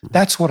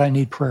 That's what I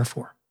need prayer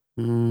for."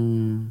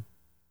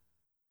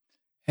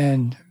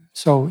 And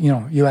so,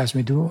 you asked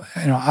me,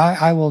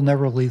 I will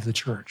never leave the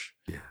church.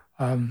 Yeah.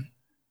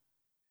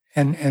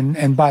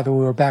 And by the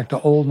way, we're back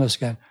to oldness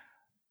again.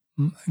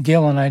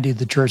 Gail and I need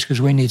the church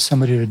because we need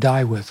somebody to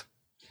die with.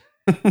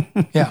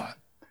 Yeah,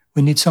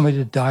 we need somebody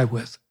to die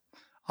with.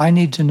 I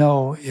need to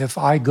know if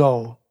I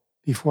go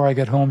before I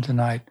get home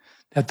tonight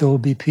that there will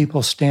be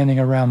people standing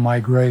around my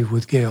grave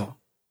with Gail.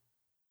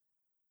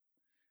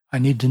 I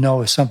need to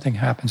know if something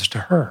happens to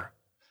her,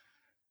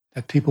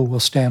 that people will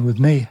stand with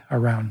me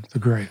around the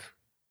grave.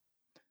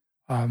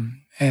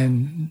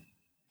 And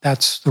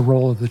that's the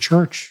role of the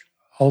church.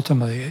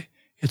 Ultimately,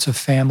 it's a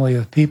family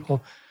of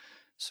people.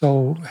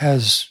 So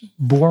as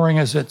boring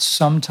as it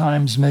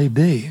sometimes may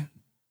be,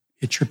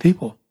 it's your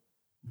people.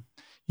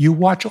 You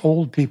watch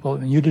old people,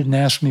 and you didn't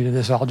ask me to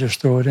this, I'll just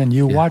throw it in.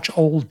 You watch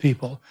old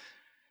people.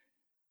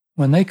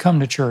 When they come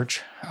to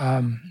church,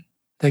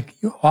 they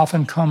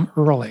often come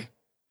early.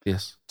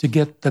 Yes. To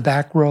get the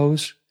back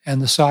rows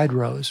and the side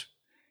rows,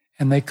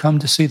 and they come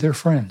to see their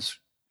friends.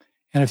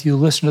 And if you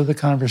listen to the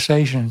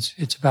conversations,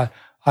 it's about,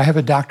 I have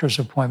a doctor's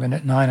appointment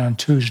at 9 on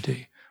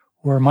Tuesday,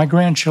 or my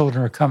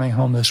grandchildren are coming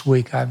home this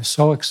week. I'm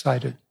so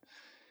excited.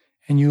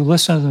 And you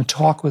listen to them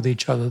talk with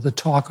each other, the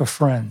talk of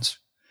friends.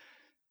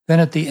 Then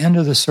at the end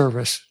of the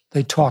service,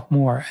 they talk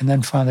more and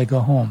then finally go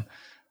home.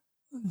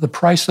 The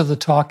price of the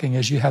talking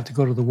is you have to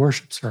go to the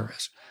worship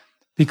service.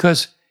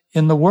 Because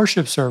in the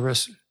worship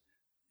service,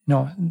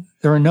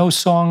 there are no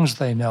songs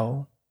they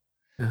know.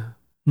 Yeah.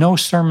 No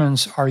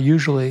sermons are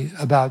usually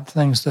about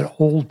things that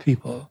old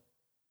people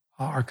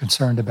are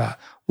concerned about.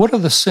 What are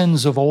the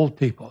sins of old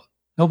people?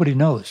 Nobody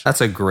knows.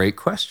 That's a great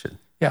question.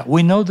 Yeah,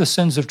 we know the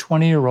sins of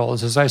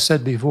 20-year-olds, as I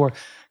said before,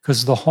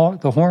 because the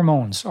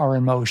hormones are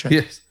in motion.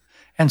 Yes.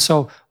 And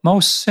so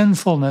most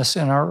sinfulness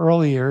in our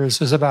early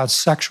years is about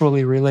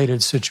sexually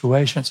related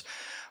situations.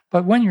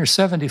 But when you're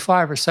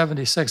 75 or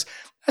 76,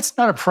 that's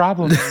not a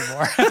problem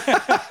anymore.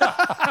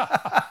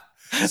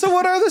 So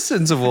what are the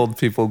sins of old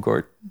people,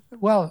 Gord?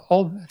 Well,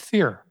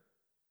 fear.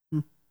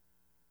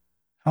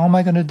 How am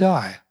I going to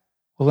die?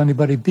 Will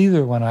anybody be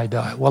there when I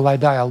die? Will I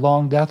die a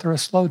long death or a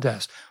slow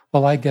death?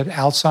 Will I get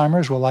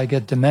Alzheimer's? Will I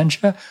get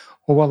dementia?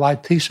 Or will I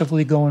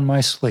peaceably go in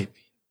my sleep?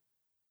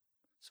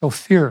 So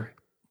fear,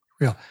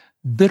 real.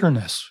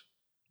 Bitterness.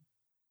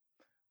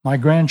 My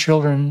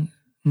grandchildren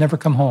never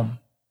come home.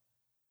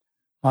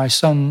 My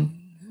son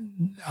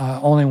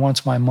only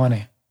wants my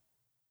money.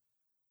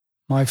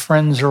 My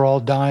friends are all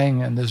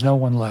dying and there's no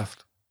one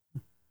left.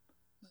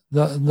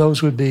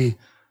 Those would be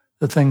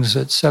the things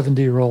that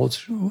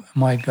 70-year-olds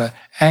might go.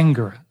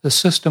 Anger. The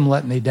system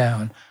let me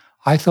down.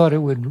 I thought it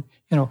would,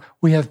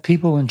 we have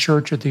people in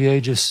church at the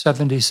ages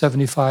 70,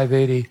 75,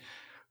 80,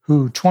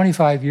 who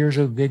 25 years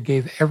ago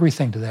gave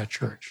everything to that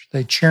church.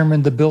 They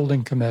chairmaned the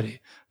building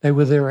committee. They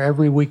were there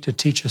every week to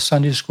teach a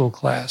Sunday school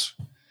class.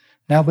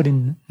 Now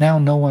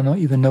no one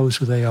even knows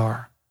who they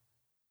are.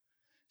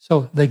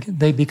 So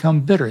they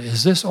become bitter.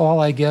 Is this all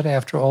I get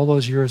after all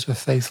those years of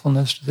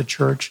faithfulness to the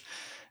church?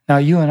 Now,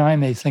 you and I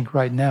may think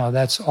right now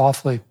that's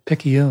awfully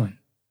picayune,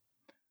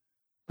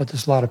 but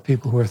there's a lot of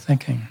people who are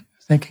thinking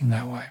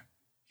that way.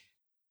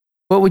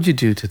 What would you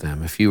do to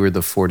them if you were the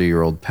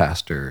 40-year-old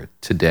pastor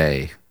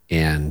today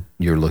and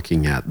you're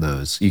looking at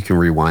those? You can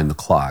rewind the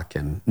clock,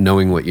 and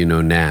knowing what you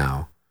know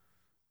now,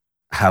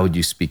 how would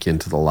you speak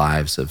into the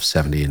lives of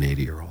 70 and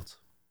 80-year-olds?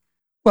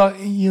 Well,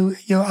 you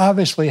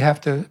obviously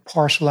have to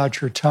parcel out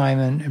your time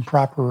in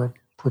proper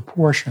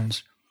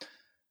proportions.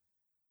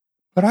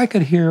 But I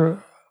could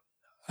hear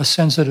a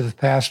sensitive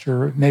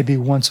pastor maybe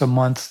once a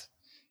month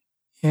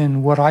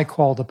in what I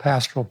call the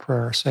pastoral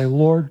prayer. Say,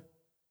 Lord,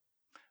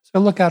 as I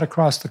look out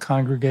across the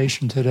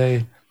congregation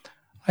today,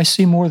 I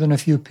see more than a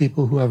few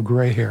people who have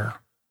gray hair.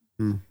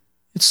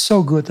 It's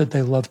so good that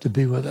they love to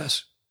be with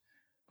us.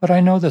 But I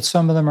know that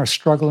some of them are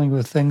struggling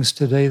with things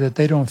today that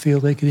they don't feel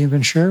they can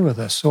even share with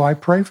us. So I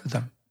pray for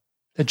them,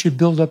 that you'd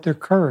build up their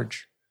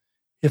courage.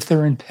 If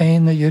they're in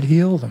pain, that you'd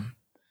heal them.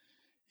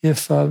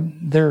 If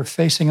they're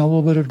facing a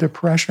little bit of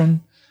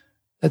depression,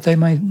 that they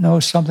might know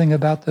something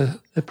about the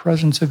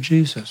presence of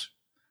Jesus.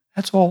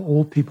 That's all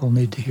old people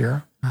need to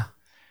hear.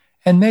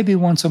 And maybe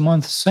once a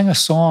month, sing a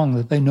song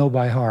that they know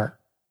by heart.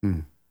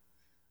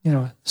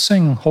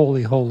 sing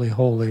holy, holy,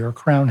 holy, or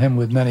crown him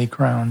with many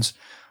crowns,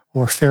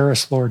 or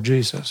fairest Lord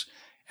Jesus.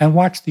 And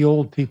watch the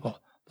old people,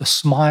 the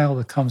smile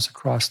that comes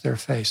across their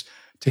face,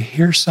 to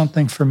hear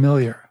something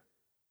familiar.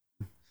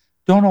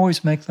 Don't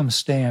always make them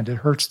stand. It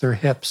hurts their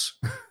hips.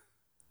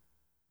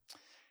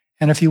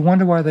 And if you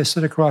wonder why they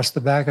sit across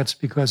the back, it's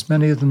because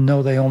many of them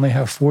know they only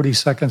have 40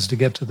 seconds to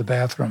get to the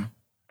bathroom.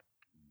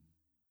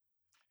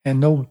 And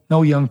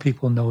no young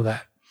people know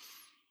that.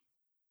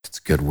 It's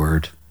a good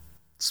word.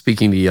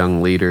 Speaking to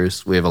young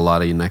leaders, we have a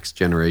lot of next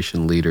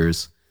generation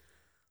leaders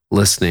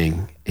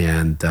listening,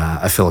 and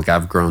I feel like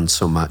I've grown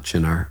so much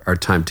in our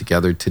time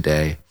together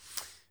today.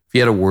 If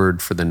you had a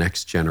word for the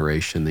next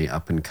generation, the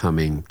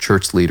up-and-coming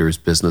church leaders,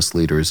 business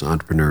leaders,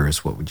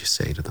 entrepreneurs, what would you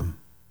say to them?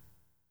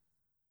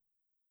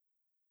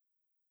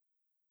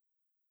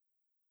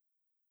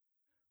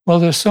 Well,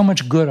 there's so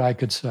much good I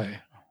could say.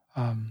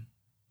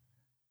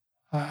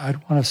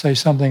 I'd want to say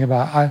something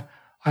about,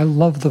 I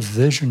love the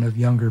vision of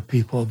younger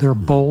people, their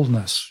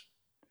boldness.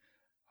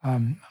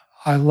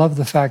 I love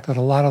the fact that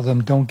a lot of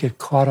them don't get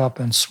caught up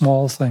in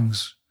small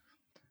things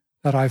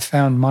that I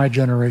found my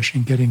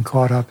generation getting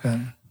caught up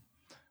in.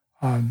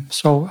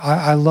 So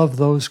I love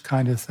those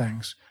kind of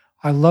things.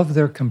 I love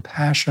their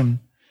compassion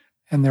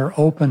and their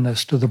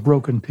openness to the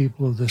broken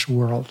people of this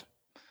world.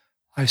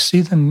 I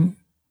see them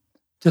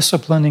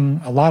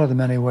disciplining, a lot of them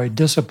anyway,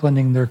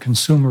 disciplining their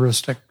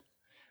consumeristic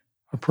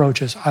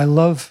approaches. I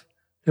love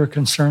their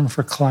concern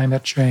for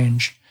climate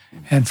change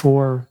and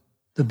for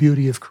the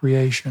beauty of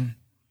creation.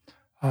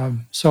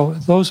 So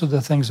those are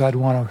the things I'd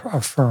want to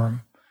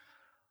affirm.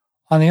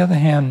 On the other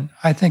hand,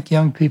 I think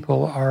young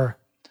people are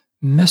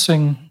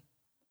missing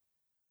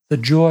the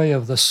joy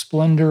of the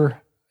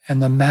splendor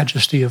and the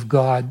majesty of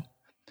God,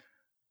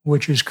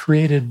 which is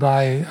created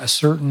by a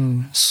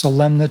certain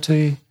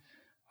solemnity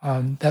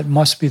that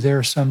must be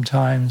there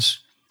sometimes,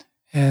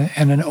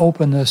 and an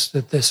openness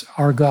that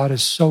our God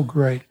is so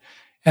great.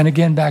 And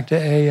again, back to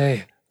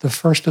AA, the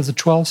first of the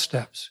 12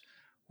 steps.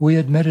 We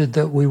admitted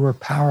that we were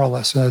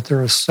powerless and that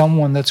there is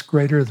someone that's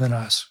greater than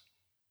us.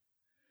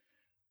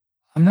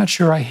 I'm not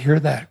sure I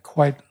hear that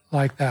quite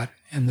like that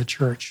in the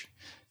church.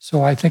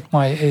 So I think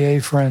my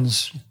AA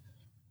friends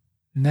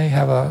may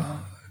have a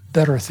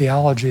better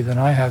theology than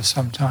I have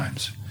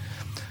sometimes.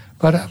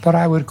 But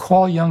I would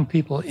call young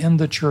people in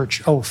the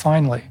church,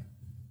 finally,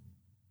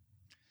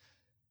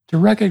 to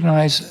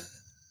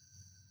recognize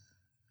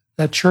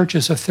that church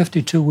is a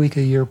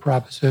 52-week-a-year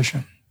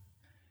proposition.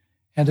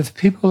 And if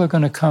people are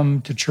going to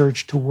come to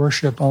church to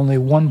worship only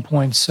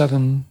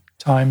 1.7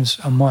 times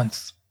a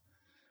month,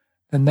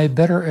 then they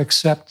better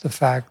accept the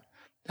fact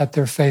that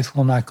their faith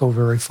will not go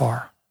very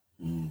far.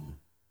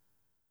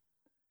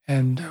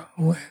 And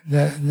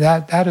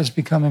that is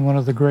becoming one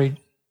of the great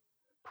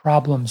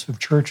problems of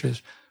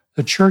churches.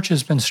 The church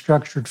has been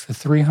structured for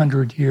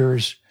 300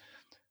 years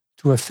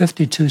to a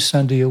 52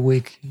 Sunday a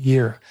week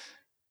year.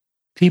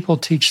 People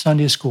teach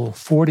Sunday school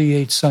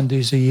 48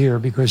 Sundays a year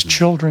because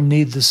children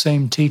need the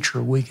same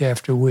teacher week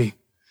after week.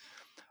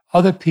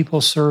 Other people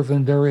serve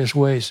in various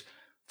ways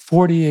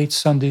 48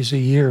 Sundays a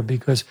year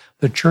because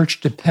the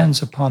church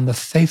depends upon the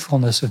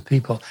faithfulness of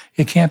people.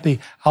 It can't be,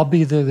 I'll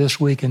be there this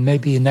week and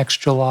maybe next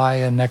July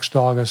and next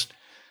August.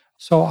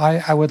 So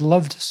I would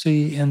love to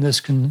see in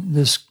this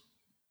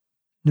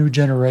new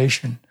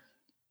generation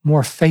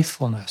more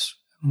faithfulness,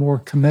 more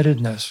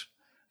committedness.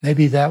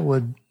 Maybe that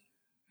would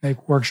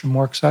make worship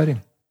more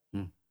exciting.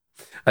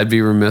 I'd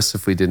be remiss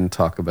if we didn't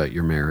talk about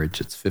your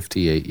marriage. It's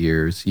 58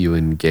 years. You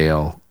and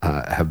Gail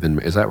have been,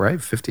 is that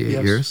right? 58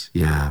 Yes. years?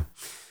 Yeah.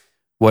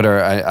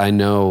 I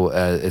know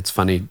it's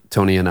funny,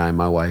 Tony and I,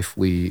 my wife,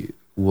 we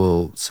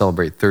will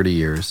celebrate 30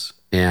 years.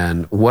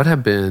 And what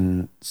have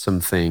been some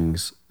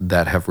things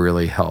that have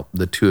really helped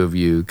the two of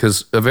you?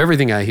 Because of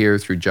everything I hear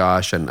through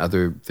Josh and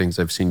other things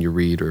I've seen you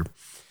read or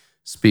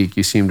speak,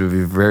 you seem to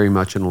be very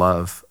much in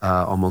love,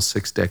 almost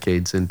 6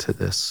 decades into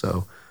this.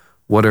 So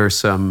what are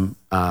some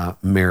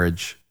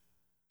marriage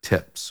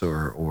tips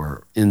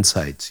or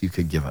insights you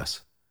could give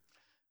us?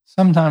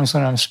 Sometimes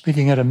when I'm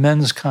speaking at a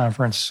men's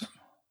conference,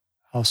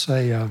 I'll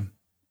say,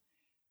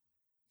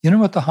 you know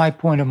what the high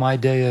point of my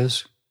day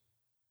is?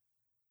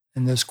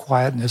 In this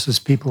quietness, as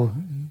people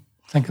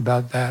think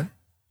about that,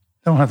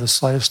 they don't have the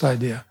slightest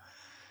idea.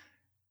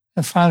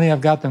 And finally, I've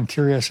got them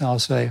curious, and I'll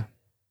say,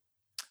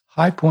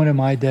 high point of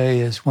my day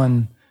is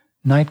when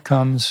night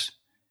comes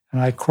and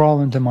I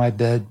crawl into my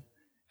bed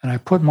and I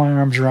put my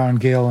arms around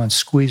Gail and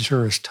squeeze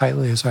her as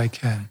tightly as I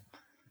can.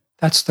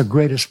 That's the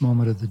greatest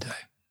moment of the day.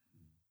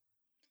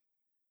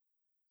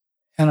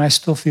 And I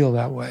still feel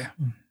that way.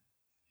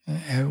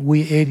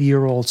 We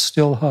 80-year-olds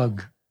still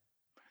hug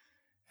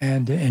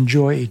and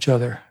enjoy each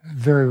other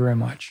very, very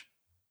much.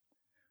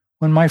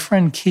 When my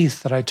friend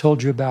Keith, that I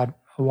told you about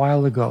a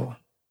while ago,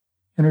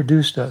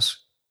 introduced us,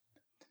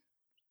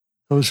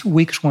 those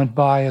weeks went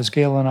by as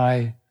Gail and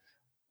I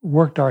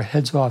worked our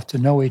heads off to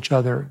know each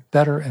other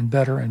better and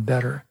better and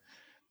better.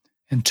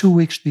 And 2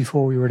 weeks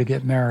before we were to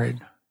get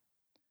married,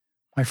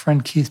 my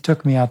friend Keith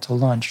took me out to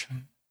lunch.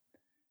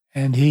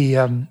 And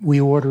we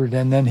ordered,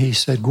 and then he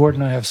said,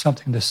 Gordon, I have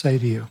something to say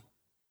to you.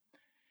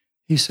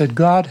 He said,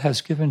 God has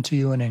given to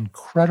you an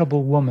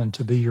incredible woman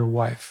to be your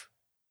wife.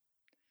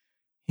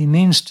 He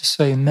means to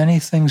say many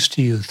things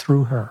to you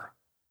through her.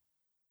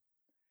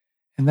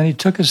 And then he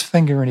took his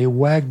finger and he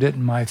wagged it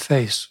in my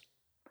face.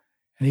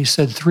 And he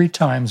said 3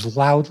 times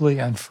loudly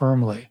and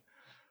firmly,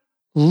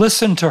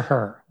 listen to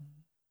her,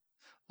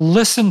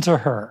 listen to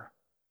her,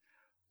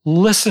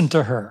 listen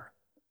to her,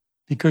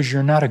 because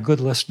you're not a good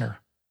listener.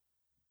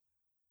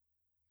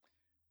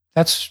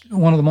 That's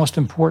one of the most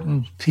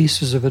important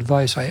pieces of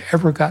advice I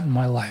ever got in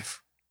my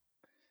life,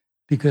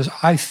 because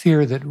I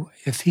fear that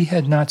if he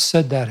had not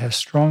said that as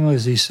strongly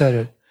as he said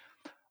it,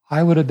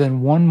 I would have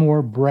been one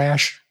more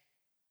brash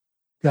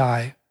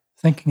guy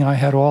thinking I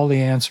had all the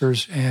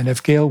answers, and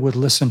if Gail would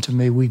listen to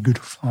me, we'd do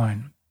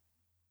fine.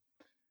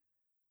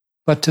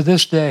 But to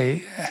this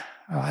day,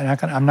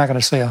 I'm not going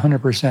to say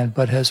 100%,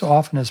 but as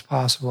often as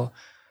possible,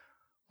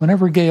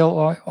 whenever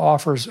Gail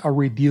offers a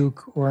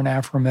rebuke or an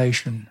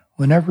affirmation,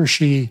 whenever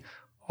she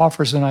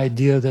offers an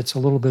idea that's a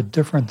little bit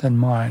different than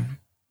mine,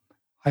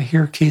 I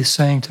hear Keith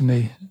saying to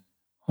me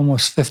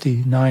almost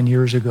 59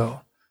 years ago,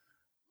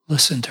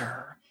 listen to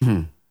her.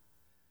 Mm-hmm.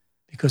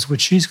 Because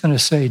what she's going to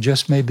say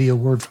just may be a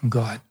word from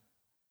God.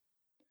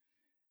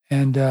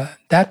 And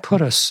that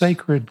put a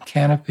sacred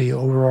canopy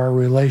over our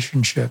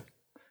relationship,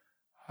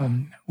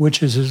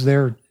 which is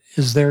there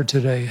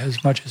today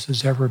as much as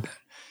it's ever been.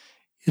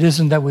 It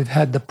isn't that we've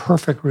had the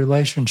perfect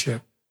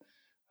relationship,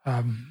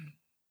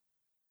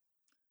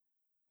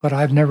 but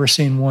I've never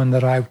seen one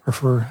that I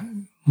prefer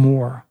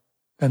more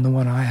than the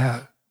one I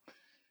have.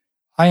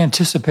 I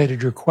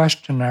anticipated your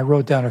question. I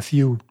wrote down a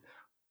few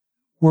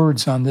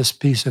words on this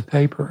piece of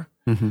paper.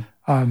 Mm-hmm.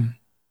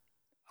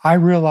 I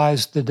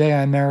realized the day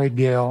I married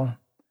Gail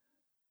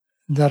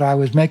that I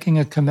was making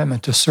a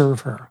commitment to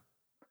serve her.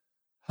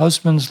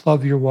 Husbands,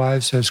 love your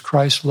wives as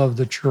Christ loved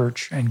the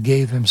church and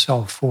gave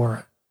himself for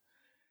it.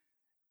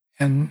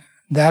 And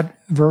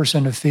that verse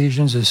in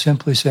Ephesians is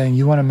simply saying,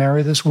 you want to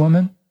marry this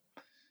woman?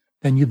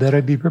 Then you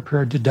better be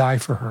prepared to die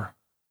for her,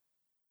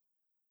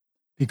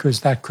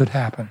 because that could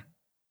happen.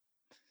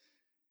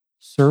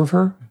 Serve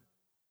her.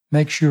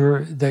 Make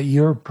sure that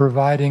you're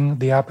providing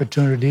the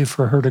opportunity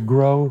for her to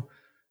grow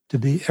to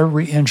be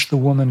every inch the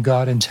woman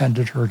God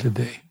intended her to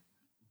be.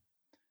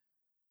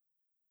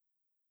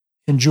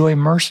 Enjoy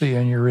mercy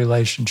in your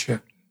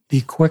relationship. Be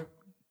quick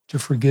to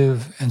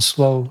forgive and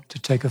slow to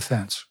take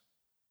offense.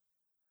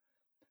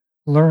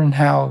 Learn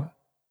how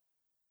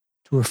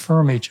to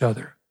affirm each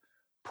other.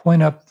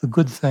 Point up the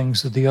good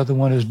things that the other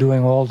one is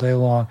doing all day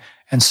long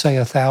and say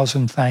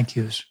 1,000 thank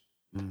yous.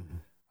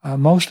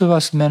 Mm-hmm. Most of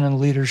us men in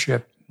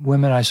leadership,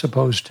 women I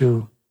suppose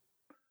too,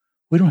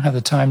 we don't have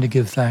the time to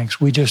give thanks.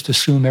 We just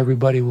assume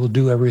everybody will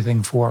do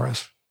everything for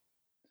us.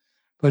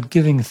 But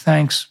giving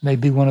thanks may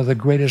be one of the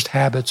greatest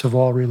habits of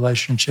all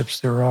relationships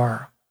there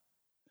are.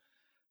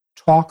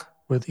 Talk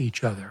with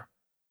each other.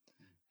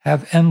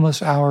 Have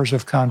endless hours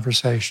of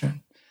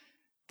conversation.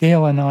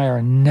 Gail and I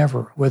are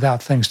never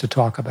without things to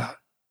talk about.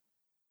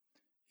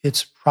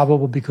 It's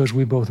probably because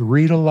we both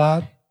read a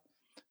lot,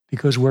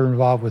 because we're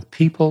involved with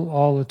people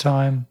all the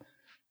time.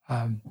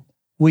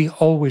 We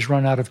always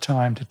run out of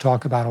time to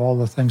talk about all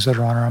the things that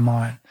are on our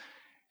mind.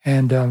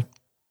 And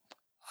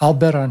I'll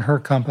bet on her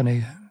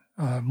company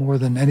more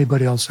than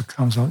anybody else that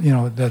comes,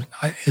 that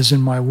is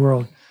in my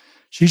world.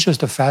 She's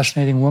just a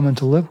fascinating woman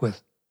to live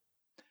with.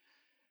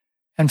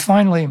 And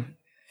finally,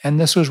 and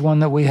this was one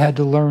that we had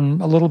to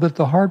learn a little bit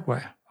the hard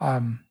way,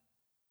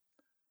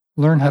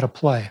 learn how to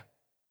play.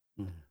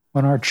 Mm-hmm.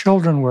 When our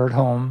children were at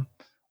home,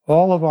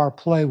 all of our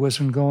play was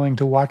in going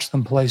to watch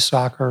them play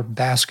soccer,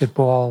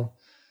 basketball,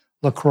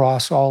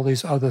 lacrosse, all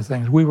these other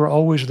things. We were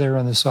always there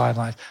on the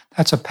sidelines.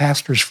 That's a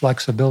pastor's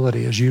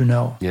flexibility, as you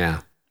know.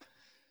 Yeah.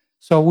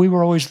 So we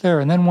were always there.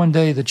 And then one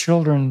day the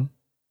children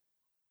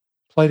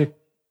played a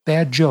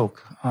bad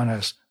joke on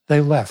us.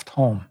 They left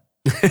home.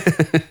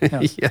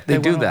 Yeah, they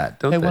do that,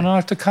 don't they? They went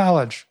off to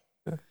college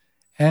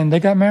and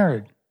they got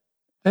married.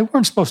 They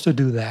weren't supposed to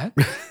do that.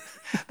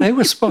 They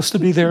were supposed to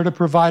be there to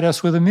provide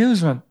us with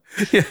amusement.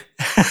 Yeah.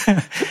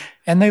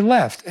 And they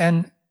left.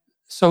 And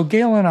so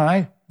Gail and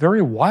I,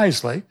 very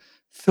wisely,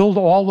 filled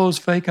all those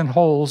vacant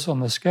holes on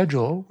the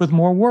schedule with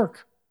more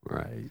work.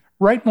 Right.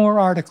 Write more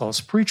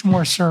articles, preach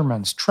more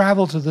sermons,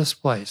 travel to this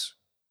place.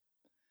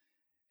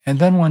 And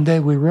then one day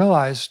we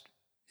realized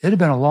it had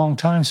been a long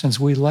time since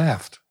we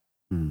left,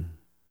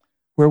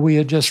 where we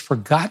had just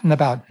forgotten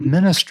about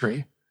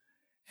ministry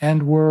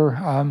and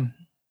were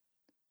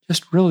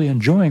just really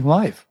enjoying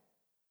life.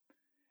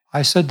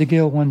 I said to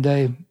Gail one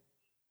day,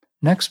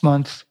 next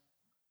month,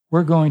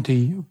 we're going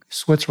to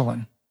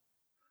Switzerland.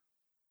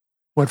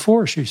 What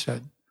for? She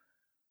said.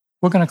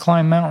 We're going to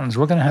climb mountains.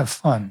 We're going to have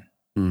fun.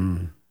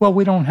 Mm. Well,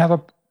 we don't have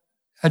a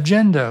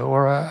agenda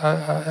or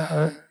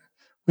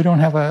we don't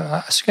have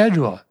a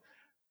schedule.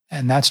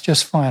 And that's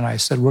just fine. I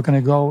said, we're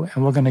going to go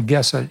and we're going to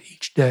guess at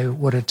each day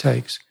what it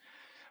takes.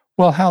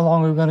 Well, how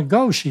long are we going to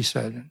go? She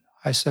said.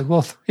 I said,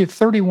 well,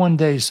 31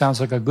 days sounds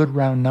like a good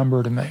round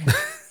number to me.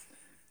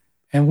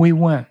 And we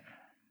went.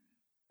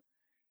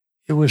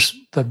 It was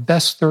the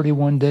best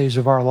 31 days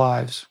of our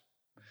lives.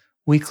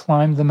 We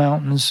climbed the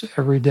mountains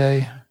every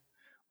day.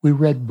 We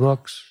read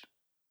books.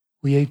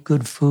 We ate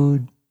good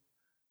food.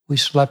 We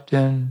slept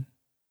in.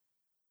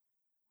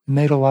 We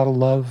made a lot of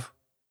love.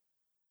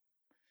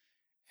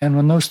 And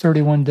when those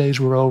 31 days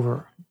were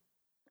over,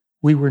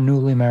 we were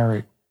newly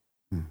married.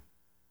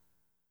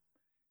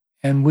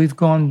 And we've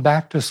gone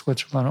back to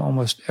Switzerland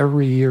almost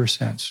every year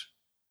since,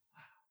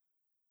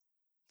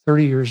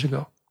 30 years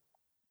ago.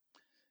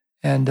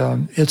 And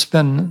it's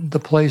been the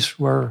place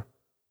where,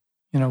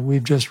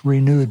 we've just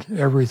renewed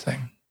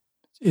everything.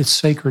 It's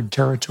sacred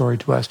territory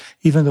to us,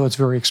 even though it's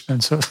very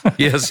expensive.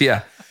 Yes,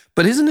 yeah.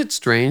 But isn't it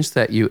strange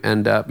that you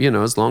end up,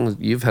 as long as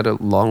you've had a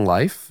long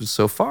life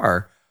so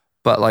far,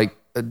 but like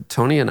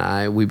Tony and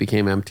I, we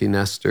became empty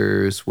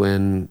nesters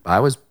when I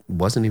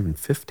wasn't even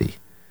 50.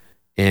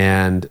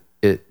 And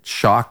it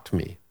shocked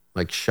me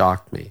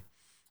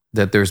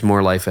that there's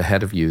more life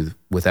ahead of you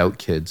without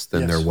kids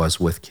than there was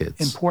with kids.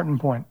 Important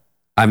point.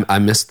 I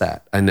missed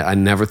that. I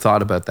never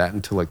thought about that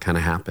until it kind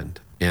of happened.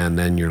 And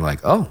then you're like,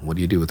 oh, what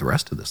do you do with the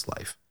rest of this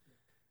life?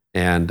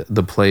 And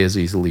the play is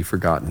easily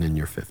forgotten in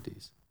your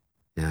 50s.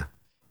 Yeah.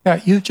 Yeah,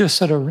 you just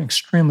said an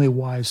extremely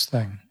wise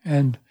thing.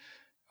 And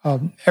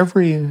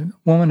every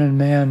woman and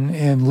man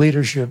in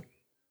leadership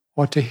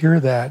ought to hear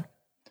that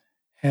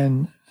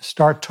and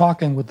start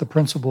talking with the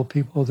principal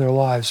people of their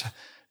lives.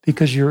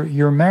 Because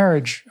your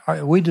marriage,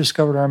 we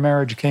discovered our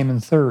marriage came in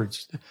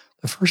thirds.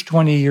 The first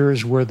 20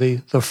 years were the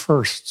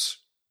firsts.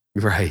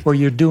 Right. Where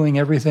you're doing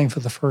everything for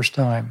the first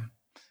time.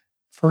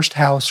 First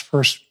house,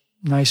 first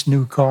nice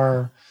new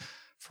car,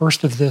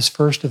 first of this,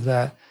 first of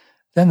that.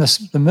 Then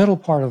the middle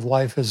part of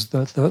life is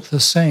the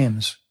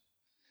sames.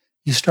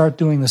 You start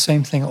doing the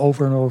same thing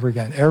over and over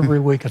again. Every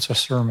week it's a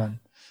sermon.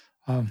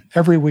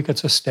 Every week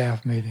it's a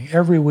staff meeting.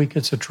 Every week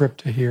it's a trip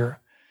to here.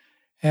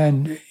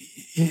 And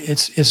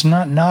it's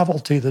not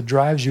novelty that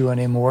drives you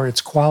anymore,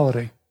 it's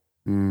quality.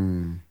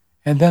 And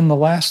then the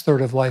last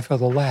third of life are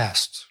the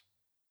lasts.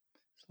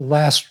 The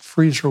last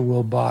freezer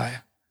we'll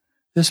buy.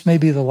 This may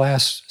be the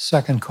last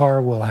second car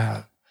we'll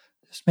have.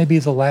 This may be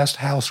the last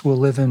house we'll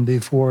live in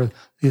before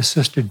the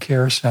assisted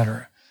care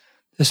center.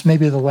 This may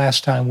be the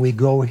last time we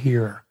go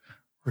here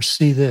or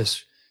see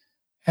this.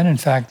 And in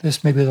fact,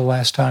 this may be the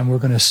last time we're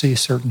going to see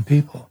certain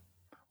people.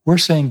 We're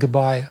saying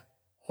goodbye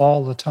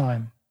all the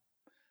time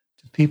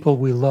to people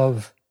we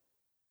love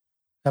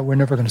that we're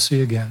never going to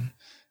see again.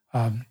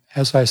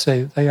 As I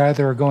say, they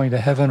either are going to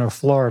heaven or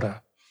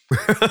Florida.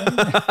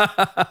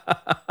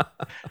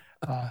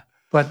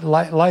 But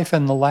life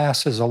in the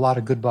last is a lot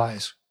of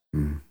goodbyes.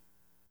 This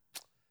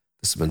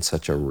has been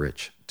such a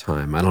rich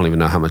time. I don't even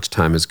know how much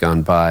time has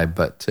gone by,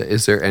 but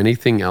is there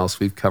anything else?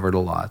 We've covered a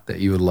lot that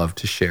you would love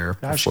to share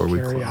before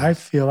we close? I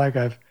feel like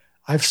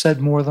I've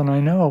said more than I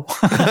know.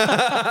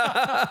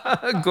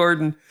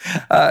 Gordon,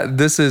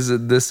 this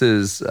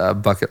is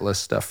bucket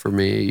list stuff for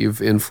me.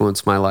 You've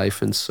influenced my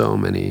life in so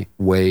many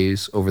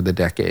ways over the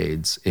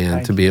decades,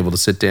 and to be able to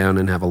sit down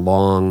and have a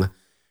long,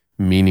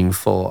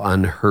 meaningful,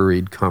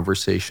 unhurried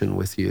conversation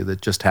with you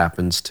that just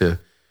happens to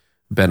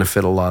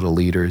benefit a lot of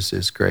leaders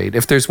is great.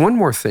 If there's one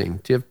more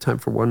thing, do you have time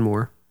for one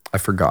more? I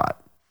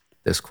forgot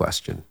this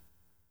question.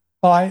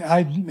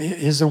 Well,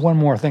 is there one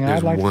more thing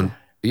I'd like to...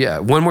 Yeah,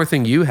 one more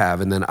thing you have,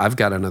 and then I've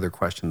got another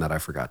question that I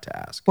forgot to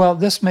ask. Well,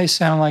 this may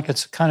sound like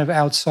it's kind of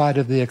outside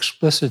of the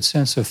explicit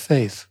sense of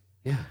faith.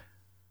 Yeah.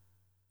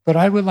 But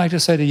I would like to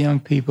say to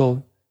young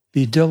people,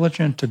 be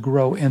diligent to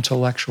grow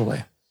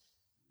intellectually.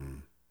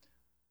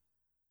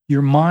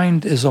 Your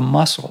mind is a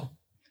muscle,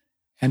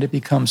 and it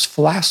becomes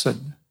flaccid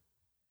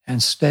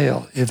and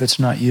stale if it's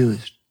not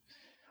used.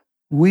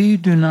 We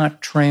do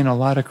not train a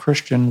lot of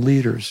Christian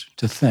leaders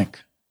to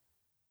think.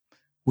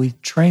 We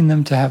train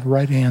them to have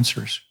right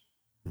answers.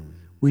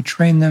 We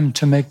train them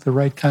to make the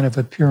right kind of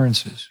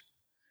appearances.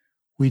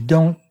 We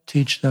don't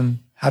teach them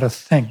how to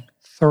think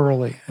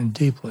thoroughly and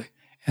deeply.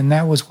 And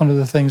that was one of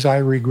the things I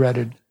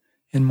regretted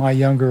in my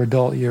younger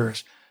adult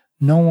years.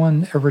 No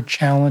one ever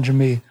challenged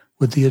me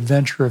with the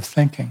adventure of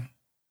thinking.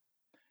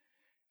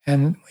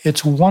 And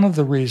it's one of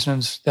the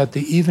reasons that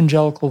the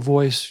evangelical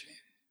voice,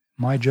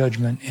 my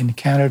judgment, in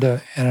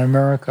Canada and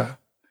America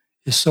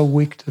is so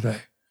weak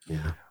today.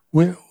 Yeah.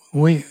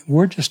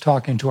 We're just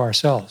talking to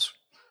ourselves.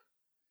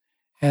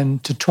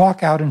 And to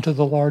talk out into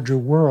the larger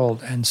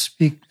world and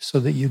speak so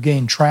that you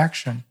gain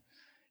traction,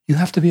 you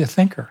have to be a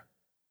thinker.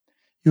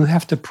 You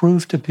have to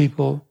prove to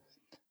people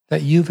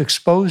that you've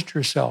exposed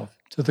yourself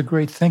to the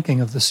great thinking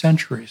of the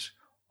centuries,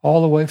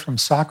 all the way from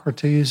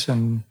Socrates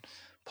and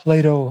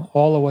Plato,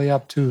 all the way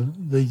up to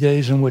the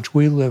days in which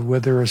we live, where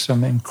there are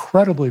some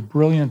incredibly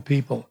brilliant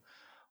people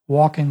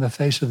walking the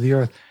face of the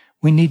earth.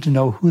 We need to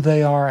know who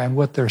they are and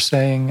what they're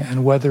saying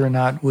and whether or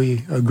not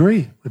we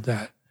agree with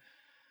that.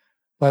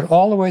 But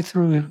all the way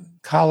through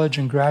college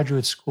and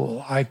graduate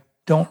school, I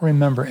don't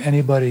remember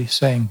anybody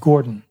saying,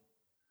 Gordon,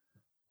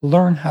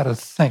 learn how to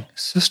think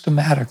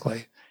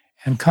systematically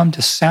and come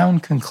to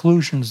sound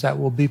conclusions that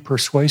will be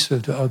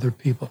persuasive to other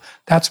people.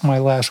 That's my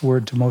last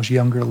word to most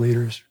younger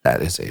leaders.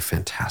 That is a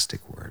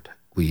fantastic word.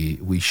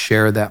 We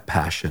share that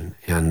passion.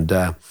 And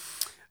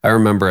I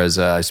remember as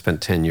I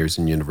spent 10 years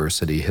in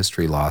university,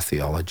 history, law,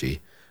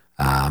 theology.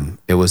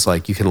 It was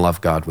like you can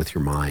love God with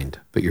your mind,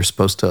 but you're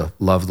supposed to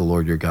love the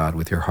Lord your God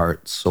with your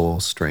heart, soul,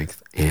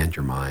 strength, and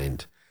your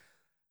mind.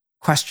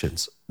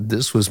 Questions.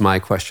 This was my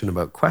question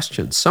about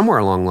questions. Somewhere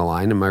along the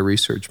line in my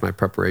research, my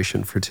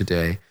preparation for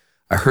today,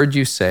 I heard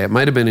you say, it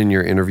might have been in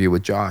your interview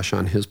with Josh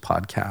on his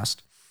podcast,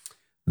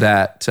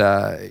 that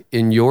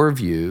in your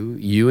view,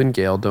 you and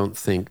Gail don't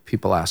think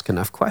people ask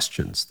enough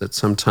questions, that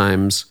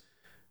sometimes,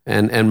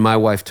 and my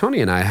wife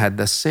Tony and I had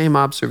the same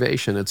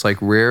observation. It's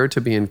like rare to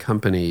be in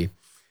company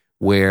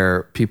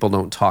where people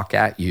don't talk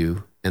at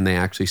you and they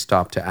actually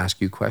stop to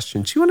ask you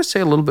questions. You want to say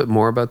a little bit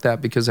more about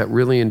that? Because that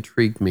really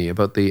intrigued me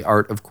about the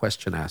art of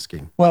question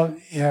asking. Well,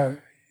 yeah,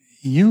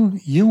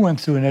 you went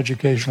through an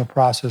educational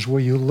process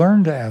where you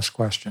learned to ask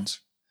questions.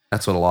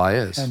 That's what a lie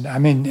is. And I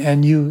mean,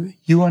 and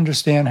you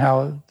understand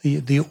how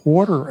the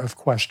order of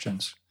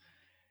questions.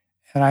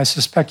 And I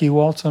suspect you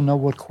also know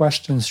what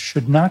questions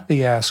should not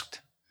be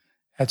asked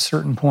at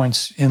certain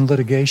points in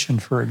litigation,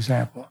 for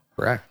example.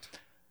 Correct.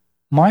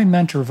 My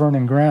mentor,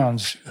 Vernon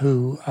Grounds,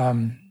 who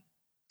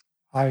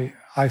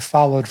I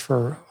followed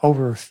for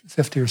over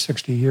 50 or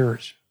 60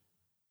 years,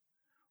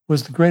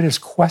 was the greatest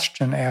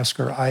question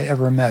asker I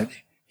ever met.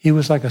 He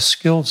was like a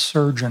skilled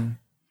surgeon.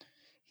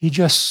 He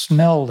just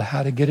smelled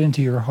how to get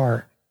into your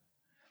heart.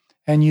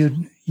 And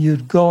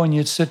you'd go and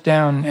you'd sit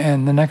down,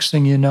 and the next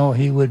thing you know,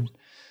 he would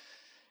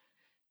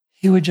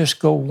just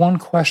go one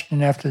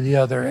question after the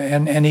other,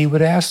 and he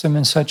would ask them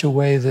in such a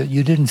way that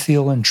you didn't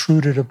feel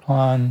intruded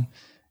upon.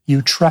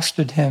 You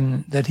trusted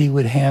him that he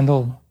would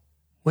handle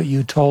what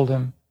you told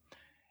him.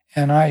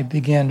 And I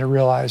began to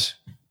realize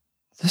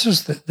this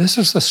is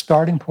the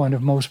starting point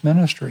of most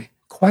ministry,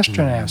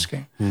 question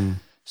asking. Mm-hmm.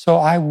 So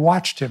I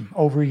watched him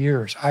over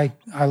years. I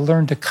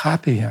learned to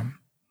copy him.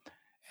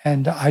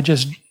 And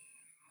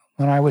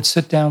when I would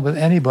sit down with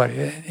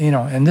anybody,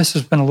 and this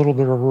has been a little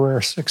bit of a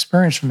rare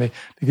experience for me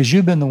because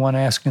you've been the one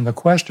asking the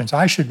questions.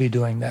 I should be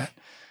doing that.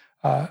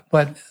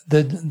 But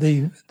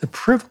the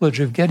privilege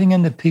of getting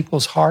into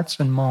people's hearts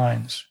and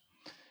minds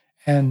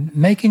and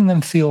making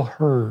them feel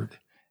heard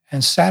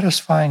and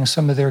satisfying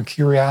some of their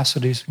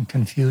curiosities and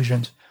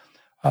confusions,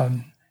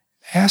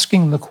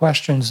 asking the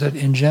questions that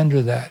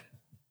engender that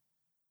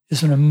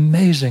is an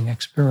amazing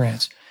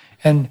experience.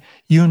 And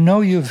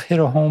you've hit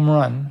a home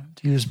run,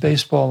 to use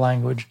baseball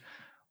language,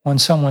 when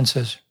someone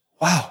says,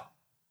 wow,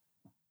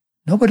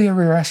 nobody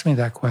ever asked me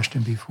that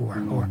question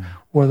before.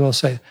 Or they'll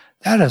say,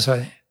 that is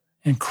an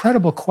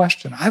incredible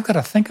question. I've got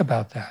to think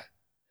about that.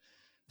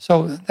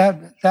 So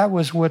that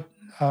was what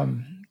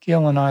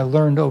Gail and I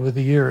learned over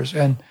the years.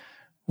 And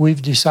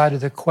we've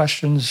decided that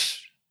questions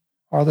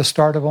are the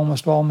start of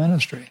almost all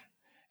ministry.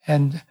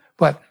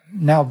 But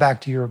now back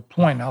to your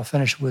point, I'll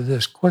finish with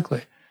this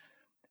quickly.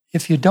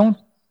 If you don't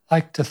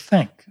like to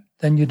think,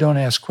 then you don't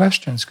ask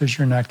questions because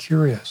you're not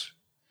curious.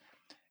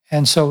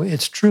 And so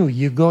it's true.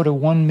 You go to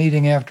one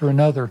meeting after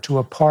another, to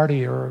a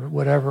party or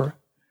whatever,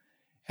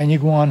 and you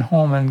go on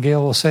home and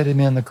Gail will say to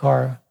me in the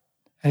car,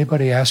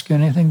 anybody ask you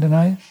anything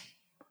tonight?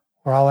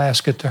 Or I'll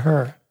ask it to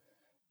her.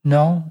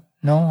 No,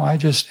 I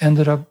just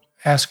ended up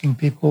asking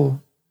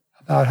people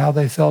about how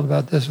they felt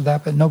about this or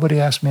that, but nobody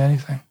asked me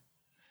anything.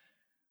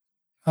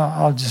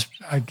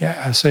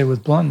 I say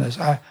with bluntness,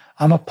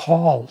 I'm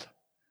appalled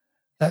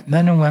that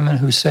men and women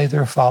who say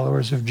they're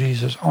followers of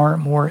Jesus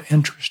aren't more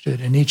interested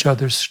in each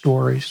other's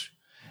stories,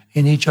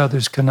 in each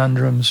other's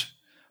conundrums.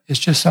 It's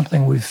just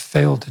something we've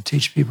failed to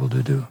teach people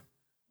to do.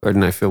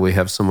 Gordon, I feel we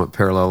have somewhat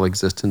parallel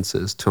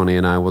existences. Tony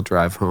and I will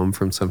drive home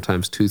from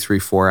sometimes 2, 3,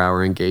 4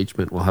 hour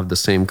engagement. We'll have the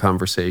same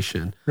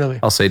conversation. Really?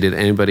 I'll say, did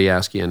anybody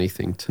ask you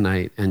anything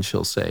tonight? And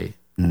she'll say,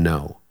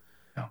 no.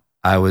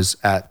 I was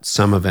at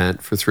some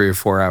event for 3 or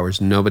 4 hours.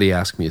 Nobody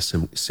asked me a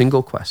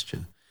single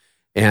question.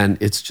 And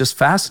it's just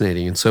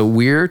fascinating. And so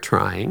we're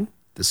trying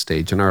this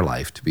stage in our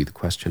life to be the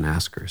question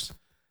askers.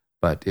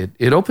 But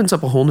it opens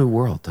up a whole new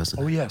world, doesn't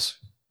it? Oh, yes.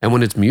 And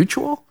when it's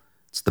mutual,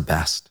 it's the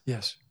best.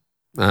 Yes.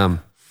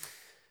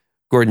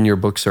 Gordon, your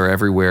books are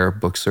everywhere.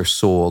 Books are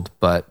sold,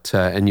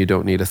 and you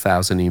don't need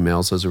 1,000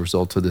 emails as a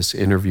result of this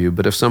interview.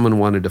 But if someone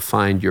wanted to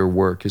find your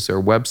work, is there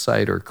a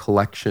website or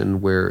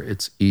collection where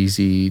it's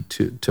easy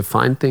to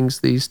find things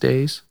these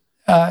days?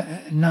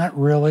 Not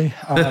really.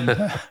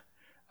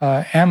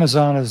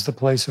 Amazon is the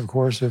place, of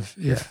course,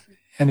 if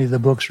any of the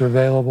books are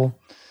available.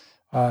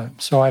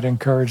 So I'd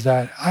encourage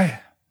that. I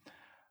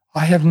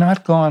have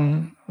not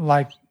gone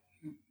like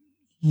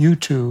you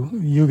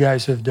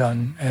guys have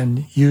done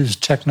and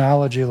used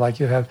technology like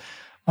you have.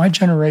 My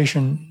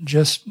generation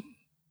just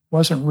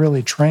wasn't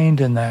really trained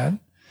in that,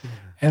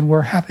 and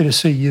we're happy to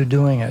see you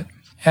doing it.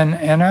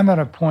 And I'm at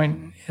a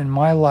point in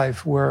my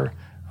life where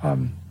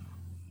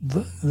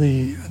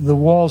the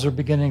walls are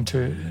beginning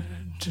to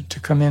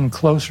come in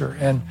closer.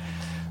 And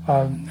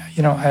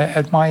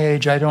at my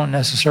age, I don't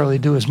necessarily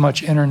do as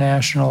much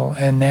international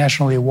and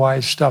nationally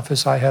wide stuff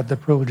as I had the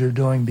privilege of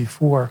doing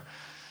before.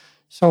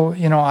 So,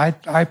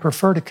 I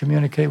prefer to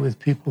communicate with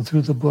people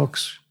through the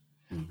books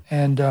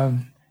and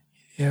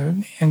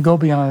go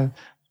beyond.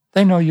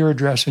 They know your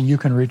address and you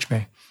can reach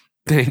me.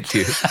 Thank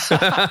you.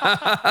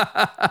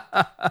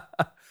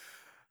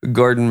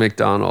 Gordon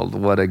MacDonald,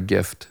 what a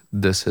gift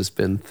this has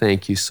been.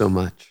 Thank you so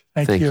much.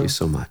 Thank you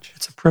so much.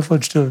 It's a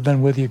privilege to have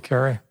been with you,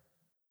 Carey.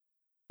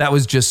 That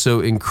was just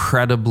so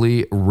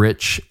incredibly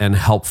rich and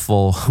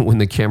helpful. When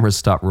the cameras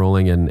stopped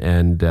rolling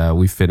and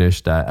we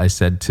finished, I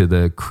said to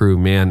the crew,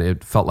 man,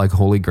 it felt like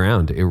holy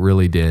ground. It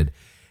really did.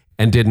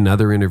 And did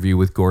another interview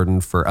with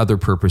Gordon for other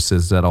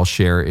purposes that I'll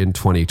share in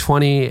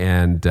 2020.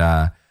 And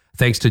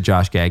thanks to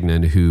Josh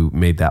Gagnon, who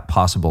made that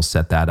possible,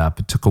 set that up.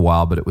 It took a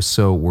while, but it was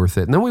so worth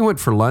it. And then we went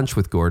for lunch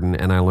with Gordon,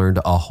 and I learned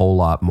a whole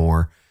lot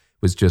more.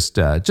 It was just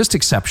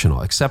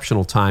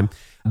exceptional time.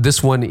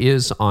 This one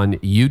is on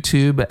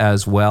YouTube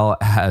as well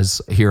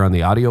as here on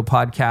the audio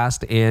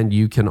podcast. And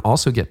you can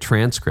also get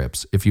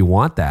transcripts. If you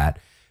want that,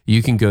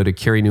 you can go to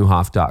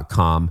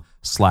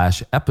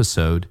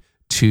CareyNieuwhof.com/episode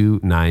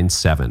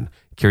 297.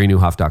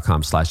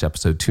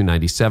 CareyNieuwhof.com/episode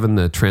 297.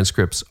 The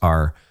transcripts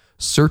are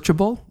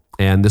searchable.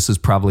 And this is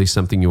probably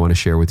something you want to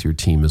share with your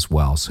team as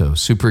well. So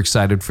super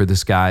excited for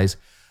this, guys.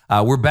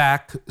 We're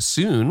back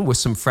soon with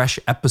some fresh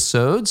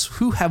episodes.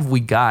 Who have we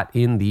got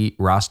in the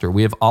roster?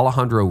 We have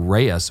Alejandro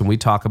Reyes, and we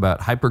talk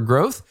about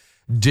hypergrowth,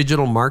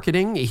 digital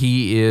marketing.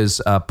 He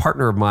is a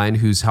partner of mine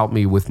who's helped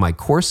me with my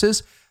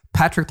courses.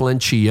 Patrick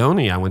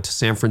Lencioni, I went to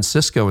San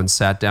Francisco and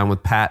sat down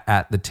with Pat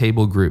at the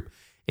Table Group.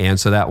 And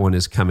so that one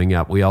is coming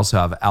up. We also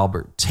have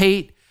Albert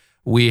Tate.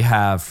 We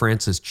have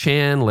Francis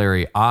Chan,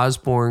 Larry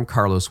Osborne,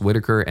 Carlos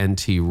Whitaker,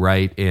 N.T.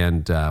 Wright,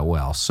 and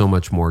so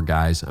much more,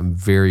 guys. I'm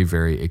very,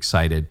 very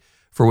excited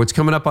for what's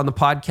coming up on the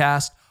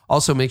podcast.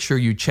 Also, make sure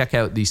you check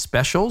out the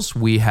specials.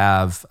 We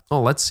have,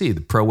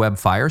 the Pro Web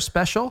Fire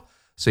special.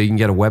 So you can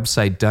get a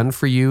website done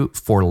for you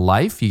for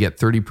life. You get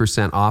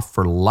 30% off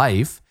for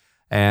life.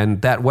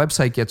 And that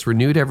website gets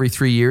renewed every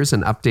 3 years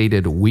and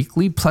updated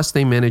weekly. Plus,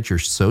 they manage your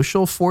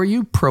social for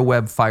you,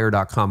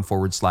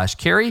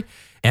 prowebfire.com/Carey.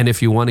 And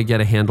if you want to get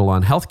a handle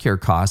on healthcare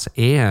costs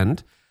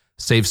and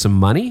save some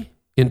money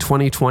in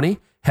 2020,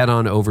 head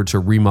on over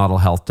to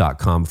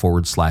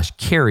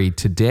remodelhealth.com/Carey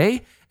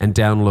today and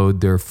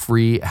download their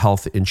free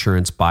health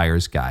insurance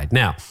buyer's guide.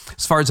 Now,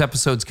 as far as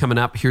episodes coming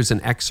up, here's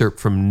an excerpt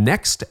from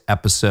next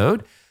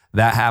episode.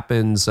 That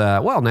happens,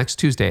 next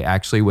Tuesday,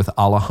 actually, with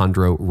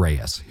Alejandro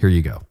Reyes. Here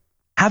you go.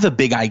 Have a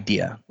big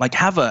idea, like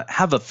have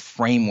a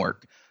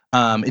framework.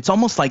 It's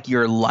almost like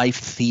your life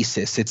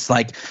thesis. It's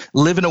like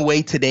live in a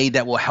way today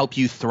that will help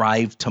you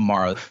thrive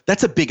tomorrow.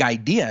 That's a big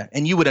idea,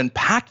 and you would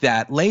unpack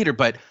that later.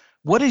 But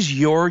what is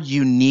your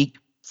unique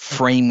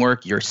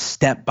framework, your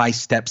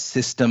step-by-step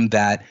system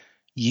that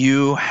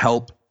you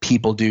help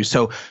people do?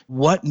 So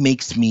what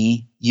makes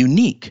me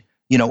unique?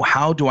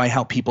 How do I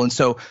help people? And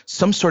so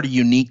some sort of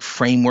unique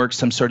framework,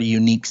 some sort of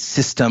unique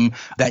system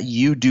that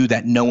you do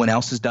that no one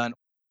else has done.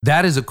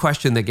 That is a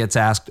question that gets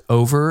asked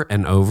over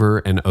and over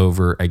and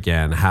over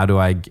again. How do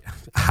I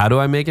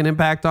make an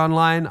impact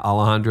online?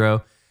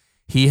 Alejandro,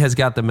 he has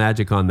got the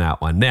magic on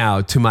that one. Now,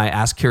 to my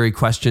Ask Carey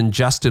question,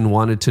 Justin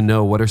wanted to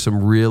know what are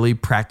some really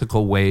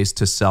practical ways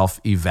to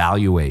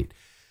self-evaluate.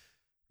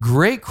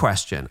 Great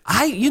question.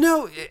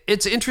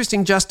 It's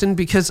interesting, Justin,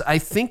 because I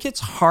think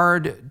it's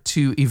hard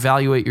to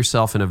evaluate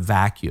yourself in a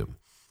vacuum.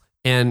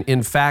 And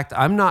in fact,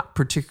 I'm not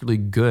particularly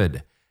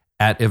good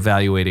at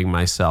evaluating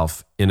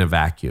myself in a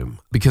vacuum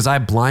because I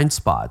have blind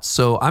spots.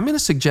 So I'm going to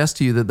suggest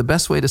to you that the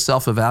best way to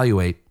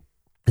self-evaluate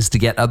is to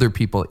get other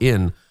people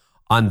in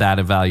on that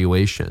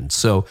evaluation.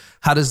 So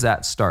how does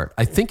that start?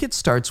 I think it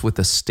starts with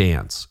a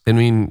stance. I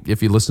mean,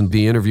 if you listen to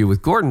the interview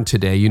with Gordon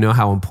today, you know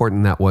how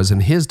important that was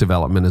in his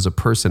development as a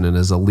person and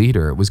as a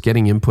leader. It was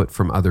getting input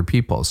from other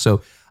people.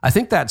 So I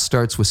think that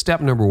starts with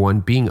step number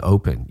one, being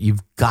open.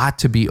 You've got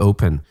to be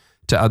open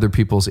to other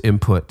people's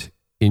input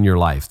in your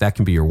life. That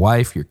can be your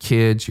wife, your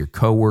kids, your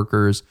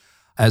coworkers.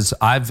 As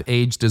I've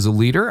aged as a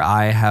leader,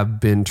 I have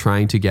been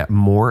trying to get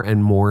more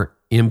and more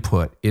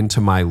input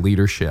into my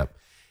leadership.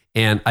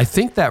 And I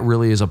think that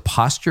really is a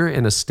posture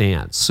and a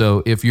stance.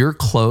 So if you're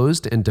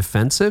closed and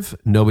defensive,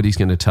 nobody's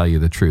going to tell you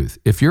the truth.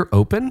 If you're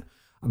open,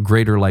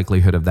 greater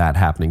likelihood of that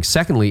happening.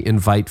 Secondly,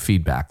 invite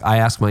feedback. I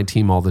ask my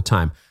team all the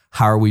time,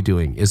 how are we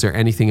doing? Is there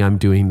anything I'm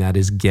doing that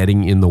is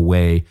getting in the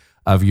way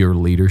of your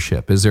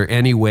leadership? Is there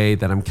any way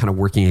that I'm kind of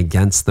working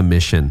against the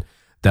mission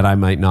that I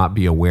might not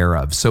be aware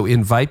of? So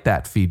invite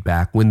that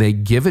feedback. When they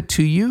give it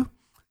to you,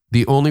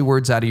 the only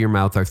words out of your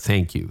mouth are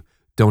thank you.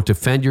 Don't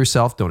defend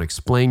yourself. Don't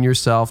explain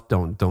yourself.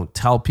 Don't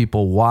tell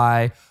people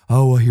why.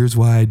 Oh, well, here's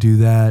why I do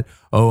that.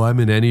 Oh, I'm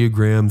an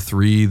Enneagram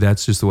 3.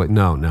 That's just the way.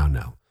 No.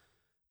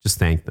 Just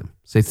thank them.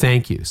 Say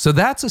thank you. So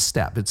that's a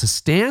step. It's a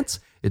stance.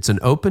 It's an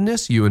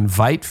openness. You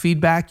invite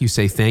feedback. You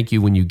say thank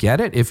you when you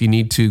get it. If you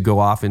need to go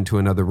off into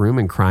another room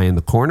and cry in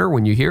the corner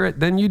when you hear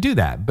it, then you do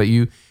that. But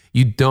you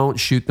don't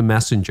shoot the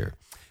messenger.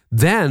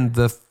 Then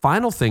the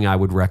final thing I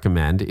would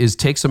recommend is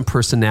take some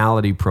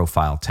personality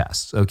profile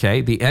tests.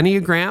 Okay, the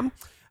Enneagram.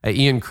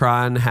 Ian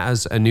Cron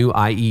has a new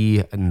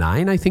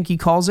IE9, I think he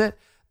calls it.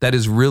 That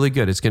is really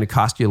good. It's going to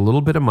cost you a little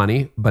bit of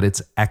money, but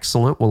it's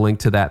excellent. We'll link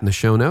to that in the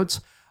show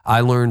notes.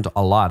 I learned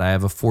a lot. I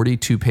have a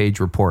 42-page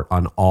report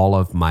on all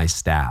of my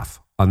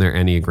staff on their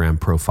Enneagram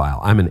profile.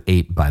 I'm an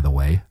 8, by the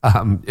way,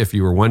 if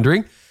you were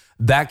wondering.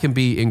 That can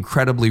be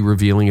incredibly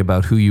revealing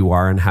about who you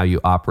are and how you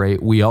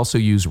operate. We also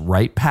use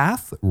Right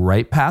Path.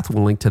 Right Path,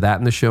 we'll link to that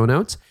in the show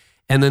notes.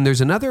 And then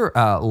there's another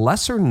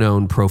lesser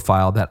known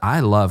profile that I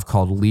love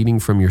called Leading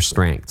from Your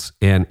Strengths.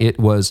 And it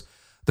was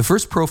the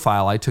first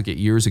profile, I took it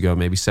years ago,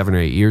 maybe 7 or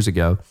 8 years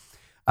ago.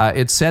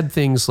 It said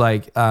things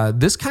like,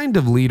 this kind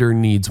of leader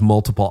needs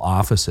multiple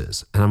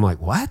offices. And I'm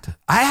like, what?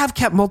 I have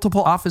kept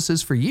multiple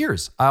offices for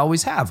years. I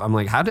always have. I'm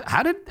like, how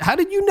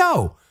did you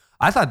know?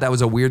 I thought that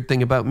was a weird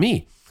thing about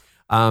me.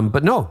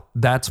 But no,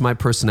 that's my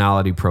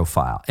personality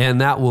profile.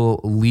 And that will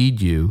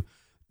lead you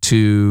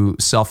to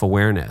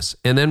self-awareness.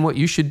 And then what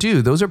you should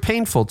do, those are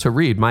painful to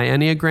read. My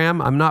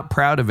Enneagram, I'm not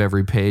proud of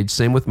every page.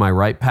 Same with my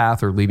Right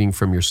Path or Leading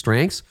from Your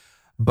Strengths.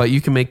 But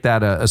you can make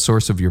that a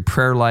source of your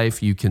prayer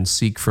life. You can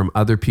seek from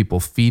other people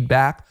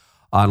feedback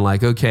on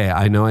like, okay,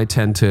 I know I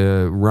tend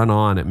to run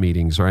on at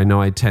meetings, or I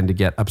know I tend to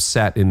get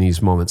upset in these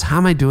moments. How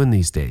am I doing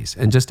these days?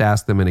 And just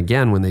ask them. And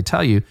again, when they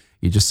tell you,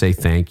 you just say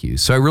thank you.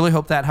 So I really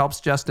hope that helps,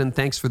 Justin.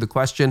 Thanks for the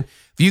question.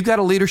 If you've got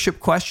a leadership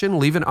question,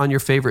 leave it on your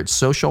favorite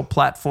social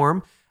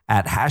platform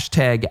at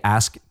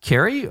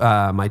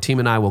 #AskCarey. My team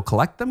and I will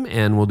collect them,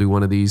 and we'll do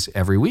one of these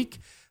every week.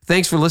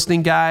 Thanks for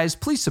listening, guys.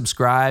 Please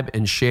subscribe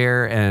and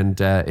share.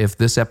 And if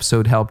this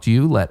episode helped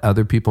you, let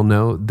other people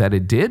know that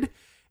it did.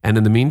 And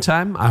in the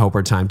meantime, I hope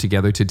our time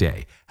together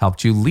today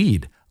helped you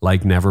lead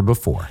like never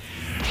before.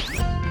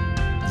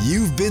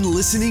 You've been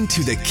listening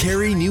to the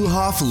Carey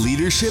Nieuwhof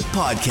Leadership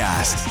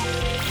Podcast.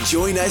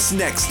 Join us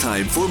next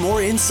time for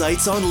more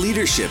insights on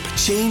leadership,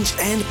 change,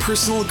 and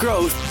personal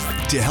growth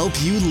to help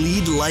you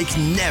lead like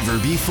never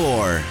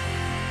before.